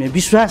उसलाई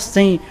विश्वास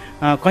चाहिँ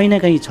कहीँ न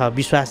कहीँ छ,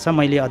 विश्वास छ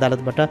मैले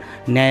अदालतबाट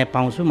न्याय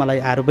पाउँछु,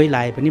 मलाई आरोपै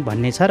लाए पनि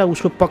भन्ने छ। र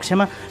उसको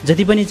पक्षमा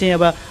जति पनि चाहिँ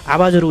अब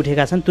आवाजहरू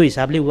उठेका छन् त्यो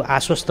हिसाबले ऊ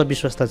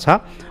विश्वस्त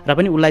छ। र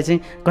पनि उसलाई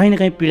चाहिँ कहीँ न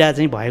कहीँ पीडा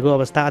चाहिँ भएको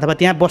अवस्था अथवा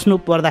त्यहाँ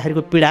बस्नु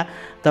पर्दाखेरिको पीडा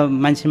त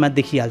मान्छेमा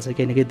देखिहाल्छ,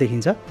 केही न केही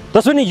देखिन्छ।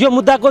 त्यसो भने यो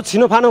मुद्दाको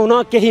छिनोफानो हुन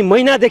केही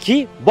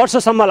महिनादेखि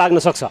वर्षसम्म लाग्न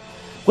सक्छ।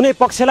 कुनै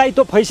पक्षलाई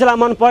त्यो फैसला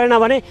मन परेन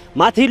भने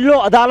माथिल्लो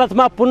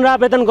अदालतमा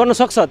पुनरावेदन गर्न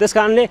सक्छ।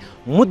 त्यसकारणले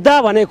मुद्दा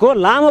भनेको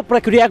लामो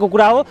प्रक्रियाको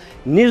कुरा हो,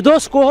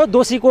 निर्दोष को हो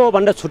दोषी को हो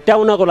भनेर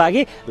छुट्याउनको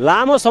लागि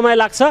लामो समय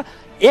लाग्छ,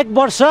 1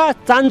 वर्ष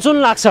चान्चुन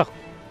लाग्छ,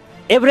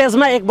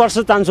 एभरेजमा 1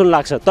 वर्ष चान्चुन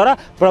लाग्छ। तर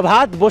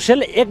प्रभात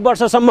बस्नेल 1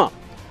 वर्षसम्म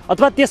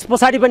अथवा त्यस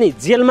पछाडि पनि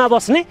जेलमा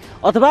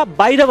बस्ने अथवा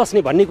बाहिर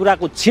बस्ने भन्ने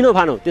कुराको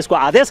छिनोफानो त्यसको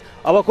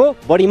आदेश अबको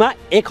बढीमा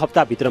 1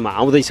 हप्ताभित्रमा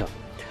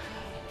आउँदैछ।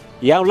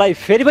 यहाँलाई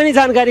फेरि पनि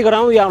जानकारी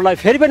गराउँ, यहाँलाई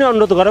फेरि पनि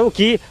अनुरोध गरौँ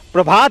कि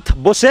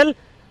प्रभात बस्नेल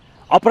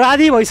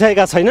अपराधी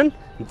भइसकेका छैनन्,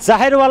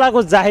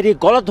 जाहेरवालाको जाहेरी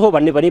गलत हो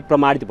भन्ने पनि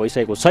प्रमाणित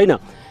भइसकेको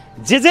छैन।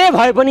 जे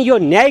भए पनि यो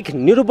न्यायिक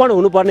निरूपण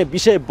हुनुपर्ने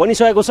विषय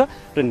बनिसकेको छ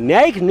र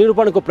न्यायिक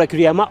निरूपणको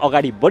प्रक्रियामा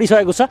अगाडि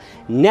बढिसकेको छ।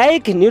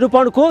 न्यायिक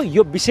निरूपणको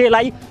यो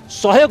विषयलाई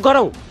सहयोग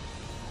गरौँ,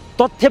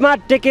 तथ्यमा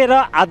टेकेर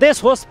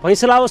आदेश होस्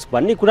फैसला होस्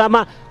भन्ने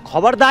कुरामा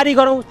खबरदारी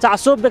गरौँ,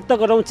 चासो व्यक्त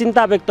गरौँ,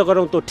 चिन्ता व्यक्त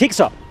गरौँ, त्यो ठिक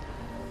छ।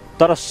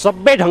 तर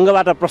सबै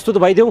ढङ्गबाट प्रस्तुत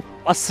भइदिउँ,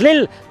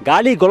 अश्लील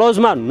गाली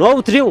गलौजमा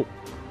नउत्रिउँ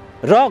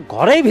र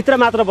घरैभित्र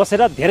मात्र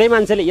बसेर धेरै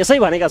मान्छेले यसै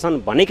भनेका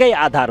छन् भनेकै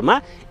आधारमा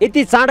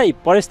यति चाँडै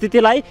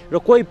परिस्थितिलाई र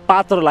कोही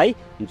पात्रलाई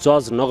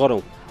जज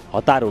नगरौँ,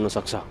 हतार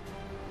हुनसक्छ।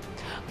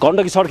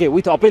 गण्डकी सड्के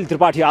विथ अपिल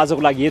त्रिपाठी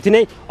आजको लागि यति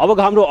नै।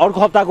 अबको हाम्रो अर्को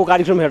हप्ताको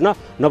कार्यक्रम हेर्न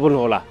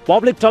नभुल्नुहोला।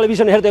 पब्लिक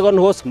टेलिभिजन हेर्दै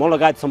गर्नुहोस्। म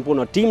लगायत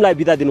सम्पूर्ण टिमलाई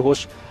बिदा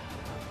दिनुहोस्।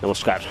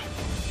 नमस्कार।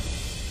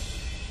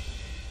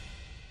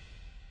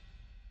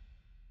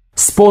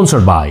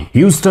 Sponsored by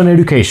Houston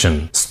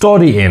Education.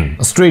 Study in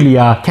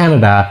Australia,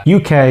 Canada,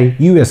 UK,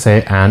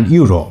 USA and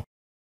Europe.